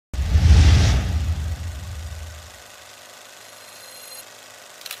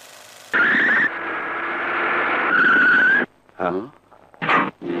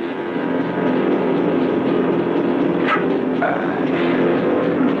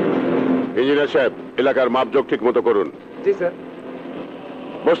Engineer সাহেব, এলাকার মাপজোক ঠিক মতো করুন। জি স্যার।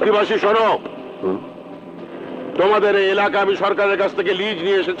 বস্তিবাসী শোনো, তোমাদের এই এলাকা আমি সরকারের কাছ থেকে লিজ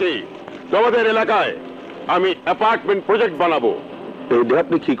নিয়ে এসেছি। তোমাদের এলাকায় আমি অ্যাপার্টমেন্ট প্রজেক্ট বানাবো। এটা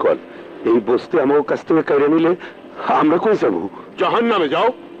আপনি কি কর? এই বস্তি আমার কাছ থেকে কেড়ে নিলে আমরা কই যাবো? জাহান্নামে যাও।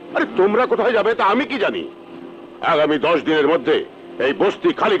 আরে তোমরা কোথায় যাবে তা আমি কি জানি? আগামী 10 দিনের মধ্যে এই বস্তি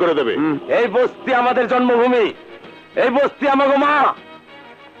খালি করে দেবে। এই বস্তি আমাদের জন্মভূমি, এই বস্তি আমাকে মা,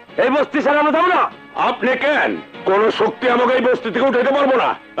 এই বস্তি ছাড়া আমরা যাবো না। আপনি কেন? কোন শক্তি আমাকে এই বস্তি থেকে উঠাইতে পারবো না।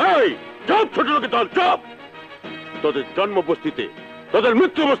 এই চুপ, ছোট লোকে চল, চুপ। তোদের জন্ম বস্তিতে, তোদের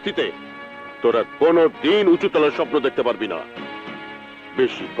মৃত্যু বস্তিতে তোরা কোনো দিন উঁচুতলার স্বপ্ন দেখতে পারবি না।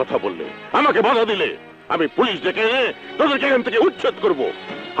 বেশি কথা বললে, আমাকে বাধা দিলে আমি পুলিশ ডেকে এনে তোদেরকে এখান থেকে উচ্ছেদ করব।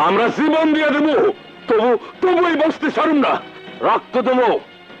 আমরা জীবন দিয়ে দেবো, তবু এই বস্তি ছাড়ুন না। রক্ত দেবো,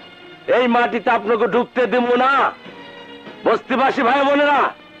 এই মাটিতে আপনাকে ঢুকতে দেব না। বস্তিবাসী ভাই বোনেরা,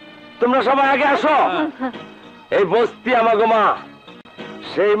 তোমরা সবাই আগে আসো। এই বস্তি আমাকে মা,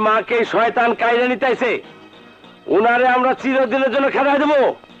 সেই মাকে শয়তান কাইরে নিতেছে, উনারে আমরা চিরদিনের জন্য খেদাই দেবো।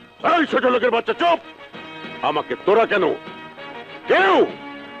 এই ছোট লোকের বাচ্চা, চুপ। আমাকে তোরা কেন, কেউ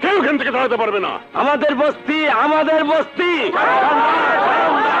এখান থেকে দাঁড়াতে পারবে না। আমাদের বস্তি, আমাদের বস্তি,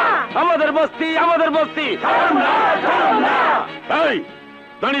 আমাদের বস্তি, আমাদের বস্তি। এই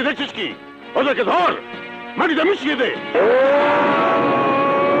দাঁড়িয়ে দেখছিস কি? ওদেরকে ধর, মাটিতে মিশিয়ে দে।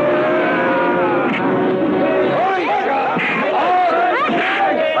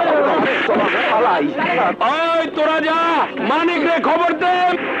 ওই তোরা যা, মানিক রে খবর দে।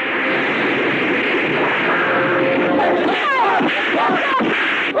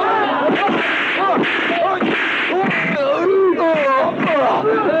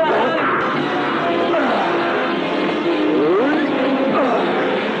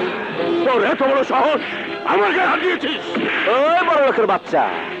 তোর এত বড় সাহস, আমার গায়ে হাত দিয়েছিস? ওই বড় লোকের বাচ্চা,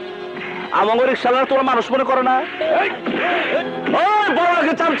 আমার রিক্সাওয়ালা তোরা মানুষ মনে করো না? ওই বড়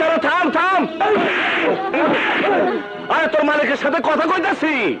লোকের চামচারা, থাম থাম। আরে তোর মালিকের সাথে কথা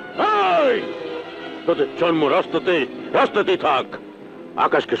কইতাছি। তোদের জন্ম রাস্তাতেই থাক,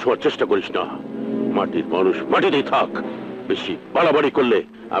 আকাশকে শোয়ার চেষ্টা করিস না। মাটির মানুষ মাটিতেই থাক। বেশি বাড়াবাড়ি করলে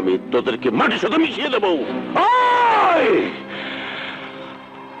আমি তোদেরকে মাটির সাথে মিশিয়ে দেবো।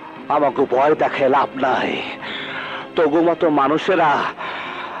 আমাকে ভয় দেখে লাভ নাই। তবু মতো মানুষেরা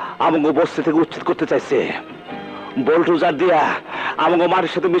আমাকে বস্তি থেকে উচ্ছেদ করতে চাইছে, বোল্টুজার দিয়া আমাকে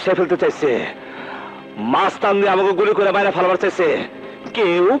মাটির সাথে মিশিয়ে ফেলতে চাইছে, মাছ টান দিয়ে আমাকে গুলি করে বাইরে ফেলবার চাইছে।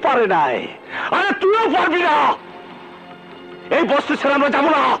 কেউ পারে নাই, আরে তুইও পারবি না। এই বস্তি ছেড়ে আমরা যাবো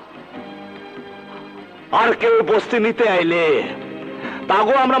না। আর কেউ বস্তি নিতে আইলে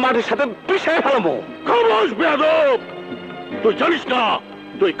তাগো আমরা মাটির সাথে মিশিয়ে ফেলবো। খামোশ বেয়াদব, তুই জানিস না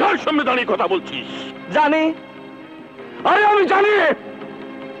তুই কার সামনে দাঁড়িয়ে কথা বলছিস? জানি, আরে আমি জানি।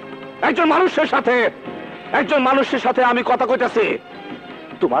 একজন মানুষের সাথে আমি কথা কইতাছি।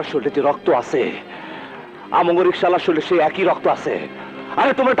 তোমার শরীরে যে রক্ত আছে, আমার রিক্সাওয়ালার শরীরে সেই একই রক্ত আছে।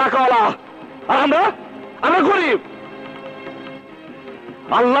 আরে তোমরা টাকাওয়ালা, আর আমরা গরিব।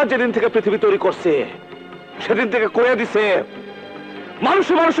 আল্লাহ যেদিন থেকে পৃথিবী তৈরি করছে সেদিন থেকে কয়ে দিছে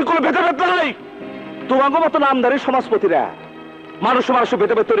মানুষের কোনো ভেদাভেদ নাই। তোমাকে মতো নামদারি সমাজপতিরা মানুষ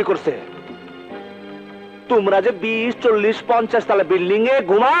ভেদাভেদ তৈরি করছে। তোমরা যে 20, 40, 50 তালা বিল্ডিং এ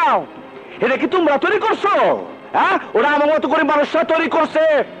ঘুমাও, এটা কি তোমরা তৈরি করছো? হ্যাঁ, ওরা আমার মতো করে মানুষরা তৈরি করছে।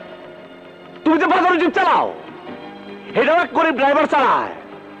 তুমি যে বাজারে জিপ চালাও, এটাও এক গরিব ড্রাইভার চালায়।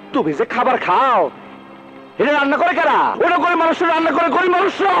 তুমি যে খাবার খাও, এটা রান্না করে কারা? ওটা গরিব মানুষরা রান্না করে, গরিব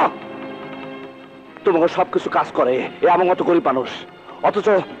মানুষরা। তোমাকে সবকিছু কাজ করে এ আমার মতো গরিব মানুষ, অথচ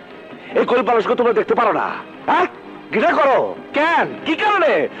এই গরিব মানুষকে তোমরা দেখতে পারো না। হ্যাঁ, ঘৃণা করো কেন? কি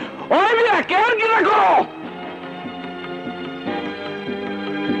কারণে? ওই মিয়া, কেন ঘৃণা করো?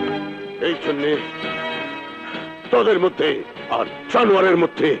 এই জন্য তোদের মধ্যে আর জানোয়ারের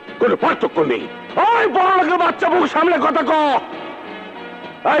মধ্যে কোনো পার্থক্য নেই। ওই বড় লোকের বাচ্চা, মুখ সামনে কথা কও।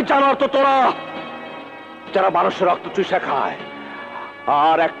 এই জানোয়ার তো তোরা, যারা মানুষের রক্ত চুষে খায়।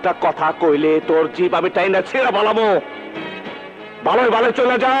 আর একটা কথা কইলে তোর জিভ আমি টাইনা ছেড়ে বলাবো। ভালোই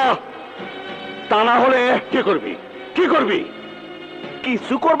চলে যা, তা না হলে কি করবি?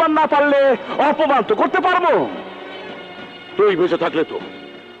 কিছু করবার না পারলে অপমান তো করতে পারবো। তুই বেঁচে থাকলে তো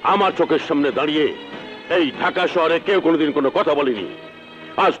আমার চোখের সামনে দাঁড়িয়ে এই ঢাকা শহরে কেউ কোনোদিন কোনো কথা বলেনি।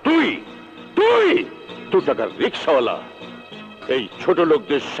 আজ তুই টাকার রিক্সাওয়ালা এই ছোট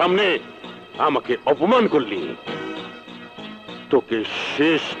লোকদের সামনে আমাকে অপমান করলি। তোকে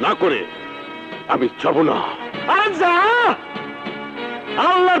শেষ না করে আমি যাব না। আরে যা,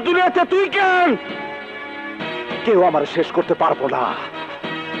 আল্লাহর দুনিয়াতে তুই কেন? কেউ আমার শেষ করতে পারবো না।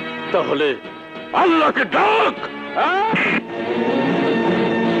 তাহলে আল্লাহকে ডাক।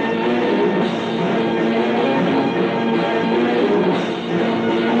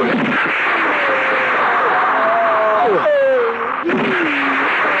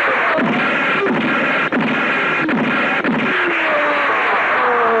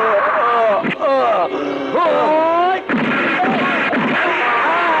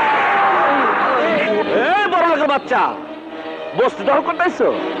 বাচ্চা বস্তু দখল করতেছো?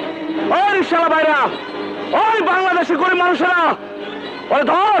 ওই রিকশালা ভাইরা, ওই বাংলাদেশের গরিব মানুষেরা, ওই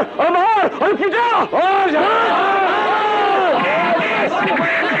ধর, ওই মার, ওই পিটা,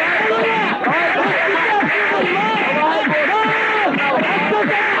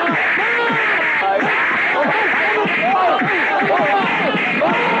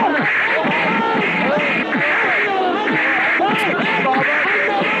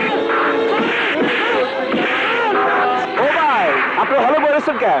 ভালো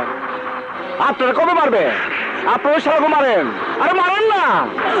বলেছেন কেন? আপনারা কবে মারবে? আপনারা সারাকে মারেন। আরে মারেন না,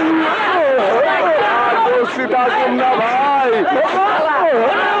 থাকুন না ভাই।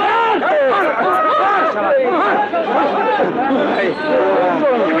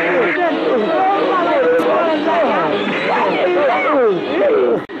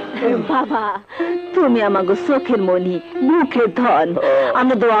 বাবা, তুমি আমাকে চোখের মনি, মুখের ধন।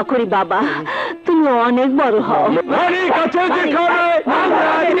 আমরা দোয়া করি বাবা, তুমি অনেক বড় হও।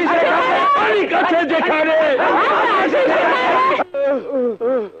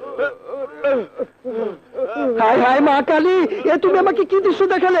 হাই হাই মা কালী, এ তুমি আমাকে কি দৃশ্য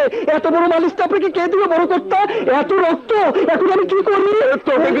দেখালে? এত বড় মালিশটা আপনাকে কে দিবে বড় করতে? এত রক্ত, এখন আমি কি করি?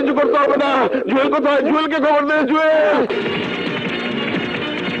 তোকে কিছু করতে হবে না। জুয়েল কোথায়? জুয়েলকে খবর দে। জুয়েল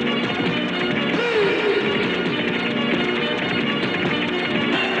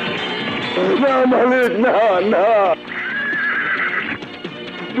না মালিক, না না,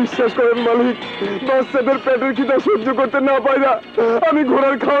 বিশ্বাস করেন মালিক, বাচ্চাদের পেটের খিদা সহ্য করতে না পাইরা আমি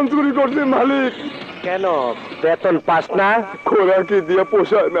ঘোড়ার খাওয়ান চুরি করছি মালিক। কেন বেতন পাস না? ঘোড়াকে দিয়ে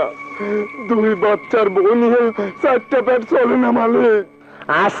পোষায় না, দুই বাচ্চার বউ নিয়ে 4টা পেট চলে না মালিক।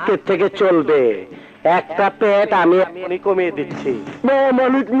 আজকে থেকে চলবে, একটা পেট আমি কমিয়ে দিচ্ছি। না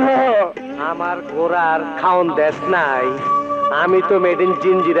মালিক না, আমার ঘোড়ার খাওন দেশ নাই। আমি তো মেডিন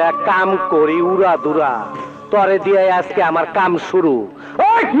জিঞ্জিরা কাম করি উড়া দুরা, তরে দিয়ে আজকে আমার কাম শুরু।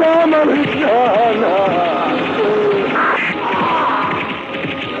 না মালিক না, না।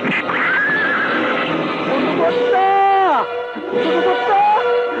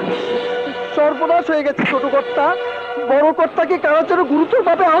 সর্বনাশ হয়ে গেছে ছোট কর্তা। বড় কর্তাকে কারাচারে গুরুতর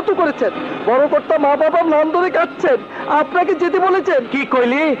ভাবে আহত করেছেন। বড় কর্তা মা বাবার নাম ধরে কাঁদছেন, আপনাকে যেতে বলেছেন। কি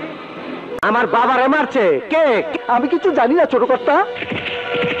কইলি? আমার বাবারে মারছে কে? আমি কিছু জানি না ছোট কর্তা।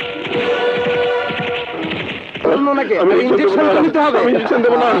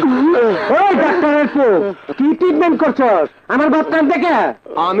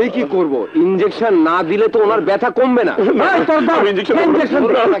 আমি কি করব? ইনজেকশন না দিলে তো ওনার ব্যথা কমবে না।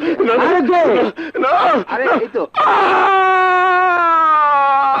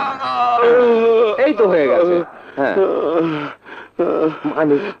 এই তো হয়ে গেছে। হ্যাঁ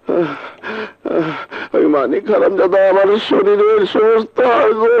মানিক খারাপ দাদা আমার শরীরের সমস্ত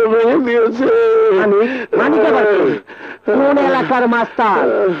ভেঙে দিয়েছে। কোন এলাকার মাস্টার?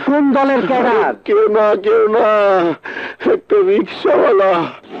 কোন দলের ক্যাডার? কেউ না, কেউ না, একটা রিক্সাওয়ালা।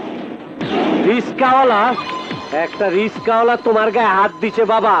 রিক্সাওয়ালা? একটা রিক্সাওয়ালা তোমার গায়ে হাত দিছে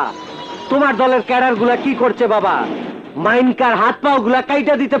বাবা। তোমার দলের ক্যাডার গুলা কি করছে বাবা? মাইনকার হাত পাও গুলা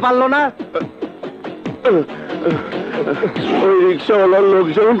কাইটা দিতে পারলো না? ওই রিক্সাওয়ালার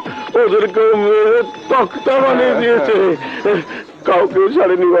লোকজন ওদেরকে তক্তা বানিয়ে দিয়েছে। কাউকেও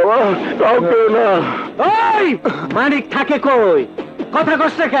ছাড়েনি বাবা, কাউকেও না। ওই মানিক থাকে কই? কথা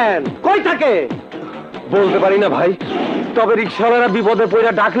কষ্ট কেন? কই থাকে? বলতে পারি না ভাই, তবে রিক্সাওয়ালারা বিপদে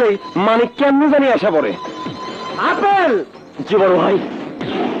পড়ে ডাকলেই মানিক কেমনি জানি আসা পড়ে। আপেল জীবন ভাই,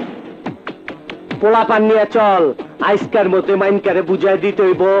 পোলা পান নিয়ে চল, আইসকার মতে মাইনকারে বুঝাই দিতে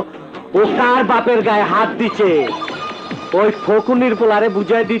হইব ও কার বাপের গায়ে হাত দিছে। ওই ফকুনির পোলারে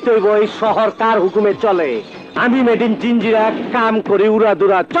বুঝাই দিতে হইব এই শহর কার হুকুমে চলে। আমি মেডিন জিঞ্জিরা কাম করি উড়া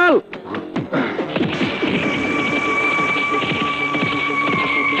দুরা। চল।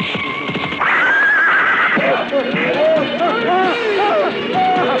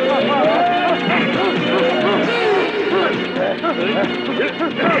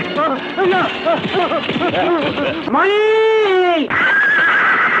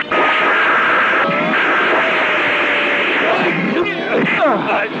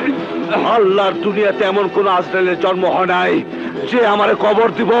 আল্লাহর দুনিয়াতে এমন কোন আজরাইলের জন্ম হয় নাই যে আমারে কবর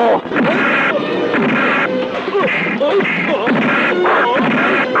দিব।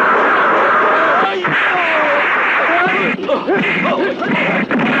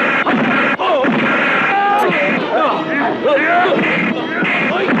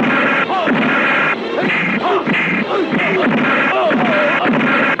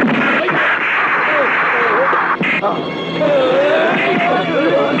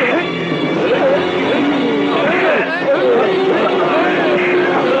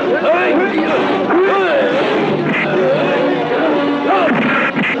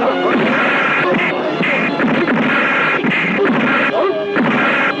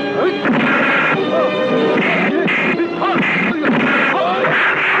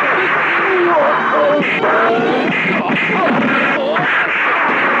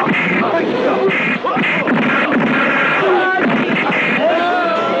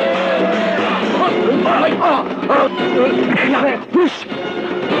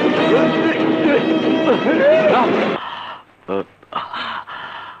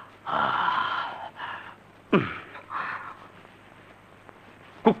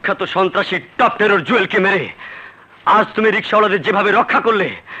 কুখ্যাত সন্ত্রাসী টপ টেরর জুয়েলকে মেরে আজ তুমি রিকশাওয়ালাদের যেভাবে রক্ষা করলে,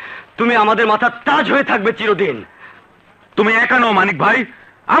 তুমি আমাদের মাথার তাজ হয়ে থাকবে চিরদিন। তুমি একা নও মানিক ভাই,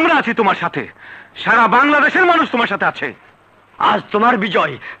 আমরা আছি তোমার সাথে, সারা বাংলাদেশের মানুষ তোমার সাথে আছে। আজ তোমার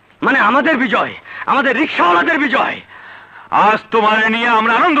বিজয় মানে আমাদের বিজয়, আমাদের রিকশাওয়ালাদের বিজয়। আজ তোমার নিয়ে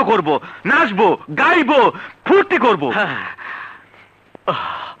আমরা আনন্দ করব, নাচবো, গাইবো, ফুর্তি করব।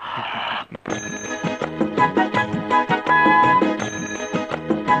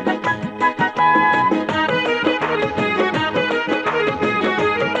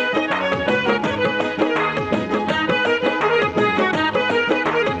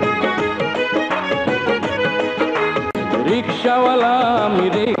 রিকশাওয়ালা আমি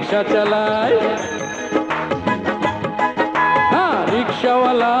রিকশা চালাই, হ্যাঁ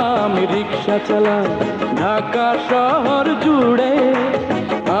রিকশাওয়ালা আমি রিকশা চালাই, ঢাকা শহর জুড়ে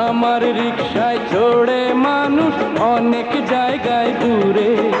আমার রিকশায় চড়ে মানুষ অনেক জায়গায়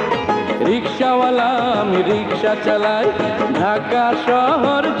ঘুরে। রিকশাওয়ালা আমি রিকশা চালাই, ঢাকা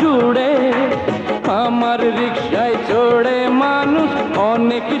শহর জুড়ে আমার রিকশায় চড়ে মানুষ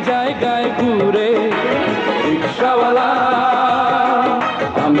অনেক জায়গায় ঘুরে। রিকশাওয়ালা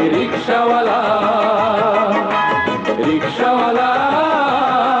আমি রিকশাওয়ালা, রিকশাওয়ালা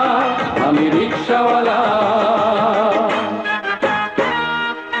আমি রিকশাওয়ালা।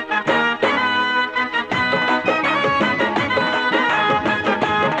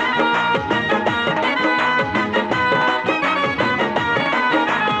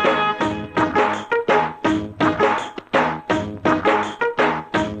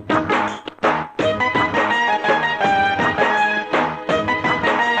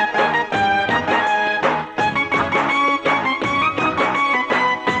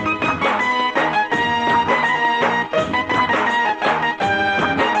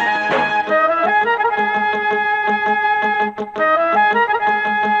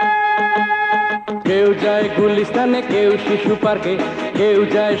 গুলিস্তানে, কেউ শিশু পার্কে, কেউ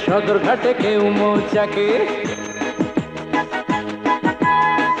যায় সদরঘাটে, কেউ মৌচাকে।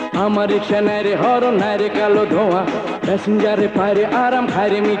 আমার রিক্সা নাই রে হরন, নাই রে কালো ধোঁয়া, প্যাসেঞ্জারে পায়রে আরাম,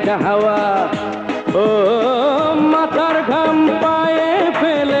 খায়রে মিঠা হাওয়া। ও মাথার ঘাম পায়ে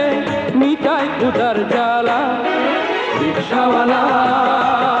ফেলে মিটাই ক্ষুধার জ্বালা। রিকশাওয়ালা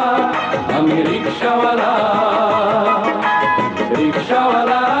আমি রিকশাওয়ালা,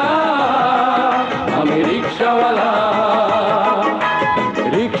 রিকশাওয়ালা আমি রিকশাওয়ালা,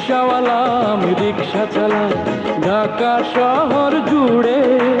 রিকশাওয়ালা আমি রিকশা চালাই, ঢাকা শহর জুড়ে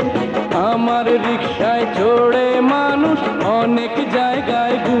আমার রিকশায় চড়ে মানুষ অনেক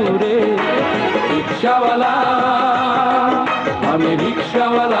জায়গায় ঘুরে। রিকশাওয়ালা আমি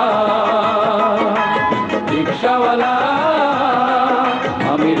রিকশাওয়ালা, রিকশাওয়ালা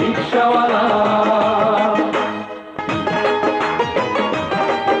আমি রিকশাওয়ালা।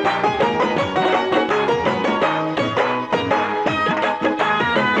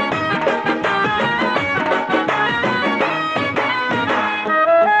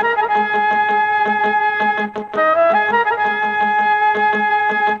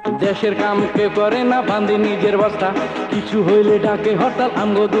 দেশের কাম কে করে না, বান্ধে নিজের বস্তা, কিছু হইলে ডাকে হরতাল,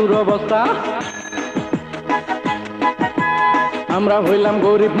 আমগো দুরবস্থা। আমরা হইলাম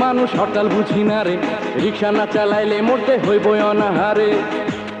গরিব মানুষ, হরতাল বুঝি না রে, রিক্সা না চালাইলে মরতে হইব অনাহারে।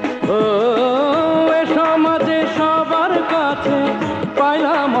 ও এ সমাজে সবার কাছে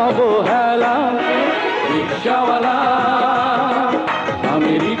পাইলাম অবহেলা। রিকশাওয়ালা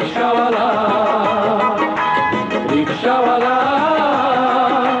আমি রিকশাওয়ালা, রিকশাওয়ালা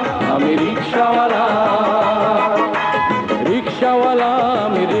আমি রিকশাওয়ালা, রিকশাওয়ালা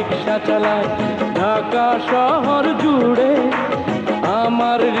আমি রিকশা চালাই, ঢাকা শহর জুড়ে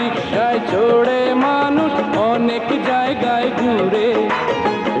আমার রিকশায় চড়ে মানুষ অনেক জায়গায় ঘুরে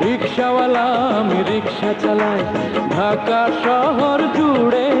রিকশাওয়ালা আমি রিকশা চালাই ঢাকা শহর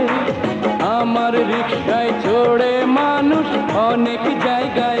জুড়ে আমার রিকশায় চড়ে মানুষ অনেক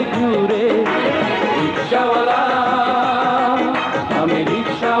জায়গায় ঘুরে রিকশাওয়ালা আমি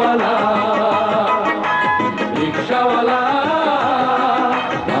রিকশাওয়ালা রিকশাওয়ালা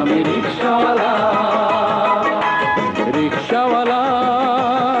আমি রিকশাওয়ালা রিকশাওয়ালা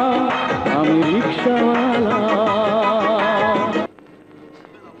আমি rickshawwala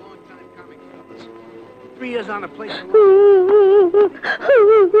 3 years on a place.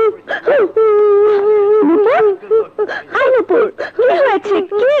 আইনুপুর কি হয়েছে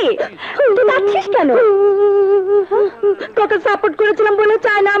কি তুই যাচ্ছিস কেন তোকে সাপোর্ট করেছিলাম বলে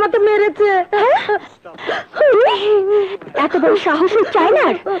চায় না আমাকে মেরেছে এত বড় সাহস চায় না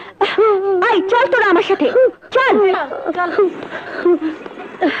আই চল তোরা আমার সাথে চল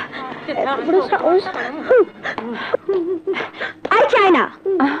আই চায় না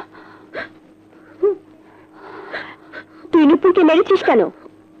তুই নুপুরকে মেরেছিস কেন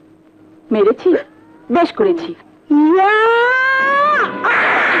মেরেছি বেশ করেছি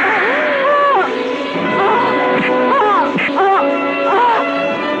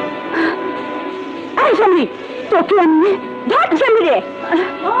তোকে আমি ধরছি আমি রে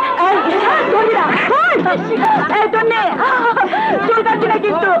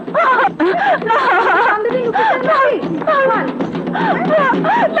কিন্তু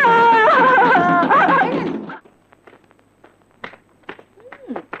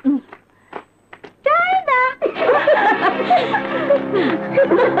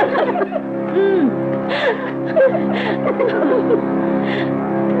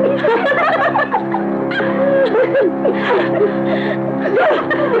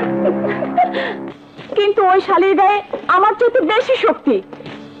কিন্তু ওই শালীর গায়ে আমার চেয়ে বেশি শক্তি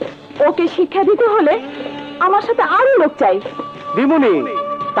ওকে শিক্ষা দিতে হলে আমার সাথে আরো লোক চাই বিমুনি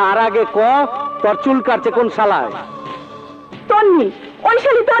তার আগে ক তোর চুল কাটছে কোন শালায় তন্নি ওই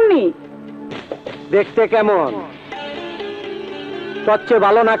শালী তন্নি দেখতে কেমন তোর চেয়ে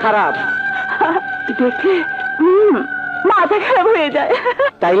ভালো না খারাপ দেখলে মাথা খারাপ হয়ে যায়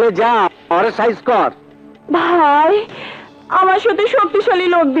তাইলে যা ওরে সাইজ কর ভাই আমার সাথে শক্তিশালী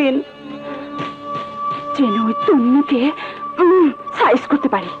লোক দিন যেন ওই তন্নিকে সাইজ করতে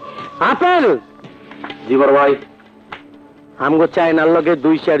পারি আপেল জীবর ভাই আমগো চাইনার লগে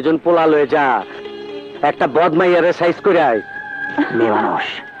 2-4 জন পোলা লয়ে যা একটা বদমাইয়ারে সাইজ করে আয় মেয়ে মানুষ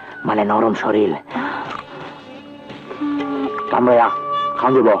মানে নরম শরীর কামড়া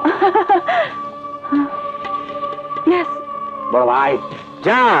খান দিব বড় ভাই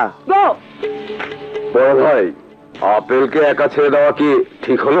যা গো বড় ভাই আপেলকে একা ছেড়ে দেওয়া কি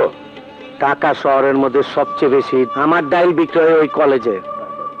ঠিক হলো ঢাকা শহরের মধ্যে সবচেয়ে বেশি আমার ডাইল বিক্রয় ওই কলেজে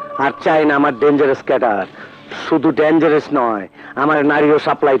আর চাই না আমার ডেঞ্জারাস ক্যাডার শুধু ডেঞ্জারাস নয় আমার নারীও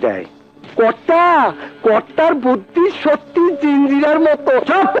সাপ্লাই দেয় কর্তা কর্তার বুদ্ধি সত্যি জিঞ্জিরার মতো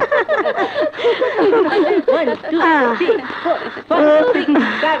চুপ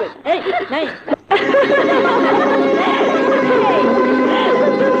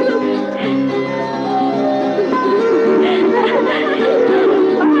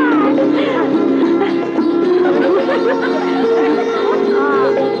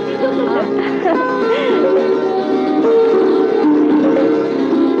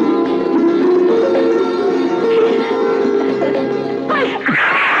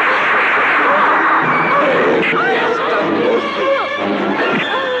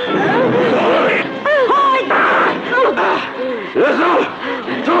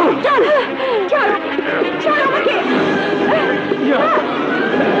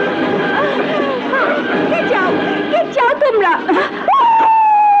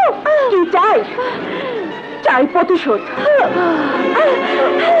চাই প্রতিশোধ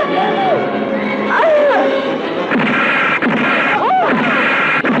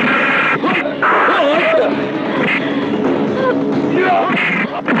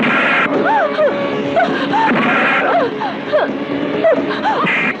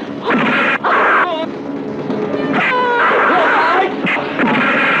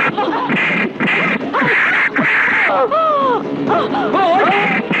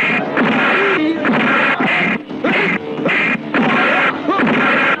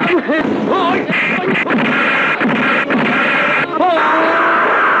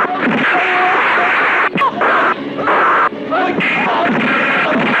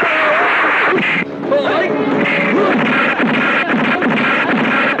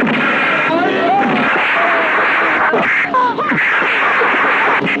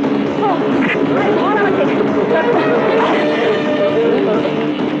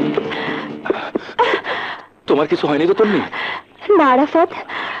কিছু হয়নি তো তন্নি? না আরাফাত,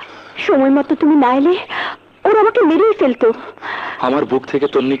 সময় মতো তুমি না এলে ওরা আমাকে মেরেই ফেলতো। আমার বুক থেকে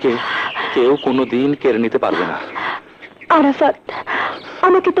তন্নিকে কেউ কোনোদিন কেড়ে নিতে পারবে না। আরাফাত,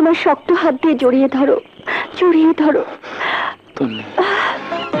 আমাকে তোমার শক্ত হাত দিয়ে জড়িয়ে ধরো, জড়িয়ে ধরো। তন্নি,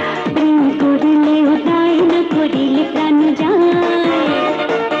 প্রেম করিলে উদয় না করিলে প্রাণ যায়,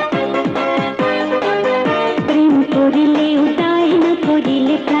 প্রেম করিলে উদয় না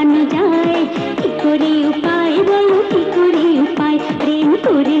করিলে প্রাণ যায়, কি করে উপায় বলো, কি করে উপায়? প্রেম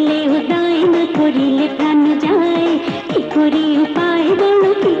করিলে উদয় না করিলে প্রাণ যায়, কি করে উপায়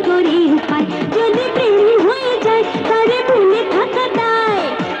বলো, কি করে উপায়? যদি প্রেম হয়ে যায় তারে ভুলে থাকা দায়,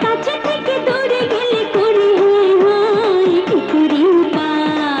 কাছে থেকে দূরে গেলে করি হয় হয়, কি করে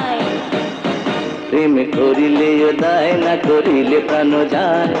উপায়? প্রেম করিলে উদয় না করিলে প্রাণ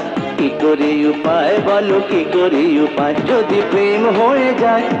যায়, কি করে উপায় বলো, কি করে উপায়? যদি প্রেম হয়ে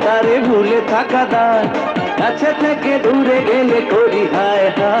যায় তারে ভুলে থাকা দায়, কাছে থেকে দূরে গেলে করি হায়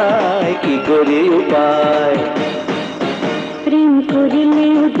হায়, কি করে উপায়? প্রেম করিলে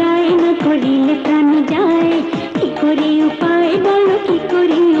উদয় না করিলে প্রাণ যায়, কি করে উপায় বলো, কি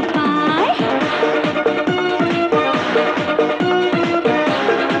করে উপায়?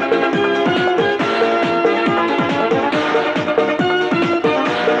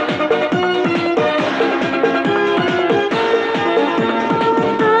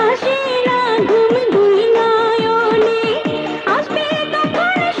 আসে না ঘুম দুই নয়নে, আসবে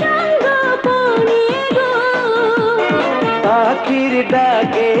তখন সঙ্গোপনে গো। পাখির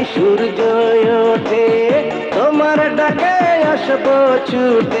ডাকে সূর্য ওঠে, তোমার ডাকে আসবো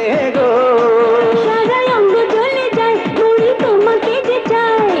ছুটে গো। সারা অঙ্গ জ্বলে যায়, মন তোমাকে যে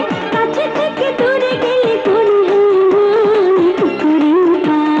চায়, কাছে থেকে দূরে গেলে করি হয়, কি করে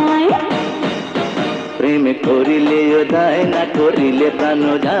উপায়? প্রেম করিলে উদয় না করিলে প্রাণ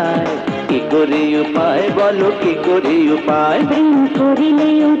যায়, কি করে উপায় বলো, কি করে উপায়? প্রেম করিলে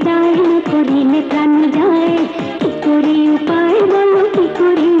উদয় না করিলে প্রাণ যায়, কি করে উপায় বলো, কি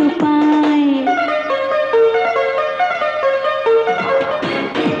করে উপায়?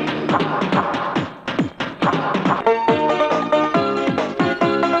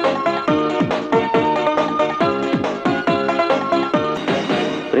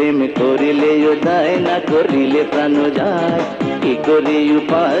 প্রেম করিলে উদয় না করিলে প্রাণ যায়, কি করে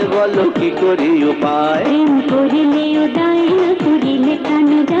উপায় বলো, কি করে উপায়? প্রেম করিলে উদয় না করিলে প্রাণ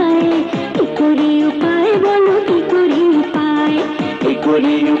যায়, কি করে উপায় বলো, কি করে উপায়? কি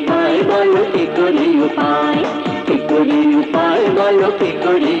করে উপায় বলো, কি করে উপায়? কি করে উপায় বলো, কি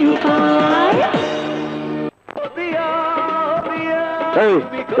করে উপায়? এই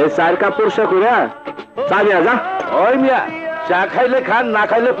চায়ের কাপ পরিষ্কার করে চা নিয়ে যা। ওই মিয়া, চা খাইলে খান, না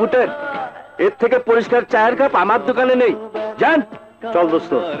খাইলে ফুটেন। এর থেকে পরিষ্কার চায়ের কাপ আমার দোকানে নেই, যান। চল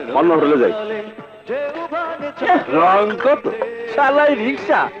দোস্ত, অন্য হোটেলে যাই। রং কত শালাই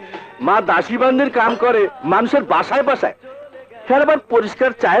রিক্সা, মা দাসী বান্দির কাম করে মানুষের বাসায় বাসায়, ফের আবার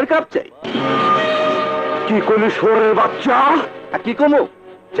পরিষ্কার চায়ের কাপ চাই। কি করলি শোরের বাচ্চা? কি কমো,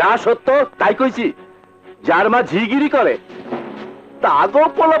 যা সত্য তাই কইছি। যার মা ঝিগিরি করে তাগো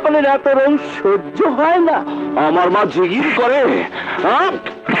পোলাপানের এত রং সহ্য হয় না। আমার মা ঝিগিরি করে।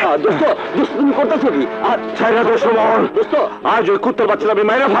 দোস্ত, তুমি করতেছো কি? ছাইরা দোষ দোস্ত, আজ ওই কুত্তার বাচ্চাটা আমি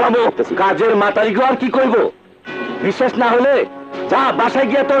মাইরা ফেলাবো। কাজের মাতারি আর কি করব? বিশ্বাস না হলে যা বাসায়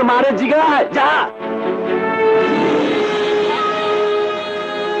গিয়ে তোর মারে জিগায়, যা।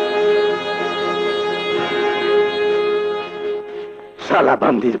 শালা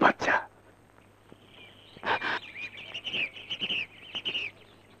বান্দির বাচ্চা।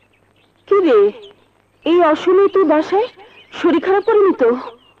 কি রে, এই অসময়ে তুই বাসায়? শরীর খারাপ করেনি তো?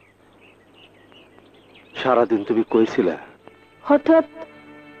 সারাদিন তুমি কইছিলা, হঠাৎ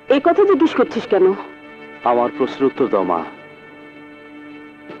এই কথা জিজ্ঞেস করছিস কেন? আমার প্রশ্নের উত্তর দাও মা।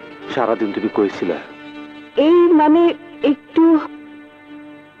 সারাদিন তুমি কইছিলা। এই মানে একটু।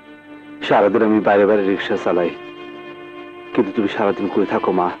 সারাদিন আমি বাইরে বাইরে রিক্সা চালাই, কিন্তু তুমি সারাদিন কই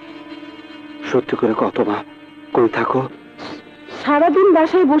থাকো মা? সত্যি করে কত মা, কই থাকো? সারাদিন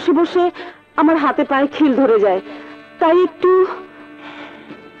বাসায় বসে বসে আমার হাতে পায়ে খিল ধরে যায়, তাই একটু।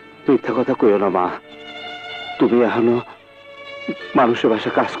 মিথ্যা কথা কইও না মা, তুমি এখনো মানুষের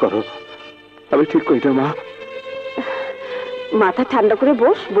বাসায় কাজ করো। আমি ঠিক কই না মা? মাথা ঠান্ডা করে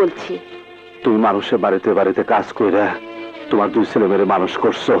বস, বলছি। তুমি মানুষের বাড়িতে বাড়িতে কাজ কইরা তোমার দুই ছেলে মেয়ে মানুষ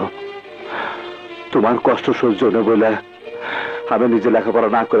করছো। তোমার কষ্ট সহ্য না বলে আমি নিজে লেখাপড়া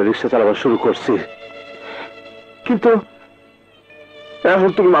না করে রিক্সা চালাবার শুরু করছি। কিন্তু এখন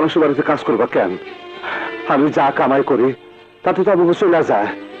তুমি মানুষের বাড়িতে কাজ করবা কেন? আমি যা কামাই করি তাতে তো আমি চলে যায়।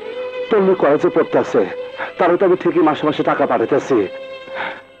 তুমি কলেজে পড়তেছে, তারও তো আমি ঠিকই মাসে মাসে টাকা পাঠাতেছি।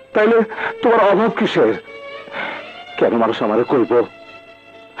 তাইলে তোমার অভাব কিসের? কেন মানুষ আমারে কইব?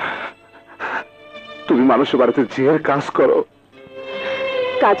 তুমি মানুষের বাড়িতে যে কাজ করো।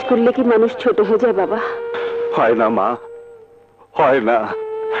 কাজ করলে কি মানুষ ছোট হয়ে যায় বাবা? হয় না মা, হয় না,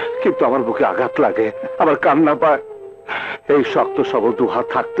 কিন্তু আমার বুকে আঘাত লাগে, আমার কান্না পায়। এই শক্ত সবল দুহাত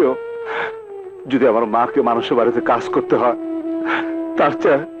থাকতেও যদি আমার মাকে মানুষের বাড়িতে কাজ করতে হয়, তার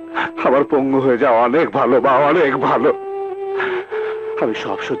চেয়ে আমার পঙ্গু হয়ে যাওয়া অনেক ভালো বা অনেক ভালো। আমি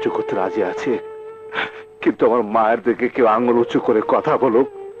সব সহ্য করতে রাজি আছি, কিন্তু আমার মায়ের দিকে কেউ আঙুল উঁচু করে কথা বলুক,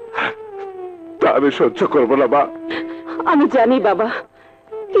 তা আমি সহ্য করবো না মা। আমি জানি বাবা,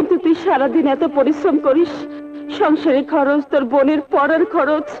 কিন্তু তুই সারাদিন এত পরিশ্রম করিস, সংসারের খরচ, তোর বোনের পড়ার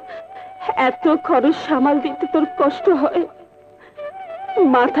খরচ, এত খরচ সামাল দিতে তোর কষ্ট হয়।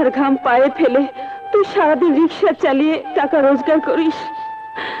 মাথার ঘাম পায়ে ফেলে তুই সারাদিন রিক্সা চালিয়ে টাকা রোজগার করিস।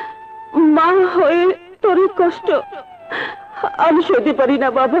 মা হয়ে তোর কষ্ট আমি সইতে পারি না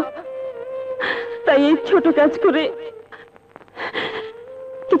বাবা, তাই এই ছোট কাজ করে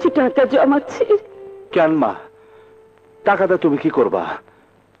কিছু টাকা জমাচ্ছি। কেন মা, টাকাটা তুমি কি করবা?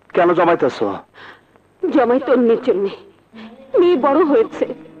 কেন জমাইতেছ? জমাই তন্নির জন্য। মেয়ে বড় হয়েছে,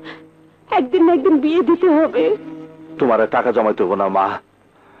 একদিন না একদিন বিয়ে দিতে হবে। তোমার টাকা জমাইতে হবো না মা,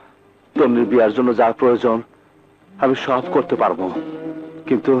 তন্নির বিয়ার জন্য যা প্রয়োজন আমি সব করতে পারবো,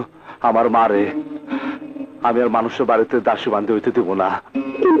 কিন্তু আমার মারে আমি আর মানুষের বাড়িতে দাসী বান্ধে হইতে দেবো না।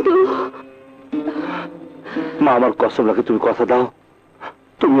 কিন্তু মা, আমার কসম লাগে, তুমি কথা দাও,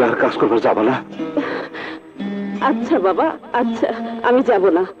 তুমি আর কাজ করবার যাবা না? আচ্ছা বাবা, আচ্ছা, আমি যাব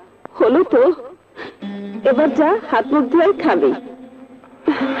না। হলো তো, এবার যা, হাত মুখ ধুয়ে খাবি।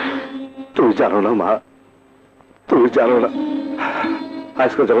 তুমি জানো না মা, তুমি জানো না,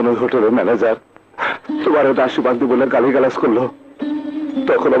 আজকে যখন ওই হোটেলের ম্যানেজার তোমার দাসী বান্ধি বলে গালিগালাজ করলো,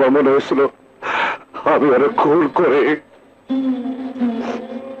 তখন আমার মনে হয়েছিল আমি অনেক খুন করে।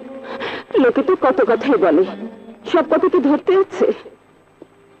 লোকে তো কত কথাই বলে, সব কথা কি ধরতে হচ্ছে?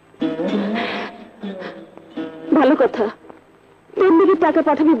 ভালো কথা, তোর দিকে টাকা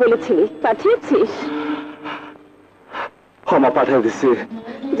পাঠাবি বলেছিলি, পাঠিয়েছিস? ক্ষমা পাঠিয়ে দিছি।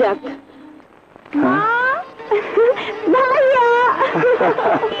 যাক। ভাইয়া,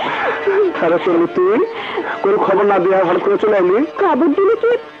 আরে তোর তুই কোনো খবর না দিয়ে হঠাৎ করে চলে এলি? খবর দিলে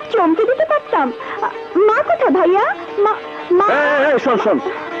কি চমকে দিতে পারতাম। মা কোথায় ভাইয়া? শোন শোন,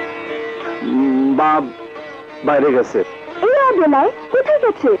 মা বাইরে গেছে। কোথায়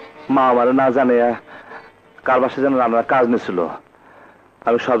গেছে? মা আমার না জানে কার বাসায় যেন রান্নার কাজ নিয়েছিল,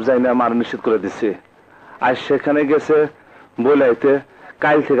 আমি সব জানি না, মার নিশ্চিত করে দিছি। আর সেখানে গেছে বলাইতে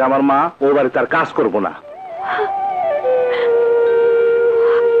কাল থেকে আমার মা ও বাড়িতে আর কাজ করবো না।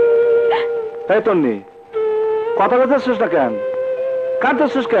 এই তন্নি, কথা বলতেছিস না কেন?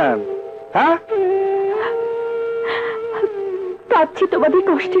 কাঁদতেছিস কেন? হ্যাঁ, কাঁদছি তোমাদের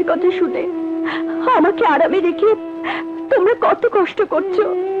কষ্টের কথা শুনে। আমাকে আরামে রেখে তোমরা কত কষ্ট করছো।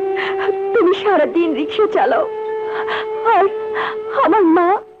 তুমি সারাদিন রিক্সা চালাও, আর আমার মা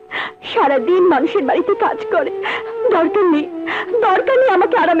সারাদিন মানুষের বাড়িতে কাজ করে। দরকার নেই, দরকার নেই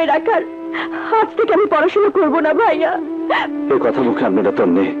আমাকে আরামে রাখার। আজ থেকে আমি পড়াশোনা করবো না ভাইয়া। এই কথা মুখে আনবি না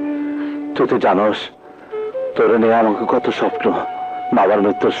তন্নি, তুই তো জানোস তোরে নিয়ে আমাকে কত স্বপ্ন। বাবার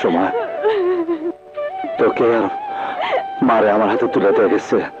মৃত্যুর সময় তোকে আর মারে আমার হাতে তুলে দিয়ে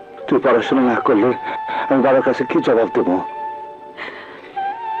গেছে। তুই পড়াশোনা না করলে আমি বাবার কাছে কি জবাব দেব?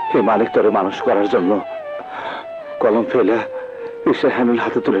 এই মালিক তোরে মানুষ করার জন্য কলম ফেলে এসে হ্যান্ডেল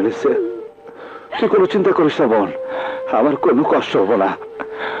হাতে তুলে নিচ্ছে। তুই কোনো চিন্তা করিস না বোন, আমার কোনো কষ্ট হবো না।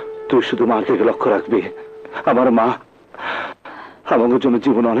 তুই শুধু মার দিকে লক্ষ্য রাখবি। আমার মা আমাদের জন্য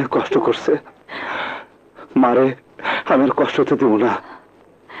জীবনে অনেক কষ্ট করছে, মারে আমি আর কষ্ট হতে দেব না।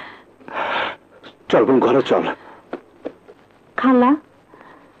 চল বোন, ঘরে চল। খালা,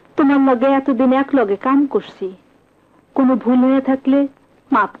 তোমার লগে এতদিন এক লগে কাম করছি, কোনো ভুল হয়ে থাকলে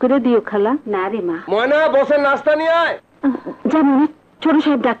মাফ করে দিও খালা। না রে মা। ময়না, বসে নাস্তা নিয়ে আয়। জানি, ছোট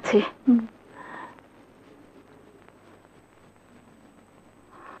সাহেব ডাকছে।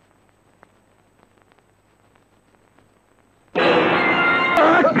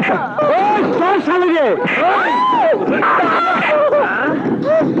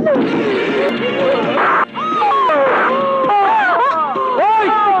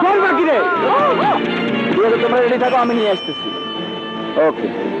 তোমরা রেডি থাকো, আমি নিয়ে আসতেছি। ওকে।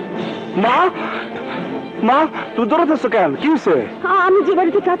 মা, মা তুই দৌড়াতেছ কেন? কি হয়েছে? আমি যে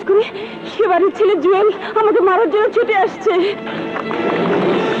বাড়িতে কাজ করি সে বাড়ির ছেলে জুয়েল আমাকে মারার জন্য ছুটে আসছে।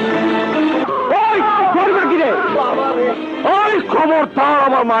 খবরদার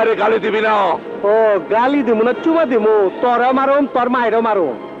আমার মায়ের গালি দিবি না। ও, গালি দিব না, চুমা দিব। তোরা মারুম, তোর মায়েরও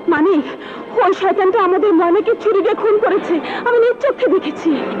মারুম। মানে ওই শয়তানটা আমাদের মনেকে ছুরি দিয়ে খুন করেছে, আমি নিজ চোখে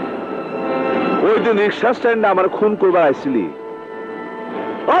দেখেছি। ওই দিন রিক্সা স্ট্যান্ডে আমার খুন করবার আইছিলি।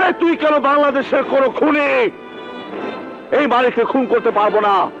 আরে তুই কেন বাংলাদেশের কোন খুনি এই মালিককে খুন করতে পারবো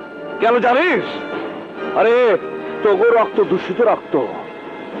না? কেন জানিস? আরে তোগো রক্ত দূষিত রক্ত,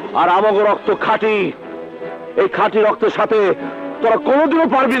 আর আমাগো রক্ত খাঁটি। এই খাঁটি রক্তের সাথে তোরা কোনোদিনও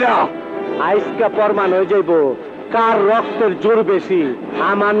পারবি না। আইসকা প্রমাণ হয়ে যাইব কার রক্তের জোর বেশি।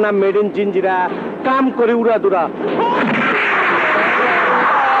 আমার নাম মেড ইন জিঞ্জিরা, কাম করে উড়া দুরা।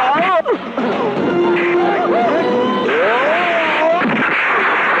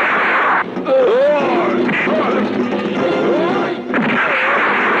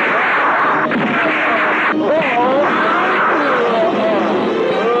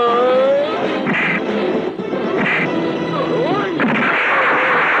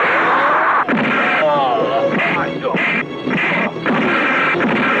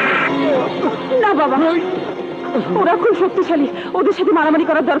 বাবা, ওরা খুব শক্তিশালী, ওদের সাথে মারামারি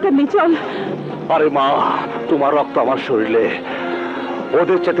করার দরকার নেই, চল। আরে মা, তোমার রক্ত আমার শরীরে,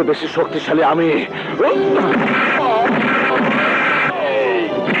 ওদের চাইতে বেশি শক্তিশালী আমি।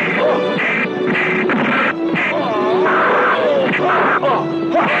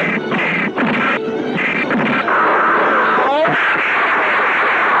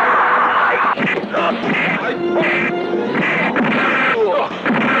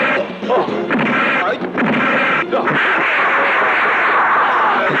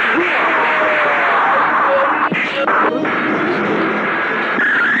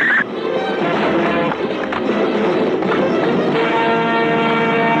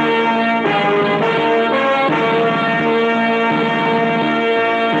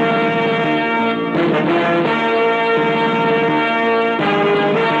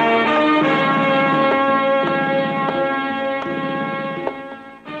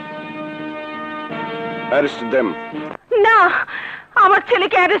 না, আমার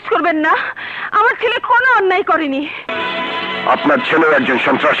ছেলেকে অ্যারেস্ট করবেন না। আমার ছেলে কোনো অন্যায় করেনি। আপনার ছেলে একজন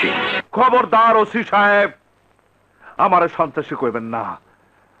সন্ত্রাসী। খবরদার ওসি সাহেব, আমার সন্ত্রাসী কইবেন না।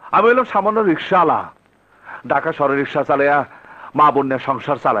 আমি হইলাম সামান্য রিক্সাওয়ালা, ঢাকা শহরে রিক্সা চালাইয়া মা বোনের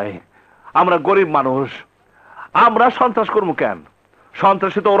সংসার চালাই। আমরা গরিব মানুষ, আমরা সন্ত্রাস করবো কেন?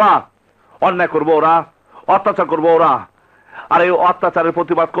 সন্ত্রাসী তো ওরা, অন্যায় করবো ওরা, অত্যাচার করবো ওরা। আর এই অত্যাচারের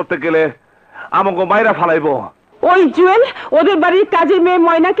প্রতিবাদ করতে গেলে আমাকে মাইরা ফালাইবো। ওই জুয়েল ওদের বাড়ির কাজের মেয়ে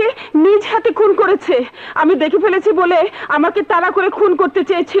ময়নাকে নিজ হাতে খুন করেছে। আমি দেখে ফেলেছি বলে আমাকে তাড়া করে খুন করতে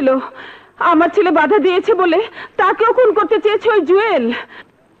চেয়েছিল। আমার ছেলে বাধা দিয়েছে বলে তাকেও খুন করতে চেয়েছে ওই জুয়েল।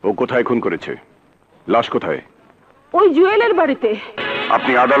 ও কোথায় খুন করেছে? লাশ কোথায়? ওই জুয়েলের বাড়িতে।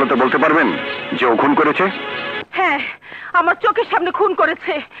 আপনি আদালতে বলতে পারবেন যে ও খুন করেছে? হ্যাঁ, আমার চোখের সামনে খুন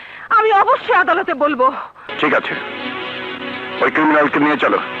করেছে। আমি অবশ্যই আদালতে বলবো। ঠিক আছে, ওই ক্রিমিনালকে নিয়ে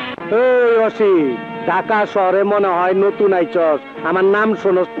চলো। এই ওসি, ঢাকা শহরে মনে হয় নতুন আইছস, আমার নাম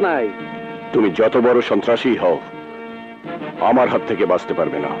শোনস নাই? তুমি যত বড় সন্ত্রাসী হও, আমার হাত থেকে বাঁচতে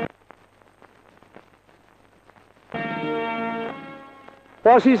পারবে না।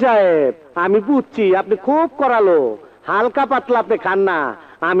 ওসি সাহেব, আমি বুঝছি আপনি খুব করালো, হালকা পাতলা আপনি খান না।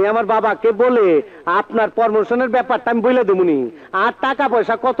 আমি আমার বাবাকে বলে আপনার প্রমোশনের ব্যাপারটা আমি বলে দেবনি। আর টাকা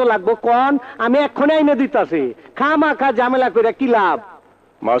পয়সা কত লাগবে কোন, আমি এক্ষুনি এনে দিতাছি। খামাখা ঝামেলা করে কি লাভ?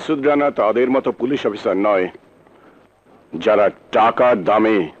 মাসুদ রানা তাদের মতো পুলিশ অফিসার নয় যারা টাকার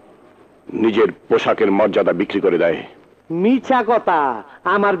দামে নিজের পোশাকের মর্যাদা বিক্রি করে দেয়। মিছা কথা,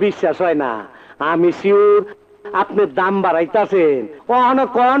 আমার বিশ্বাস হয় না। আমি শিওর আপনি দাম বাড়াইতাছেন।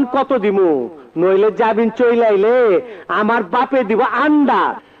 কোন কত দিমু, নইলে যাবিন চইলাইলে আমার বাপে দিব আন্ডা।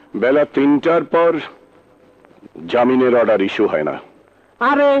 বেলা 3টার পর জামিনের অর্ডার ইস্যু হয় না।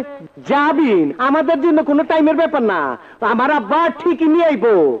 আরে যাবিন, আমাদের জন্য কোনো টাইমের ব্যাপার না। আমার আব্বা ঠিকই নিয়ে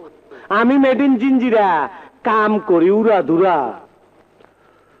আইবো। আমি মেড ইন জিঞ্জিরা, কাম করি উড়া ধুরা।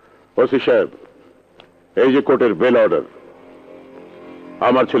 ওসি সাহেব, এই যে কোর্টের বেল অর্ডার,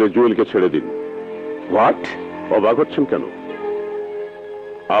 আমার ছেলে জুয়েলকে ছেড়ে দিন। হোয়াট? অবাক হচ্ছেন কেন?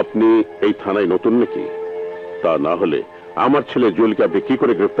 আপনি এই থানায় নতুন নাকি? তা না হলে আমার ছেলে জুয়েলকে আপনি কি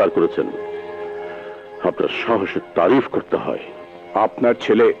করে গ্রেফতার করেছেন? আপনার সাহসের তারিফ করতে হয়। আপনার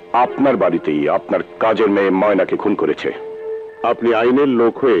ছেলে আপনার বাড়িতেই আপনার কাজের মেয়ে ময়নাকে খুন করেছে। আপনি আইনের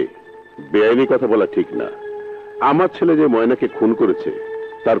লোক হয়ে বেআইনি কথা বলা ঠিক না। আমার ছেলে যে ময়নাকে খুন করেছে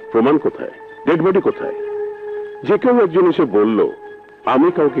তার প্রমাণ কোথায়? ডেড বডি কোথায়? যে কেউ একজন এসে বলল আমি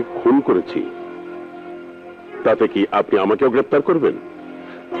কাউকে খুন করেছি, তাতে কি আপনি আমাকেও গ্রেফতার করবেন?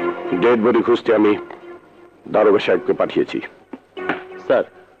 ডেড বডি খুঁজতে আমি দারোগা সাহেবকে পাঠিয়েছি। স্যার,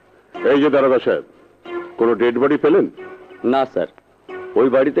 এই যে দারোগা সাহেব, কোনো ডেড বডি পেলেন? না স্যার, ওই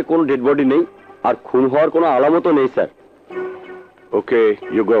বাড়িতে কোনো ডেড বডি নেই, আর খুন হওয়ার কোনো আলামতও নেই sir. Okay,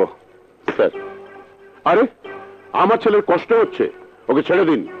 you go. Sir. আরে আমার ছেলের কষ্ট হচ্ছে, ওকে ছেড়ে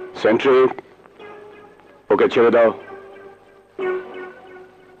দিন। সেন্ট্রি, ওকে ছেড়ে দাও।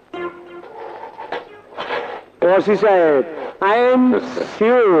 ওসি সাহেব, আই এম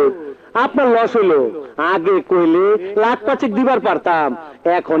শিওর আপনার লস হলো। আগে কইলে লাখ পাঁচেক দিবার পারতাম,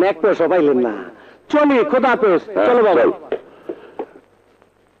 এখন এক পয়সা পাইলেন না। চলি, খোদা হাফেজ। চলো বাবা।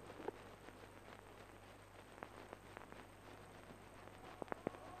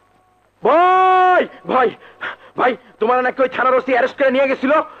 ভাই ভাই ভাই, তোমার নাকি ওই থানার ওসি অ্যারেস্ট করে নিয়ে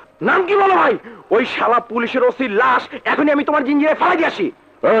গেছিল, নাম কি বলো ভাই? ওই শালা পুলিশের ওসির লাশ এখনই আমি তোমার জিঞ্জিরে ফেলে দিয়ে আসি।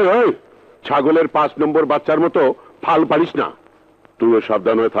 ছাগলের 5 নম্বর বাচ্চার মতো ফাল পারিস না, তুইও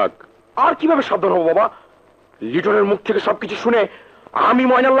সাবধান হয়ে থাক। আর কিভাবে সাবধান হবো বাবা? লিটনের মুখ থেকে সবকিছু শুনে আমি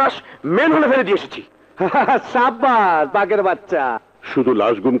ময়নার লাশ মেন হলে ফেলে দিয়ে এসেছি। সাব্বাস বাঘের বাচ্চা। শুধু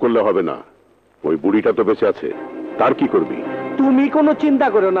লাশ গুম করলে হবে না, ওই বুড়িটা তো বেঁচে আছে, তার কি করবি? তুমি কোনো চিন্তা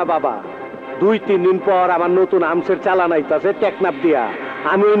করো না বাবা, 2-3 দিন পর আমার নতুন আমসের চালান আইতাছে টেকনাফ দিয়া।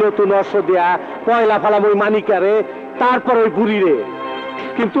 আমি ওই নতুন অশ্ব দিয়া পয়লা ফালাম ওই মানিকারে, তারপর ওই বুড়িরে।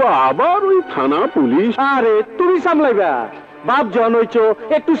 কিন্তু আবার ওই থানা পুলিশ। আরে তুমি সামলাইবা, বাপ জন হইছো,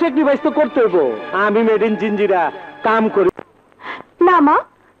 একটু স্যাক্রিফাইস তো করতে হইব। আমি মেড ইন জিঞ্জিরা কাম করি। না মা,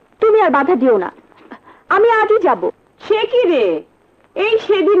 তুমি আর বাধা দিও না, আমি আজই যাব। সে কি রে, এই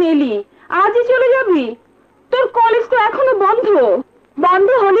সেদিন এলি, আজই চলে যাবি? তোর কলেজ তো এখনো বন্ধ। বন্ধ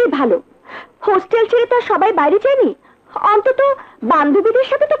হলেই ভালো, হোস্টেল ছেড়ে তো সবাই বাইরে যায়নি, অন্তত বান্ধবীদের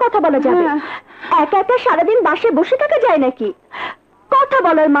সাথে তো কথা বলা যাবে। একা একা সারাদিন বাসে বসে থাকা যায় নাকি? কথা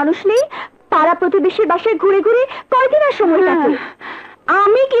বলার মানুষ নেই, পাড়া প্রতিবেশীর বাসায় ঘুরে ঘুরে কয়দিন আর সময় কাটে।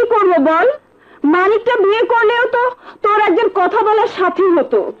 আমি কি করবো বল? মানিকটা বিয়ে করলেও তো তোর একজন কথা বলার সাথী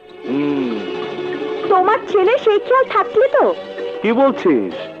হতো। তোমার ছেলে সেই খেয়াল থাকলে তো। কি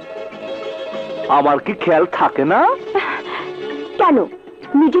বলছিস? আমার কি খেয়াল থাকে না? কেন,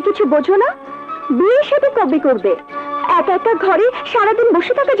 নিজে কিছু বোঝো না? বিয়ের সাথে কবে করবে? একা একা ঘরে সারাদিন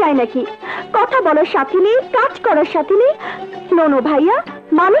বসে থাকা যায় নাকি? কথা বলার সাথী নেই, কাজ করার সাথী নেই। ননো ভাইয়া,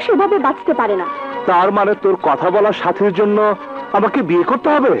 মানুষ এভাবে বাঁচতে পারে না। তার মানে তোর কথা বলার সাথীর জন্য আমাকে বিয়ে করতে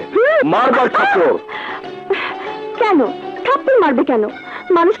হবে? মারবার ঠাকুর। কেন থাপ্পড় মারবে কেন?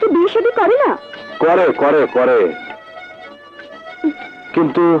 মানুষ কি বিয়ে শাদী করে না? করে করে করে,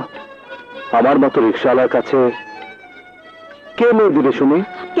 কিন্তু আমার মতো রিক্সাওয়ালার কাছে কে মেয়ে দিবে শুনি?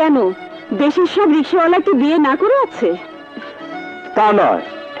 কেন, দেশের সব রিক্সাওয়ালা কি বিয়ে না করে আছে? তা নয়,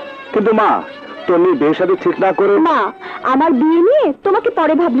 কিন্তু মা, তুমি বিয়ে শাদী ঠিক না করে। মা, আমার বিয়ে নিয়ে তোমাকে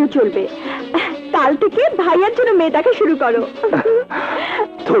পরে ভাবলেও চলবে। কাল থেকে ভাইয়ার জন্য মেয়ে দেখা শুরু করো।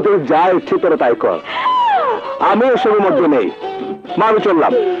 তোদের যা ইচ্ছে তোরা তাই কর, আমি এসবের মধ্যে নেই। মা, আমি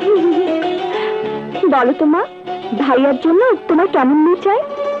চললাম। বলো তো মা, ভাইয়ার জন্য তোমার কেমন মেয়ে চাই?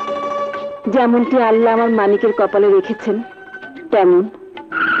 যেমনটি আল্লাহ আমার মানিকের কপালে রেখেছেন তেমন।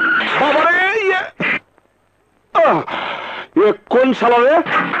 কোন সালারে?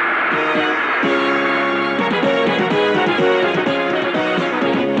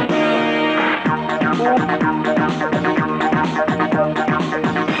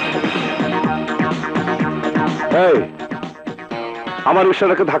 আমার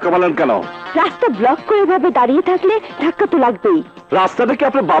রিকশাটাকে ধাক্কা মারলেন কেন? রাস্তা ব্লক করে ভাবে দাঁড়িয়ে থাকলে ধাক্কা তো লাগবেই। রাস্তাটা কি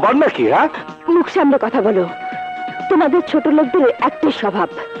আপনার বাবার নাকি? হ্যাঁ, মুখ সামনে কথা বলো। তোমাদের ছোট লোকদের একটাই স্বভাব,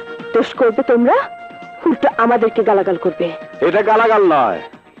 দোষ করবে তোমরা, উল্টো আমাদেরকে গালাগাল করবে। এটা গালাগাল নয়,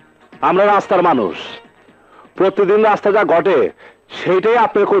 আমরা রাস্তার মানুষ, প্রতিদিন রাস্তা যা ঘটে সেইটাই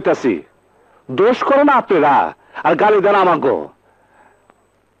আপনার কইতাছি। দোষ করো না আপনারা, আর গালি দেন আমাকে।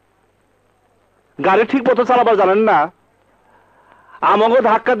 গাড়ি ঠিক মতো চালাবার জানেন না, আমাকে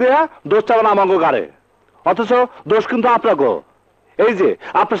ধাক্কা দেয়া দোষ চালান আমাকে গাড়ে, অথচ দোষ কিন্তু আপনাকে। এই যে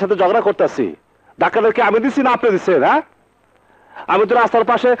আপনার সাথে ঝগড়া করতেছি, ধাক্কাটাকে আমি দিচ্ছি না আপনি দিচ্ছেন? হ্যাঁ, আমি তো রাস্তার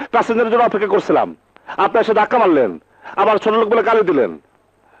পাশে প্যাসেঞ্জারের জন্য অপেক্ষা করছিলাম, আপনি এসে ধাক্কা মারলেন, আবার ছোট লোক বলে গালি দিলেন।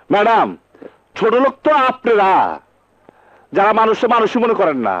 ম্যাডাম, ছোট লোক তো আপনারা, যারা মানুষকে মানুষই মনে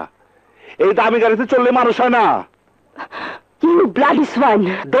করেন না। এই দামি গাড়িতে চললে মানুষ হয় না। You bloody swine!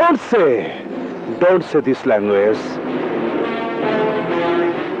 Don't say this language.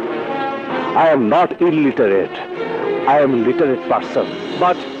 I am not illiterate. I am a literate person.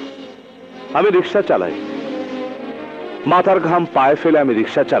 But আমি রিক্সা চালাই, মাথার ঘাম পায়ে ফেলে আমি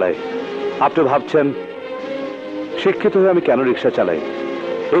রিক্সা চালাই। আপনি ভাবছেন শিক্ষিত হয়ে আমি কেন রিক্সা চালাই?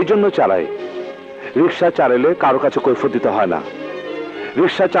 এই জন্য চালাই, রিক্সা চালালে কারো কাছে কৈফিয়ত দিতে হয় না।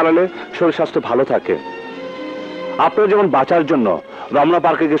 রিক্সা চালালে শরীর স্বাস্থ্য ভালো থাকে। আপনারা যেমন বাঁচার জন্য রমনা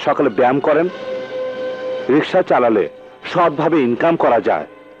পার্কে গিয়ে সকালে ব্যায়াম করেন, রিক্সা চালালে সৎভাবে ইনকাম করা যায়।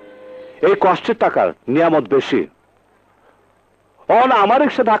 এই কষ্টের টাকার নিয়ামত বেশি। আমার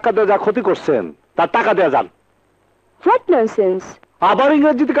রিক্সা ধাক্কা দিয়ে যা ক্ষতি করছেন তার টাকা দেয়া যান। What nonsense! আবার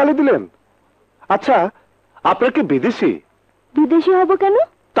ইংরেজিতে গালি দিলেন। আচ্ছা, আপনার কি বিদেশি? বিদেশি হব কেন?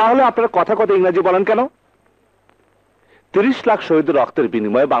 তাহলে আপনারা কথা কথা ইংরেজি বলেন কেন? 30 লাখ শহীদের রক্তের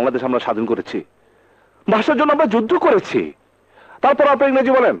বিনিময়ে বাংলাদেশ আমরা স্বাধীন করেছি। ভাষার জন্য আমরা যুদ্ধ করেছি। তারপর আপনি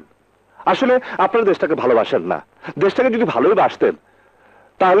ইংরেজি বলেন। আসলে আপনারা দেশটাকে ভালোবাসেন না। দেশটাকে যদি ভালোই বাসতেন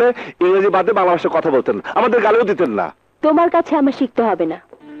তাহলে ইংরেজি বাদে বাংলা ভাষায় কথা বলতেন, আমাদের গালিও দিতেন না। তোমার কাছে আমার শিখতে হবে না।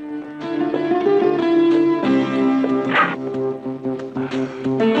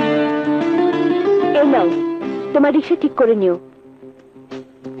 এই নাও, তোমার রিক্সা ঠিক করে নিও।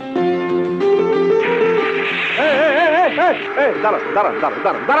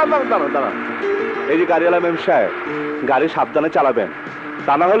 এই যে গাড়িওয়ালা মেম সাহেব, গাড়ি সাবধানে চালাবেন,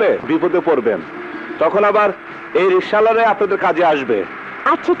 তা না হলে বিপদে পড়বেন। তখন আবার এই রিক্সাওয়ালারা আপনাদের কাজে আসবে।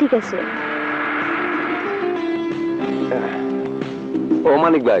 আচ্ছা ঠিক আছে। ও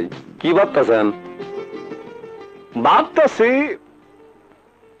মানিক ভাই, কি ভাবতেছেন? ভাবতেছি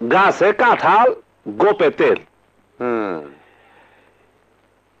গাছে কাঁঠাল, গোপে তেল।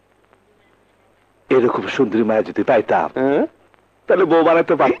 এরকম সুন্দরী মায়া যদি পাইতাম তাহলে বউ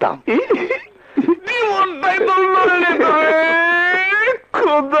বানাতে পারতাম।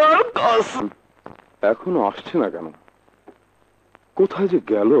 এখনো আসছে না কেন? কোথায় যে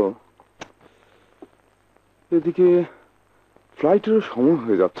গেল? এদিকে ফ্লাইটেরও সময়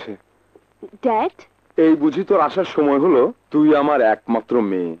হয়ে যাচ্ছে। ড্যাড, এই বুঝি তোর আসার সময় হলো? তুই আমার একমাত্র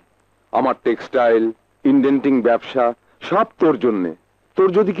মেয়ে, আমার টেক্সটাইল, ইন্ডেন্টিং ব্যবসা সব তোর জন্যে। তোর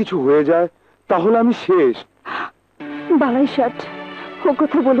যদি কিছু হয়ে যায় তাহলে আমি শেষ। বালাই ষাট, ও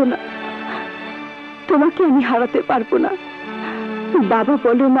কথা বলো না। তোমাকে আমি হারাতে পারবো না। বাবা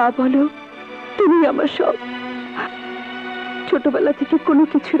বলো মা বলো, তুমি আমার সব। ছোটবেলা থেকে কোনো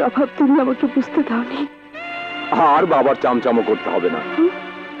কিছুর অভাব তুমি আমাকে বুঝতে দাওনি। আর বাবার চামচামো করতে হবে না।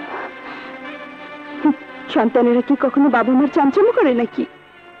 সন্তানেরা কি কখনো বাবা মার চামচামো করে নাকি?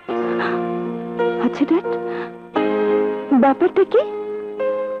 আচ্ছা ড্যাড, ব্যাপারটা কি?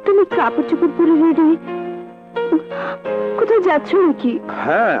 তুমি কাপড় চোপড় পরে রেডি, কোথায় যাচ্ছ নাকি?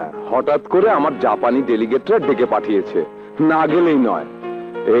 হ্যাঁ, হঠাৎ করে আমার জাপানি ডেলিগেটরা ডেকে পাঠিয়েছে, না গেলেই নয়।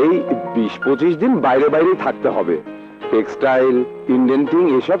 এই 20-25 দিন বাইরে বাইরেই থাকতে হবে। টেক্সটাইল, ইন্ডেন্টিং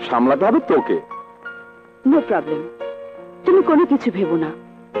এসব সামলাতে হবে তোকে। নো প্রবলেম, তুমি কোনো কিছু ভেবো না।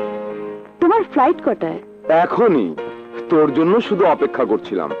 তোমার ফ্লাইট কটায়? এখনই, তোর জন্য শুধু অপেক্ষা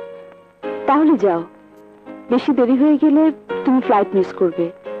করছিলাম। তাহলে যাও, বেশি দেরি হয়ে গেলে তুমি ফ্লাইট মিস করবে।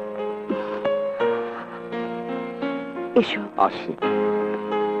 এসো। আসি।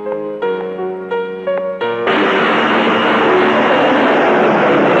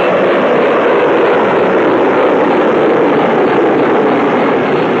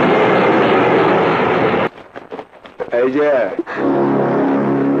 এই যে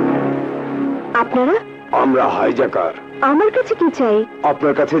আপনারা? আমরা হাইজ্যাকার। আমার কাছে কি চাই?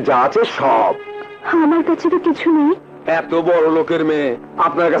 আপনার কাছে যা আছে সব। আমার কাছে তো কিছু নেই। এত বড় লোকের মেয়ে,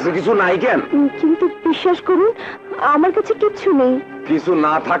 আপনার কাছে কিছু নাই কেন? কিন্তু বিশ্বাস করুন, আমার কাছে কিচ্ছু নেই। কিছু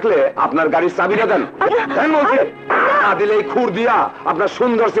না থাকলে আপনার গাড়ির চাবিটা দেন। দেন বলছি। না দিলে এই খুর দিয়া আপনার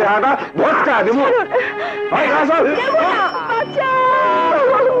সুন্দর চেহারাটা ভটকা দেব।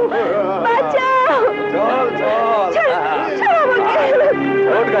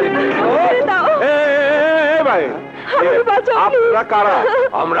 আপনারা কারা?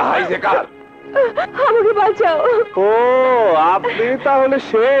 আমরা হাইজ্যাকার। আমাকে বাঁচাও। ও, আপনি তাহলে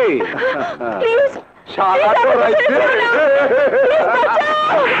সেই শালা করাইছে।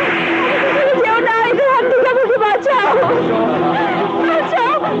 কেউ নাই, হাত থেকে আমাকে বাঁচাও।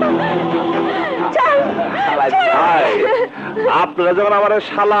 আপনারা যখন আমার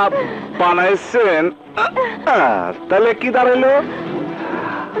শালা বানাইছেন তাহলে কি দাঁড়াইলো?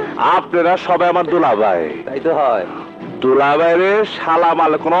 আপনারা সবাই আমার দুলাভাই। তাই তো হয়। দুলাভাইরে শালা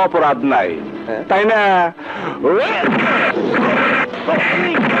মালে কোনো অপরাধ নাই, তাই না?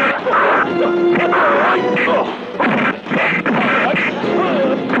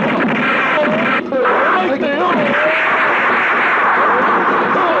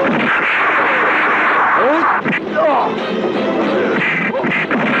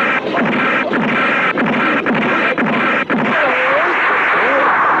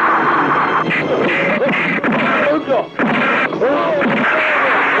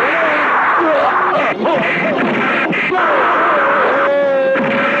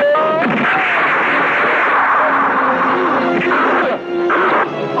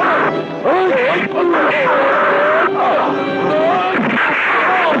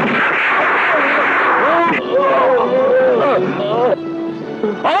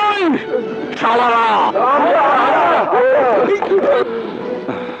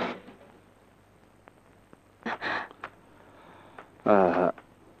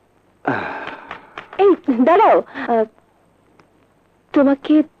 এই দাঁড়াও,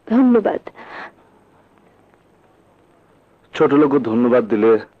 তোমাকে ধন্যবাদ। ছোট লোক ধন্যবাদ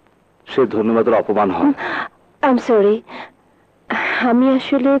দিলে সে ধন্যবাদের অপমান হয়। আই এম সরি, আমি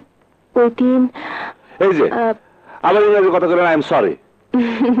আসলে ওই দিন এই যে আবার ইংরেজি কথা বলেন, আই এম সরি।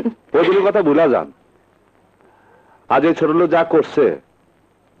 ওইগুলো কথা ভুলা যান। আজ এই ছোট লোক যা করছে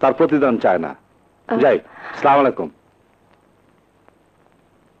তার প্রতিদান চায় না। যাই, আসসালামু আলাইকুম।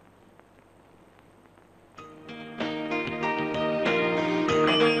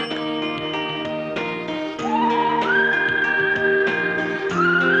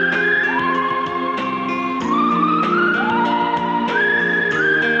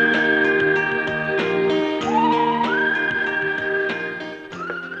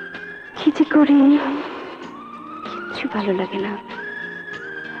 করি কিচ্ছু ভালো লাগে না।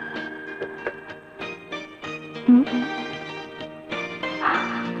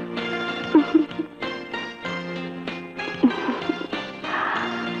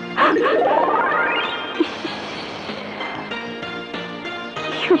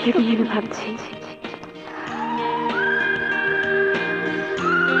 ভেবে ভাবছি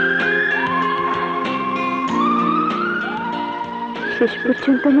শেষ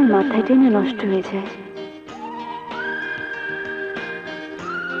পর্যন্ত আমার মাথায় টেনে নষ্ট হয়ে যায়।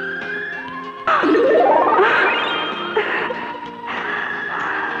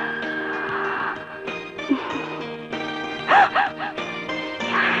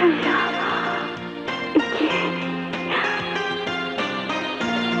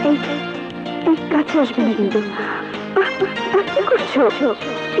 কাছে আসবে না কিন্তু। কি করছো?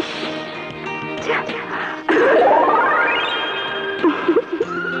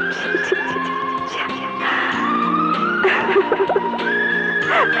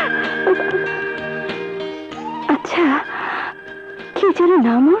 আচ্ছা, কি যেন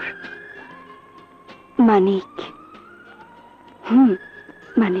নাম ওর? মানিক।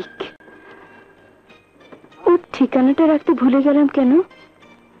 মানিক। ওর ঠিকানাটা রাখতে ভুলে গেলাম কেন?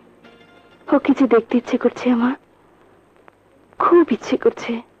 ওকে যে দেখতে ইচ্ছে করছে আমার, খুব ইচ্ছে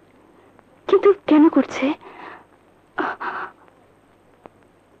করছে, কিন্তু কেন করছে?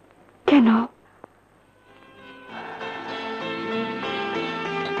 কেন?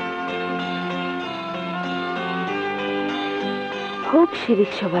 হোক সে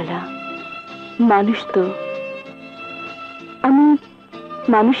রিক্সাওয়ালা, মানুষ তো। আমি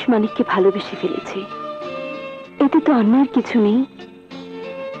মানুষ মানিককে ভালোবেসে ফেলেছি, এতে তো অন্যায়ের কিছু নেই।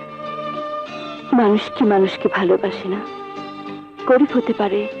 মানুষ কি মানুষকে ভালোবাসে না? গরিব হতে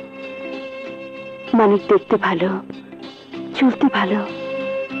পারে, মানিক দেখতে ভালো, চলতে ভালো,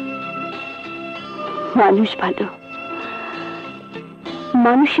 মানুষ ভালো।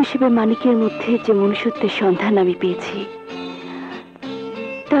 মানুষ হিসেবে মানিকের মধ্যে যে মনুষ্যত্বের সন্ধান আমি পেয়েছি,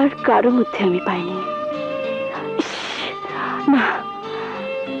 তার কারো মধ্যে আমি পাইনি। না,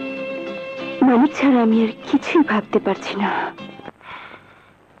 মানিক ছাড়া আমি আর কিছুই ভাবতে পারছি না।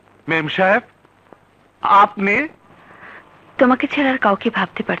 মেম সাহেব, আপনি? তোমাকে ছাড়া আর কাউকে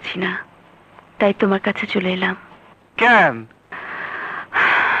ভাবতে পারছি না, তাই তোমার কাছে চলে এলাম। কেন?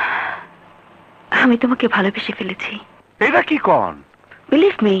 আমি তোমাকে ভালোবেসে ফেলেছি। এটা কি কোন?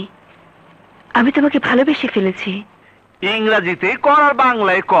 বিলিভ মি, আমি তোমাকে ভালোবেসে ফেলেছি। ইংরেজিতে কোন আর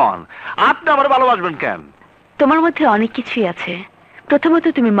বাংলায় কোন? আপনি আমার ভালোবাসবেন কেন? তোমার মধ্যে অনেক কিছুই আছে। প্রথমত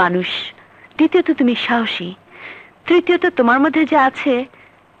তুমি মানুষ, দ্বিতীয়ত তুমি সাহসী, তৃতীয়ত তোমার মধ্যে যা আছে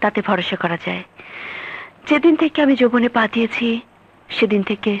তাতে ভরসা করা যায়। যেদিন থেকে আমি যৌবনে পা দিয়েছি, সেদিন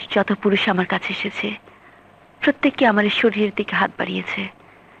থেকে যত পুরুষ আমার কাছে এসেছে, প্রত্যেককে আমার এই শরীরের দিকে হাত বাড়িয়েছে।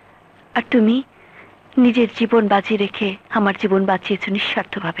 আর তুমি নিজের জীবন বাজি রেখে আমার জীবন বাঁচিয়েছ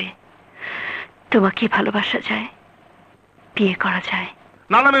নিঃস্বার্থভাবে। তোমাকে ভালোবাসা যায়, বিয়ে করা যায়।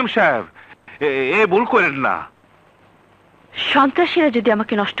 না না মেম সাহেব, এ ভুল করেন না। সন্ত্রাসীরা যদি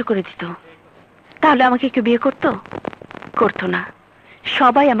আমাকে নষ্ট করে দিত, তাহলে আমাকে কেউ বিয়ে করতো? করতো না।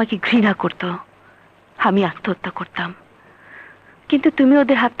 সবাই আমাকে ঘৃণা করত, আমি আত্মহত্যা করতাম। কিন্তু তুমি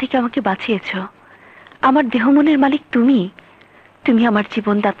ওদের হাত থেকে আমাকে বাঁচিয়েছ। আমার দেহ মনের মালিক তুমি। তুমি আমার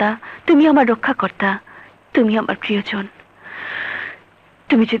জীবনদাতা, তুমি আমার রক্ষাকর্তা, তুমি আমার প্রিয়জন।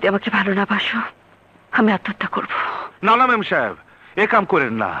 তুমি যদি আমাকে ভালো না বাসো, আমি আত্মহত্যা করব। না না মেম সাহেব, এ কাম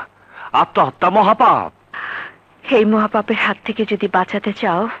করেন না। আত্মহত্যা মহাপাপ। এই মহাপাপের হাত থেকে যদি বাঁচাতে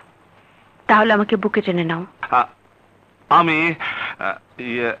চাও, তাহলে আমাকে বুকে টেনে নাও।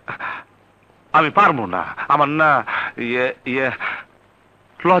 আমি পারবো না। আমার না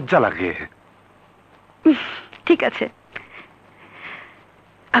লজ্জা লাগে। ঠিক আছে,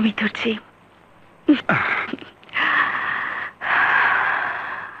 আমি ধরছি।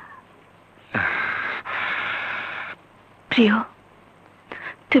 প্রিয়,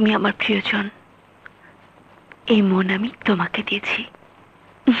 তুমি আমার প্রিয়জন। এই মন আমি তোমাকে দিয়েছি।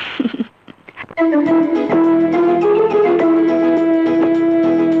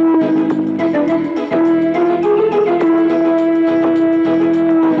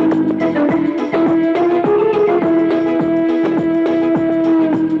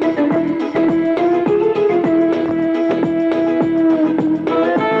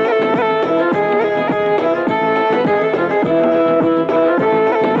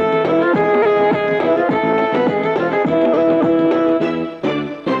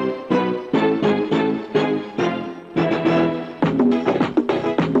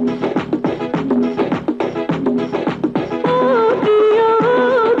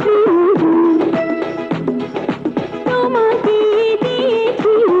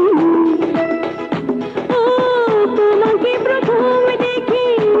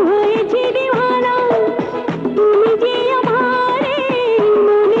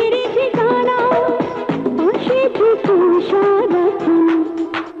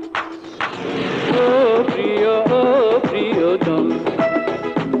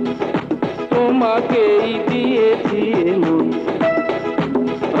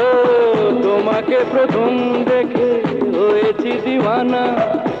 তোমাকে প্রথম দেখে হয়েছি দিওয়ানা,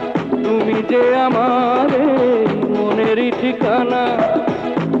 তুমি যে আমার মনেরই ঠিকানা,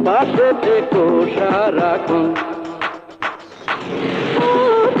 পাশে থেকো সারাক্ষণ।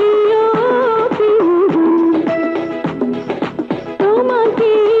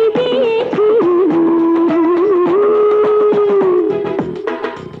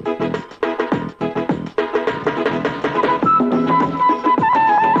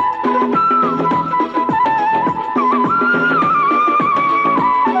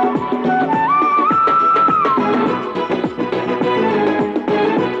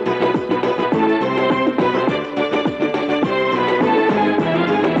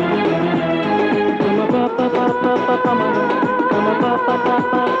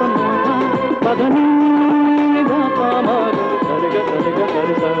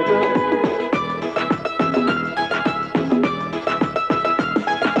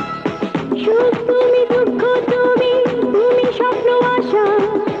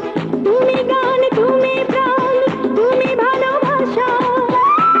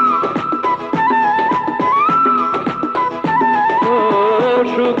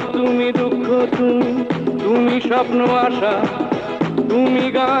 স্বপ্ন আশা, তুমি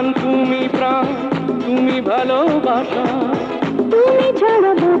গান, তুমি প্রাণ, তুমি ভালোবাসা, তুমি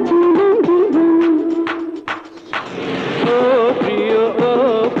ছাড়া বাঁচি না জীবন। ও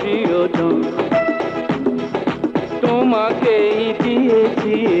প্রিয়জন, তোমাকেই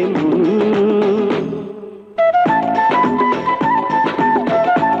দিয়েছি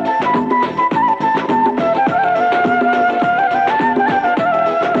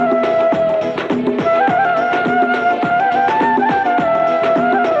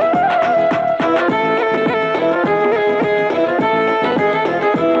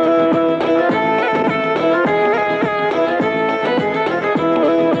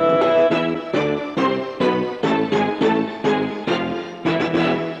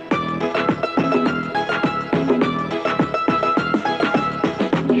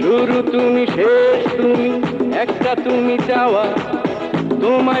তুমি, শেষ তুমি, একটা তুমি চাওয়া,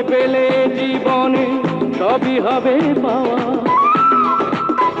 তোমায় পেলে জীবনে সবই হবে পাওয়া।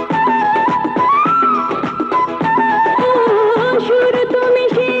 শুরু তুমি,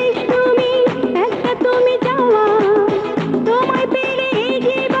 শেষ তুমি, একটা তুমি চাওয়া, তোমায় পেলে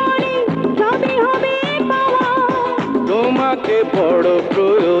জীবনে সবই হবে পাওয়া। তোমাকে বড়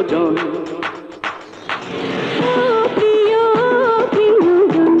প্রয়োজন,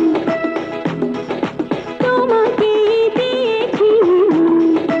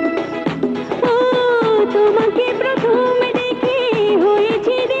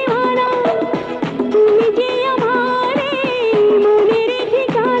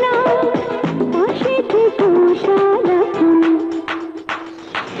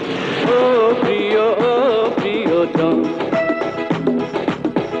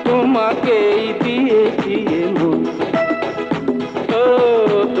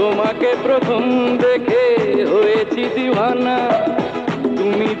 প্রথম দেখে হয়েছি দিওয়ানা,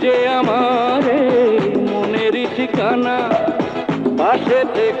 তুমি যে আমার মনেরই ঠিকানা, পাশে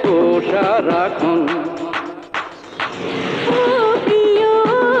থেকো সারাক্ষণ।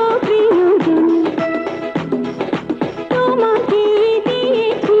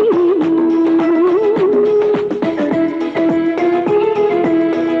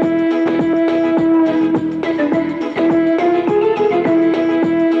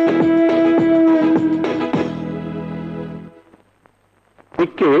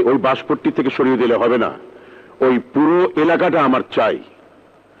 ওই বাসপট্টি থেকে সরিয়ে দিলে হবে না, ওই পুরো এলাকাটা আমার চাই।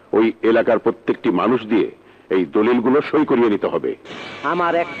 ওই এলাকার প্রত্যেকটি মানুষ দিয়ে এই দলিলগুলো সই করিয়ে নিতে হবে।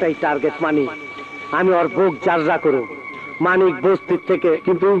 আমার একটাই টার্গেট মানিক, আমি ওর বুক জাররা করব। মানিক বস্তির থেকে।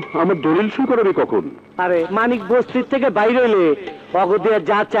 কিন্তু আমার দলিল সই করাবে কখন? আরে মানিক বস্তির থেকে বাইরে হইলে অগদিয়া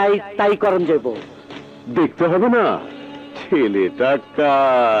যা চাই তাই করণ যাব। দেখতে হবে না ছেলেটা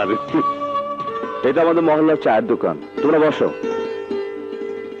কার। এটা আমাদের মহল্লার চায়ের দোকান, তোমরা বসো।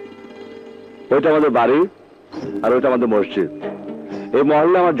 ওইটা আমাদের বাড়ি আর ওইটা আমাদের মসজিদ। এই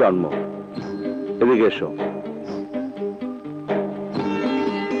মহল্লা আমার জন্ম। এদিকে এসো।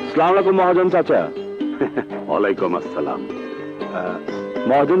 আসসালামু আলাইকুম মহাজন চাচা। ওয়ালাইকুম আসসালাম।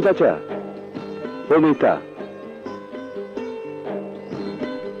 মহাজন চাচা, ও মিতা।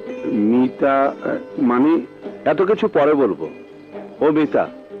 মিতা মানে? এত কিছু পরে বলবো। ও মিতা,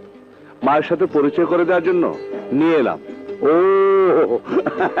 মায়ের সাথে পরিচয় করে দেওয়ার জন্য নিয়ে এলাম। ও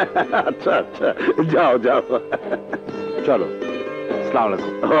আচ্ছা আচ্ছা, যাও যাও, চলো। আসসালামু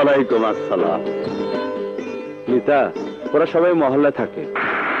আলাইকুম। ওয়ালাইকুম আসসালাম। মিতা, ওরা সবাই মহল্লায় থাকে,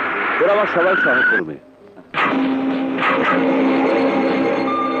 ওরা আমার সবাই সহকর্মী।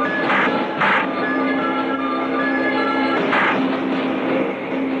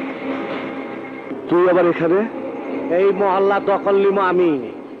 তুই আবার এখানে? এই মহল্লা দখল নিমো আমি।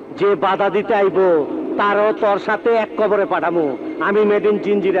 যে বাধা দিতে আইবো তারও তোর সাথে এক কবরে পাঠামো। আমি মেড ইন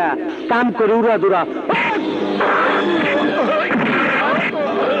জিঞ্জিরা, কাম করে উড়া দুরা।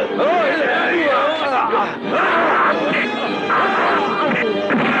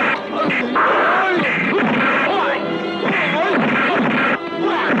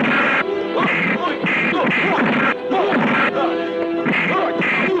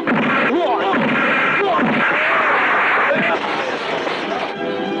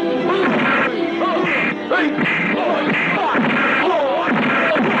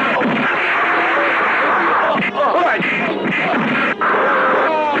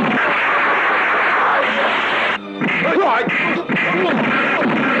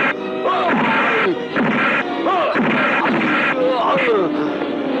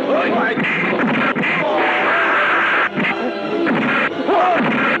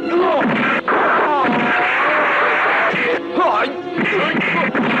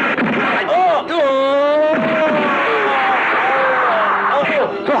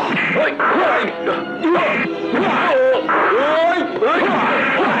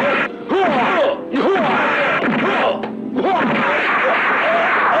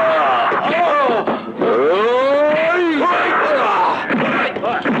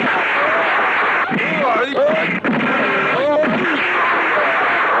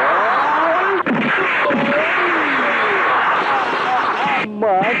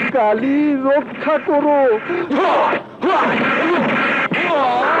 কালী রক্ষা করো।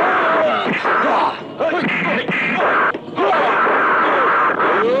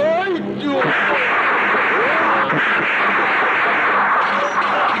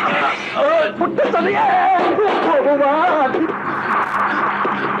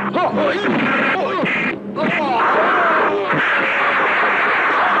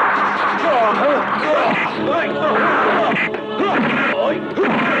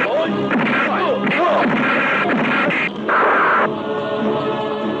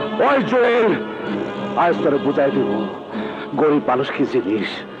 আজ তোরে বুঝাই দেব গরিব মানুষ কি জিনিস।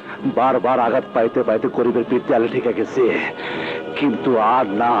 বারবার আঘাত পাইতে পাইতে গরিবের পিঠ দেয়ালে ঠেকে গেছে, কিন্তু আর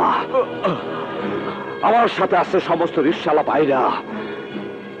না। আমার সাথে আছে সমস্ত রিকশালা ভাইরা,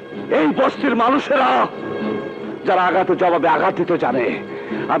 এই বস্তির মানুষেরা যারা আঘাতে জবাবে আঘাত দিতে জানে।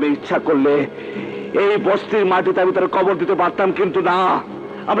 আমি ইচ্ছা করলে এই বস্তির মাটিতে আমি তার কবর দিতে পারতাম, কিন্তু না।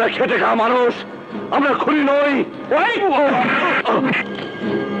 আমরা খেটে খাওয়া মানুষ, আমরা খুনি নই।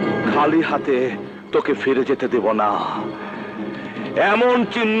 খালি হাতে তোকে ফিরে যেতে দেব না। এমন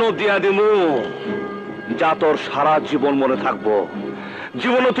চিহ্ন দিয়া দিমু যা তোর সারা জীবন মনে থাকবো।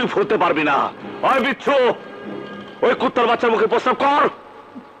 জীবনও তুই ভুলতে পারবি না। ওই বিচ্ছু, ওই কুত্তার বাচ্চার মুখে প্রস্তাব কর।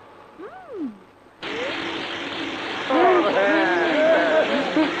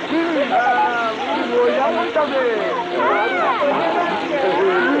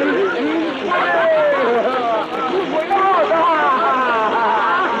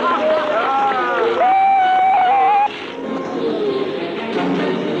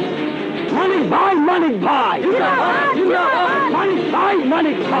 মানিক ভাই, মানিক ভাই, মানিক ভাই,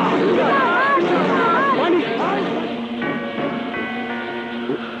 মানিক ভাই।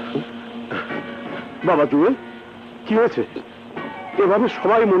 বাবা জুয়েল, কি হয়েছে? এভাবে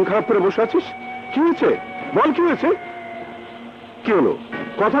সবাই মন খারাপ করে বসে আছিস? কি হয়েছে বল, কি হয়েছে? কি হলো,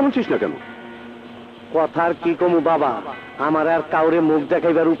 কথা বলছিস না কেন? কথার কি কমু বাবা, আমার আর কাউরে মুখ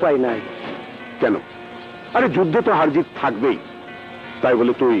দেখাইবার উপায় নাই। কেন? আরে যুদ্ধে তো হার জিত থাকবেই, তাই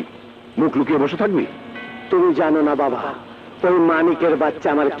বলে তুই মুখ লুকিয়ে বসে থাকবি? তুমি জানো না বাবা, ওই মানিকের বাচ্চা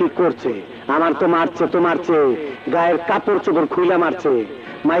আমার কি করছে। আমার তো মারছে, গায়ের কাপড় চোপড় খুইলা মারছে,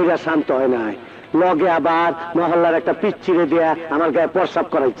 মাইরা শান্ত হয় নাই। লগে আবার মহল্লার একটা পিচ্ছিরে দিয়া আমার গায়ে প্রস্রাব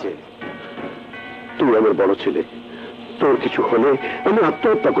করাইছে। তুই আমার বড় ছেলে, তোর কিছু হলে আমি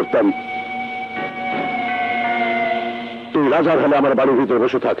আত্মহত্যা করতাম। তুই রাজার হলে আমার বাড়ির ভিতরে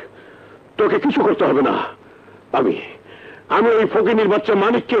বসে থাক, তোকে কিছু করতে হবে না। আমি ওই ফকিনীর বাচ্চা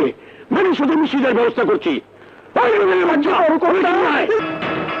মানিককে মানিক শুধু মিশিয়ে ব্যবস্থা করছি।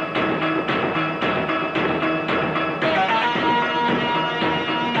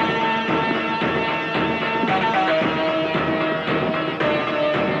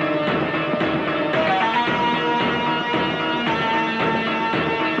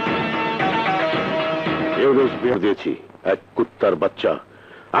 দিয়েছি এক কুত্তার বাচ্চা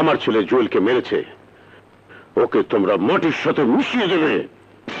আমার ছেলে জুয়েলকে মেরেছে, ওকে তোমরা মাটির সাথে মিশিয়ে দেবে।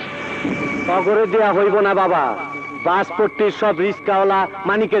 অগরে দেয়া হইব না বাবা, বাসপট্টির সব রিস্কাওয়ালা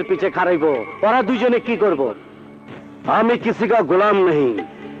মানিকের পিছে খারাইব। ওরা দুজনে কি করব? আমি কিসি কা গোলাম নেই,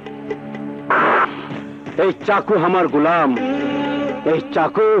 এই চাকু আমার গোলাম। এই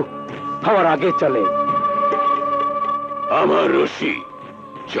চাকু হওয়ার আগে চলে। আমার রশি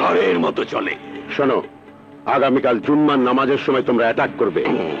ঝড়ের মতো চলে। শোনো, আগামীকাল জুম্মার নামাজের সময় তোমরা অ্যাটাক করবে।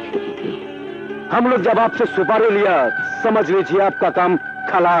 हम लोग जब आपसे सुपारी लिया समझ लीजिए आपका काम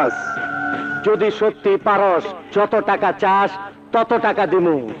खलास। যদি সত্যি পারস যত টাকা চাস তত টাকা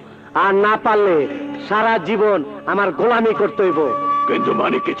দিমু, আর না পারলে সারা জীবন আমার গোলামি করতে হইব। কিন্তু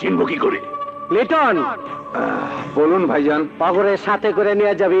মানিককে চিনব কি করে? লিটন, বলুন ভাইজান। পাগরের সাথে করে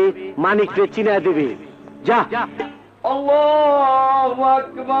নিয়ে যাবি, মানিককে চিনা দিবি। যা। আল্লাহু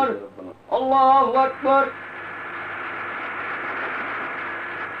আকবার, আল্লাহু আকবার,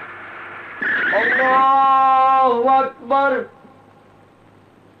 আল্লাহু আকবার।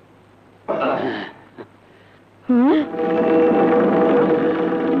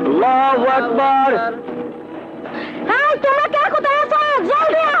 আল্লাহু আকবার। এই তোমরা কে কোথায় আছো?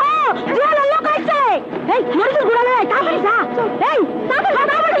 জলদি আহো, জেলে লোক আইছে। এই মরিচের গুড়া লই, তাড়াতাড়ি যা। এই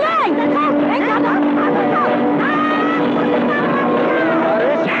তাড়াতাড়ি লই। এই যা যা।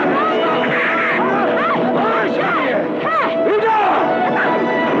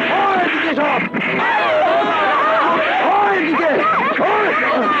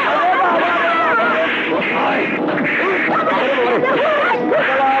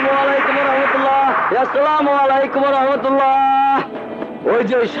 আসসালামু আলাইকুম ওয়া রাহমাতুল্লাহ। ওই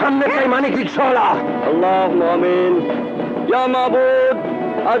যে সামনে তাই মানিক রিকশাওয়ালা। আল্লাহুম্মা আমিন। ইয়া মাবুদ,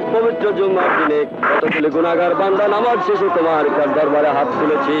 আজ পবিত্র জুমার দিনে কতগুলো গুনাহগার বান্দা নামাজ শেষে তোমার দরবারে হাত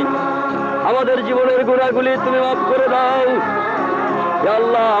তুলেছি। আমাদের জীবনের গুনাহগুলি তুমি মাফ করে দাও। ইয়া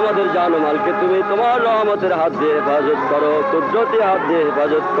আল্লাহ, আমাদের জান ও মালকে তুমি তোমার রহমতের হাত দিয়ে হেফাজত করো, কুদরতি হাত দিয়ে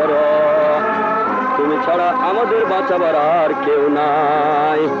হেফাজত করো। তুমি ছাড়া আমাদের বাঁচাবার আর কেউ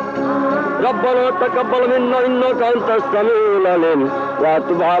নাই। ربنا تقبل منا انك انت السميع العليم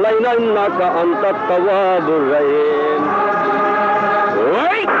وتب علينا انك انت التواب الرحيم.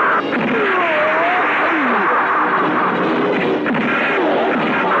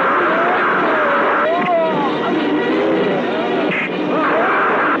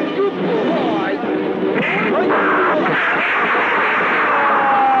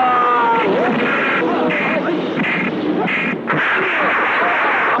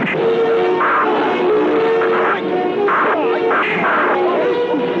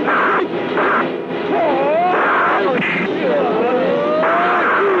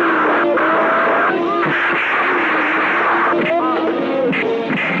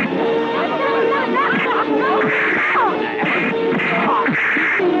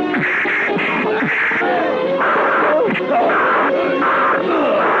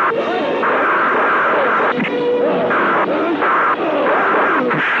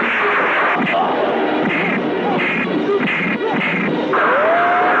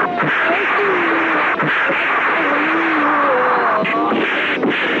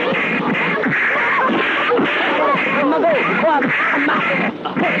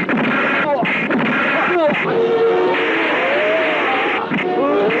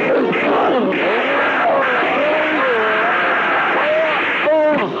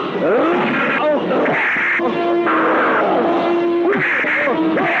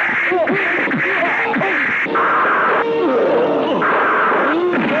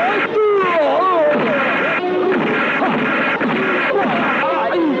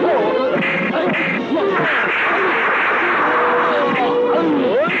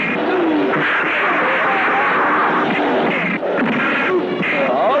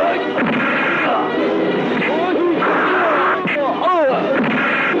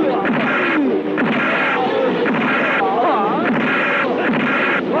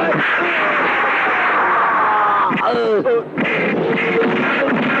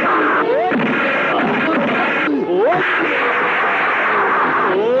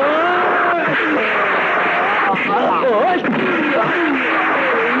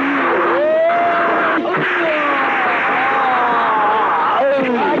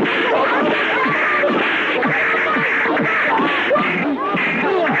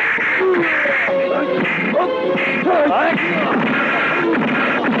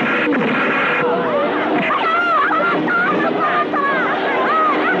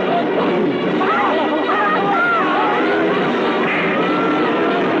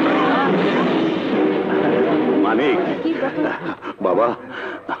 বাবা,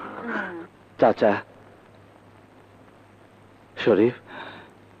 চাচা, শরীফ,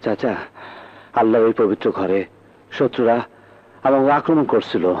 চাচা, আল্লাহর ওই পবিত্র ঘরে শত্রুরা আমাকে আক্রমণ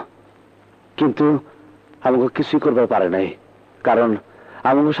করছিল, কিন্তু আমাকে কিছুই করতে পারে নাই, কারণ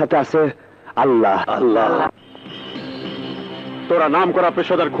আমার সাথে আছে আল্লাহ। আল্লাহ। তোরা নাম করা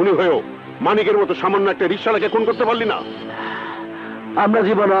পেশাদার খুনি হয়েও মানিকের মতো সামান্য একটা রিকশাওয়ালাকে খুন করতে পারলি না? আমরা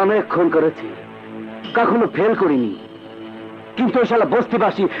জীবনে অনেক খুন করেছি, কখনো ফেল করিনি, কিন্তু ওই শালা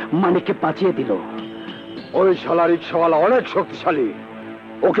বস্তিবাসী মানিককে বাঁচিয়ে দিল। ওই শালা রিক্সাওয়ালা অনেক শক্তিশালী,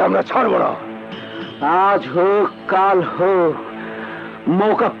 ওকে আমরা ছাড়বো না। আজ হোক কাল হোক,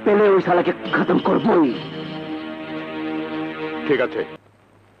 মৌকা পেলে ওই শালাকে খতম করবই। ঠিক আছে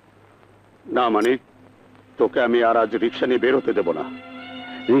না মানিক, তোকে আমি আর আজ রিক্সা নিয়ে বের হতে দেবো না।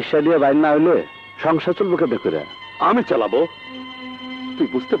 রিক্সা দিয়ে বাইর না হইলে সংসার চলবো কেমনে করে? আমি চালাবো। তুই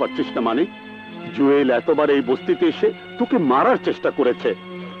বুঝতে পারছিস না মানিক, জুয়েল এতবার এই বস্তিতে এসে তোকে মারার চেষ্টা করেছে,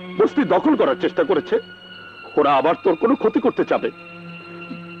 বস্তি দখল করার চেষ্টা করেছে। ওরা আবার তোর কোনো ক্ষতি করতে চাবে।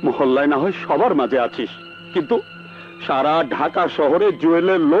 মহল্লায় না হয় সবার মাঝে আছিস, কিন্তু সারা ঢাকা শহরে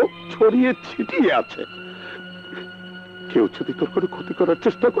জুয়েলের লোক ছড়িয়ে ছিটিয়ে আছে। কেউ যদি তোর কোনো ক্ষতি করার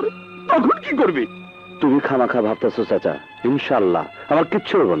চেষ্টা করে তখন কি করবি? তুমি খামাখা ভাবতেছো চাচা, ইনশাআল্লাহ আমার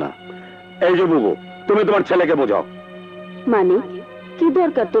কিচ্ছু হবো না। এই যে বুবু, তুমি তোমার ছেলেকে বোঝাও। মানে কি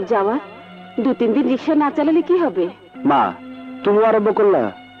দরকার তোর যাওয়া? 2-3 দিন রিক্সা না চালালে কি হবে? মা তুমি আরম্ভ করলা।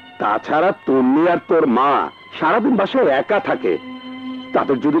 তাছাড়া তুমি আর তোর মা সারাদিন বাসায় একা থাকে,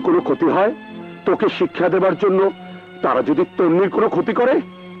 তাদের যদি কোনো ক্ষতি হয় তোকে শিক্ষা দেবার জন্য তারা যদি তন্নির কোনো ক্ষতি করে।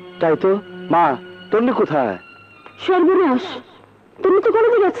 তাই তো মা, তন্নি কোথায়? সর্বনাশ, তুমি তো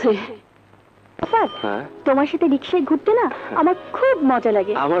কোনোদিন আছে। তোমার সাথে রিক্সায় ঘুরতে না আমার খুব মজা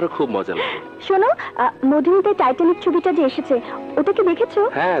লাগে। আমারও খুব মজা লাগে। শোনো, মধুমিতার টাইটানিক ছবিটা যে এসেছে ওটা কি দেখেছো?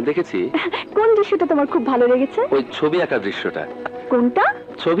 হ্যাঁ দেখেছি। কোন দৃশ্যটা তোমার খুব ভালো লেগেছে? ওই ছবি আঁকার দৃশ্যটা। কোনটা?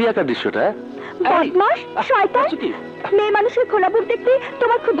 ছবি আঁকার দৃশ্যটা। বদমাশ, শয়তান, মেয়ে মানুষের খোলা বুক দেখতে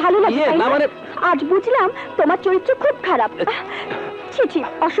তোমার খুব ভালো লাগে তাই না? আজ বুঝলাম তোমার চরিত্র খুব খারাপ। ছি ছি,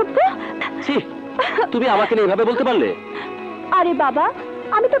 অসভ্য। ছি, তুমি আমাকে নিয়ে এভাবে বলতে পারলে? আরে বাবা,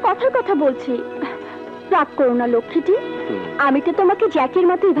 আমি তো কথার কথা বলছি, রাগ করো না লক্ষ্মীটি। আমি তো তোমাকে জ্যাকের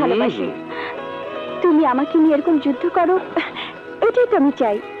মতোই ভালোবাসি। তুমি আমাকে নিয়ে এরকম যুদ্ধ করো, এটাই তো আমি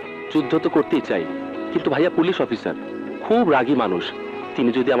চাই। যুদ্ধ তো করতেই চাই, কিন্তু ভাইয়া পুলিশ অফিসার, খুব রাগী মানুষ। তিনি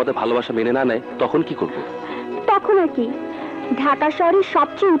যদি আমাদের ভালোবাসা মেনে না নেয় তখন কি করব? তখন আর কি, ঢাকা শহরের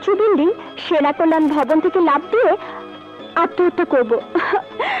সবচেয়ে উঁচু বিল্ডিং সেনা কল্যাণ ভবন থেকে লাফ দিয়ে আত্মহত্যা করব।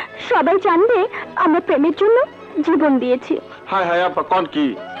 সবাই জানবে আমরা প্রেমের জন্য জীবন দিয়েছি। হায় হায় আপা, কোন কি?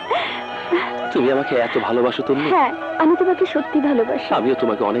 তুমি আমাকে এত ভালোবাসো তুমি? হ্যাঁ, আমি তোমাকে সত্যি ভালোবাসি। আমিও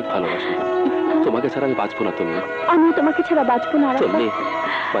তোমাকে অনেক ভালোবাসি। তোমাকে ছাড়া আমি বাঁচবো না তুমি। আমিও তোমাকে ছাড়া বাঁচবো না তুমি,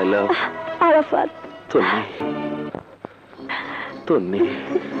 মাই লাভ আরাফাত। তুমি, তুমি।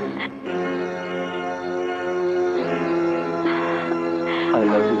 আই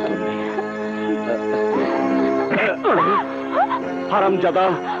লাভ ইউ তুমি। হারামজাদা,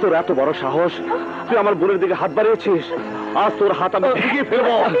 তোর এত বড় সাহস, তুই আমার বোনের দিকে হাত বাড়িয়েছিস। আজ তোর হাত আমি ভেঙে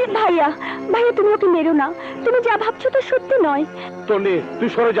ফেলবো। ভাইয়া, ভাইয়া তুমি ওকে মেরো না। তুমি যা ভাবছো তো সত্যি নয়। তন্নি, তুই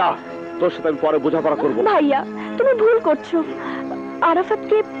সরে যা, তোর সাথে আমি পরে বোঝাপড়া করবো। ভাইয়া তুমি ভুল করছো।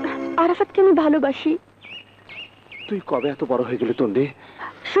 আরাফাতকে আমি ভালোবাসি। তুই কবে এত বড় হয়ে গেলি তন্নি?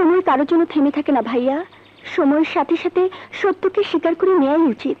 সময় কারোর জন্য থেমে থাকে না ভাইয়া, সময়ের সাথে সাথে সত্যকে স্বীকার করে নেওয়াই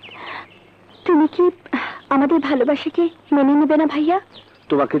উচিত। তুমি কি আমাদের ভালোবাসাকে মেনে নেবে না ভাইয়া?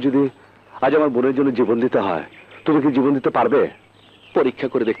 তোমাকে যদি আজ আমার বোনের জন্য জীবন দিতে হয়, তুমি কি জীবন দিতে পারবে? পরীক্ষা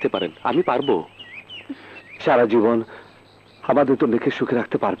করে দেখতে পারেন, আমি পারবো। সারা জীবন আমাদের তো লিখে সুখে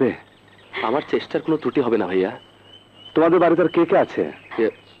রাখতে পারবে? আমার চেষ্টার কোনো ত্রুটি হবে না ভাইয়া। তোমাদের বাড়িতে আর কে কে আছে?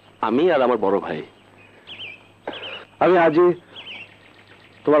 আমি আর আমার বড় ভাই। আমি আজই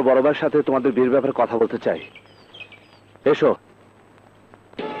তোমার বড় ভাইয়ের সাথে তোমাদের বিয়ের ব্যাপারে কথা বলতে চাই। এসো।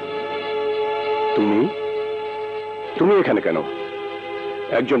 তুমি এখানে কেন?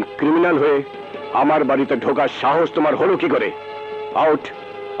 একজন ক্রিমিনাল হয়ে আমার বাড়িতে ঢোকার সাহস তোমার হলো কি করে? আউট,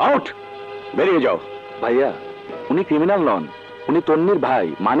 আউট, বেরিয়ে যাও। ভাইয়া, উনি ক্রিমিনাল নন, উনি তন্নির ভাই,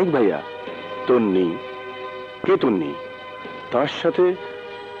 মানিক ভাইয়া। তন্নি? কে তন্নি? তার সাথে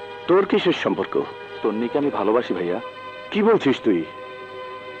তোর কিসের সম্পর্ক? তন্নিকে আমি ভালোবাসি ভাইয়া। কি বলছিস তুই?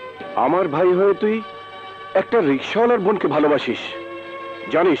 আমার ভাই হয়ে তুই একটা রিক্সাওয়ালার বোনকে ভালোবাসিস?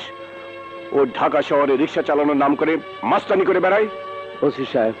 জানিস ও ঢাকা শহরে রিক্সা চালানোর নাম করে মাস্তানি করে বেড়ায়? ওসি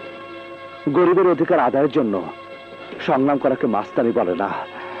সাহেব, গরিবের অধিকার আদায়ের জন্য সংগ্রাম করাকে মাস্তানি বলে না।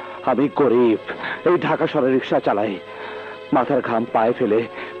 আমি গরিব, এই ঢাকা শহরে রিক্সা চালাই, মাথার ঘাম পায়ে ফেলে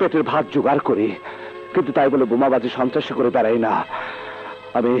পেটের ভাত জোগাড় করি, কিন্তু তাই বলে বোমাবাজি সন্ত্রাসী করে বেড়াই না।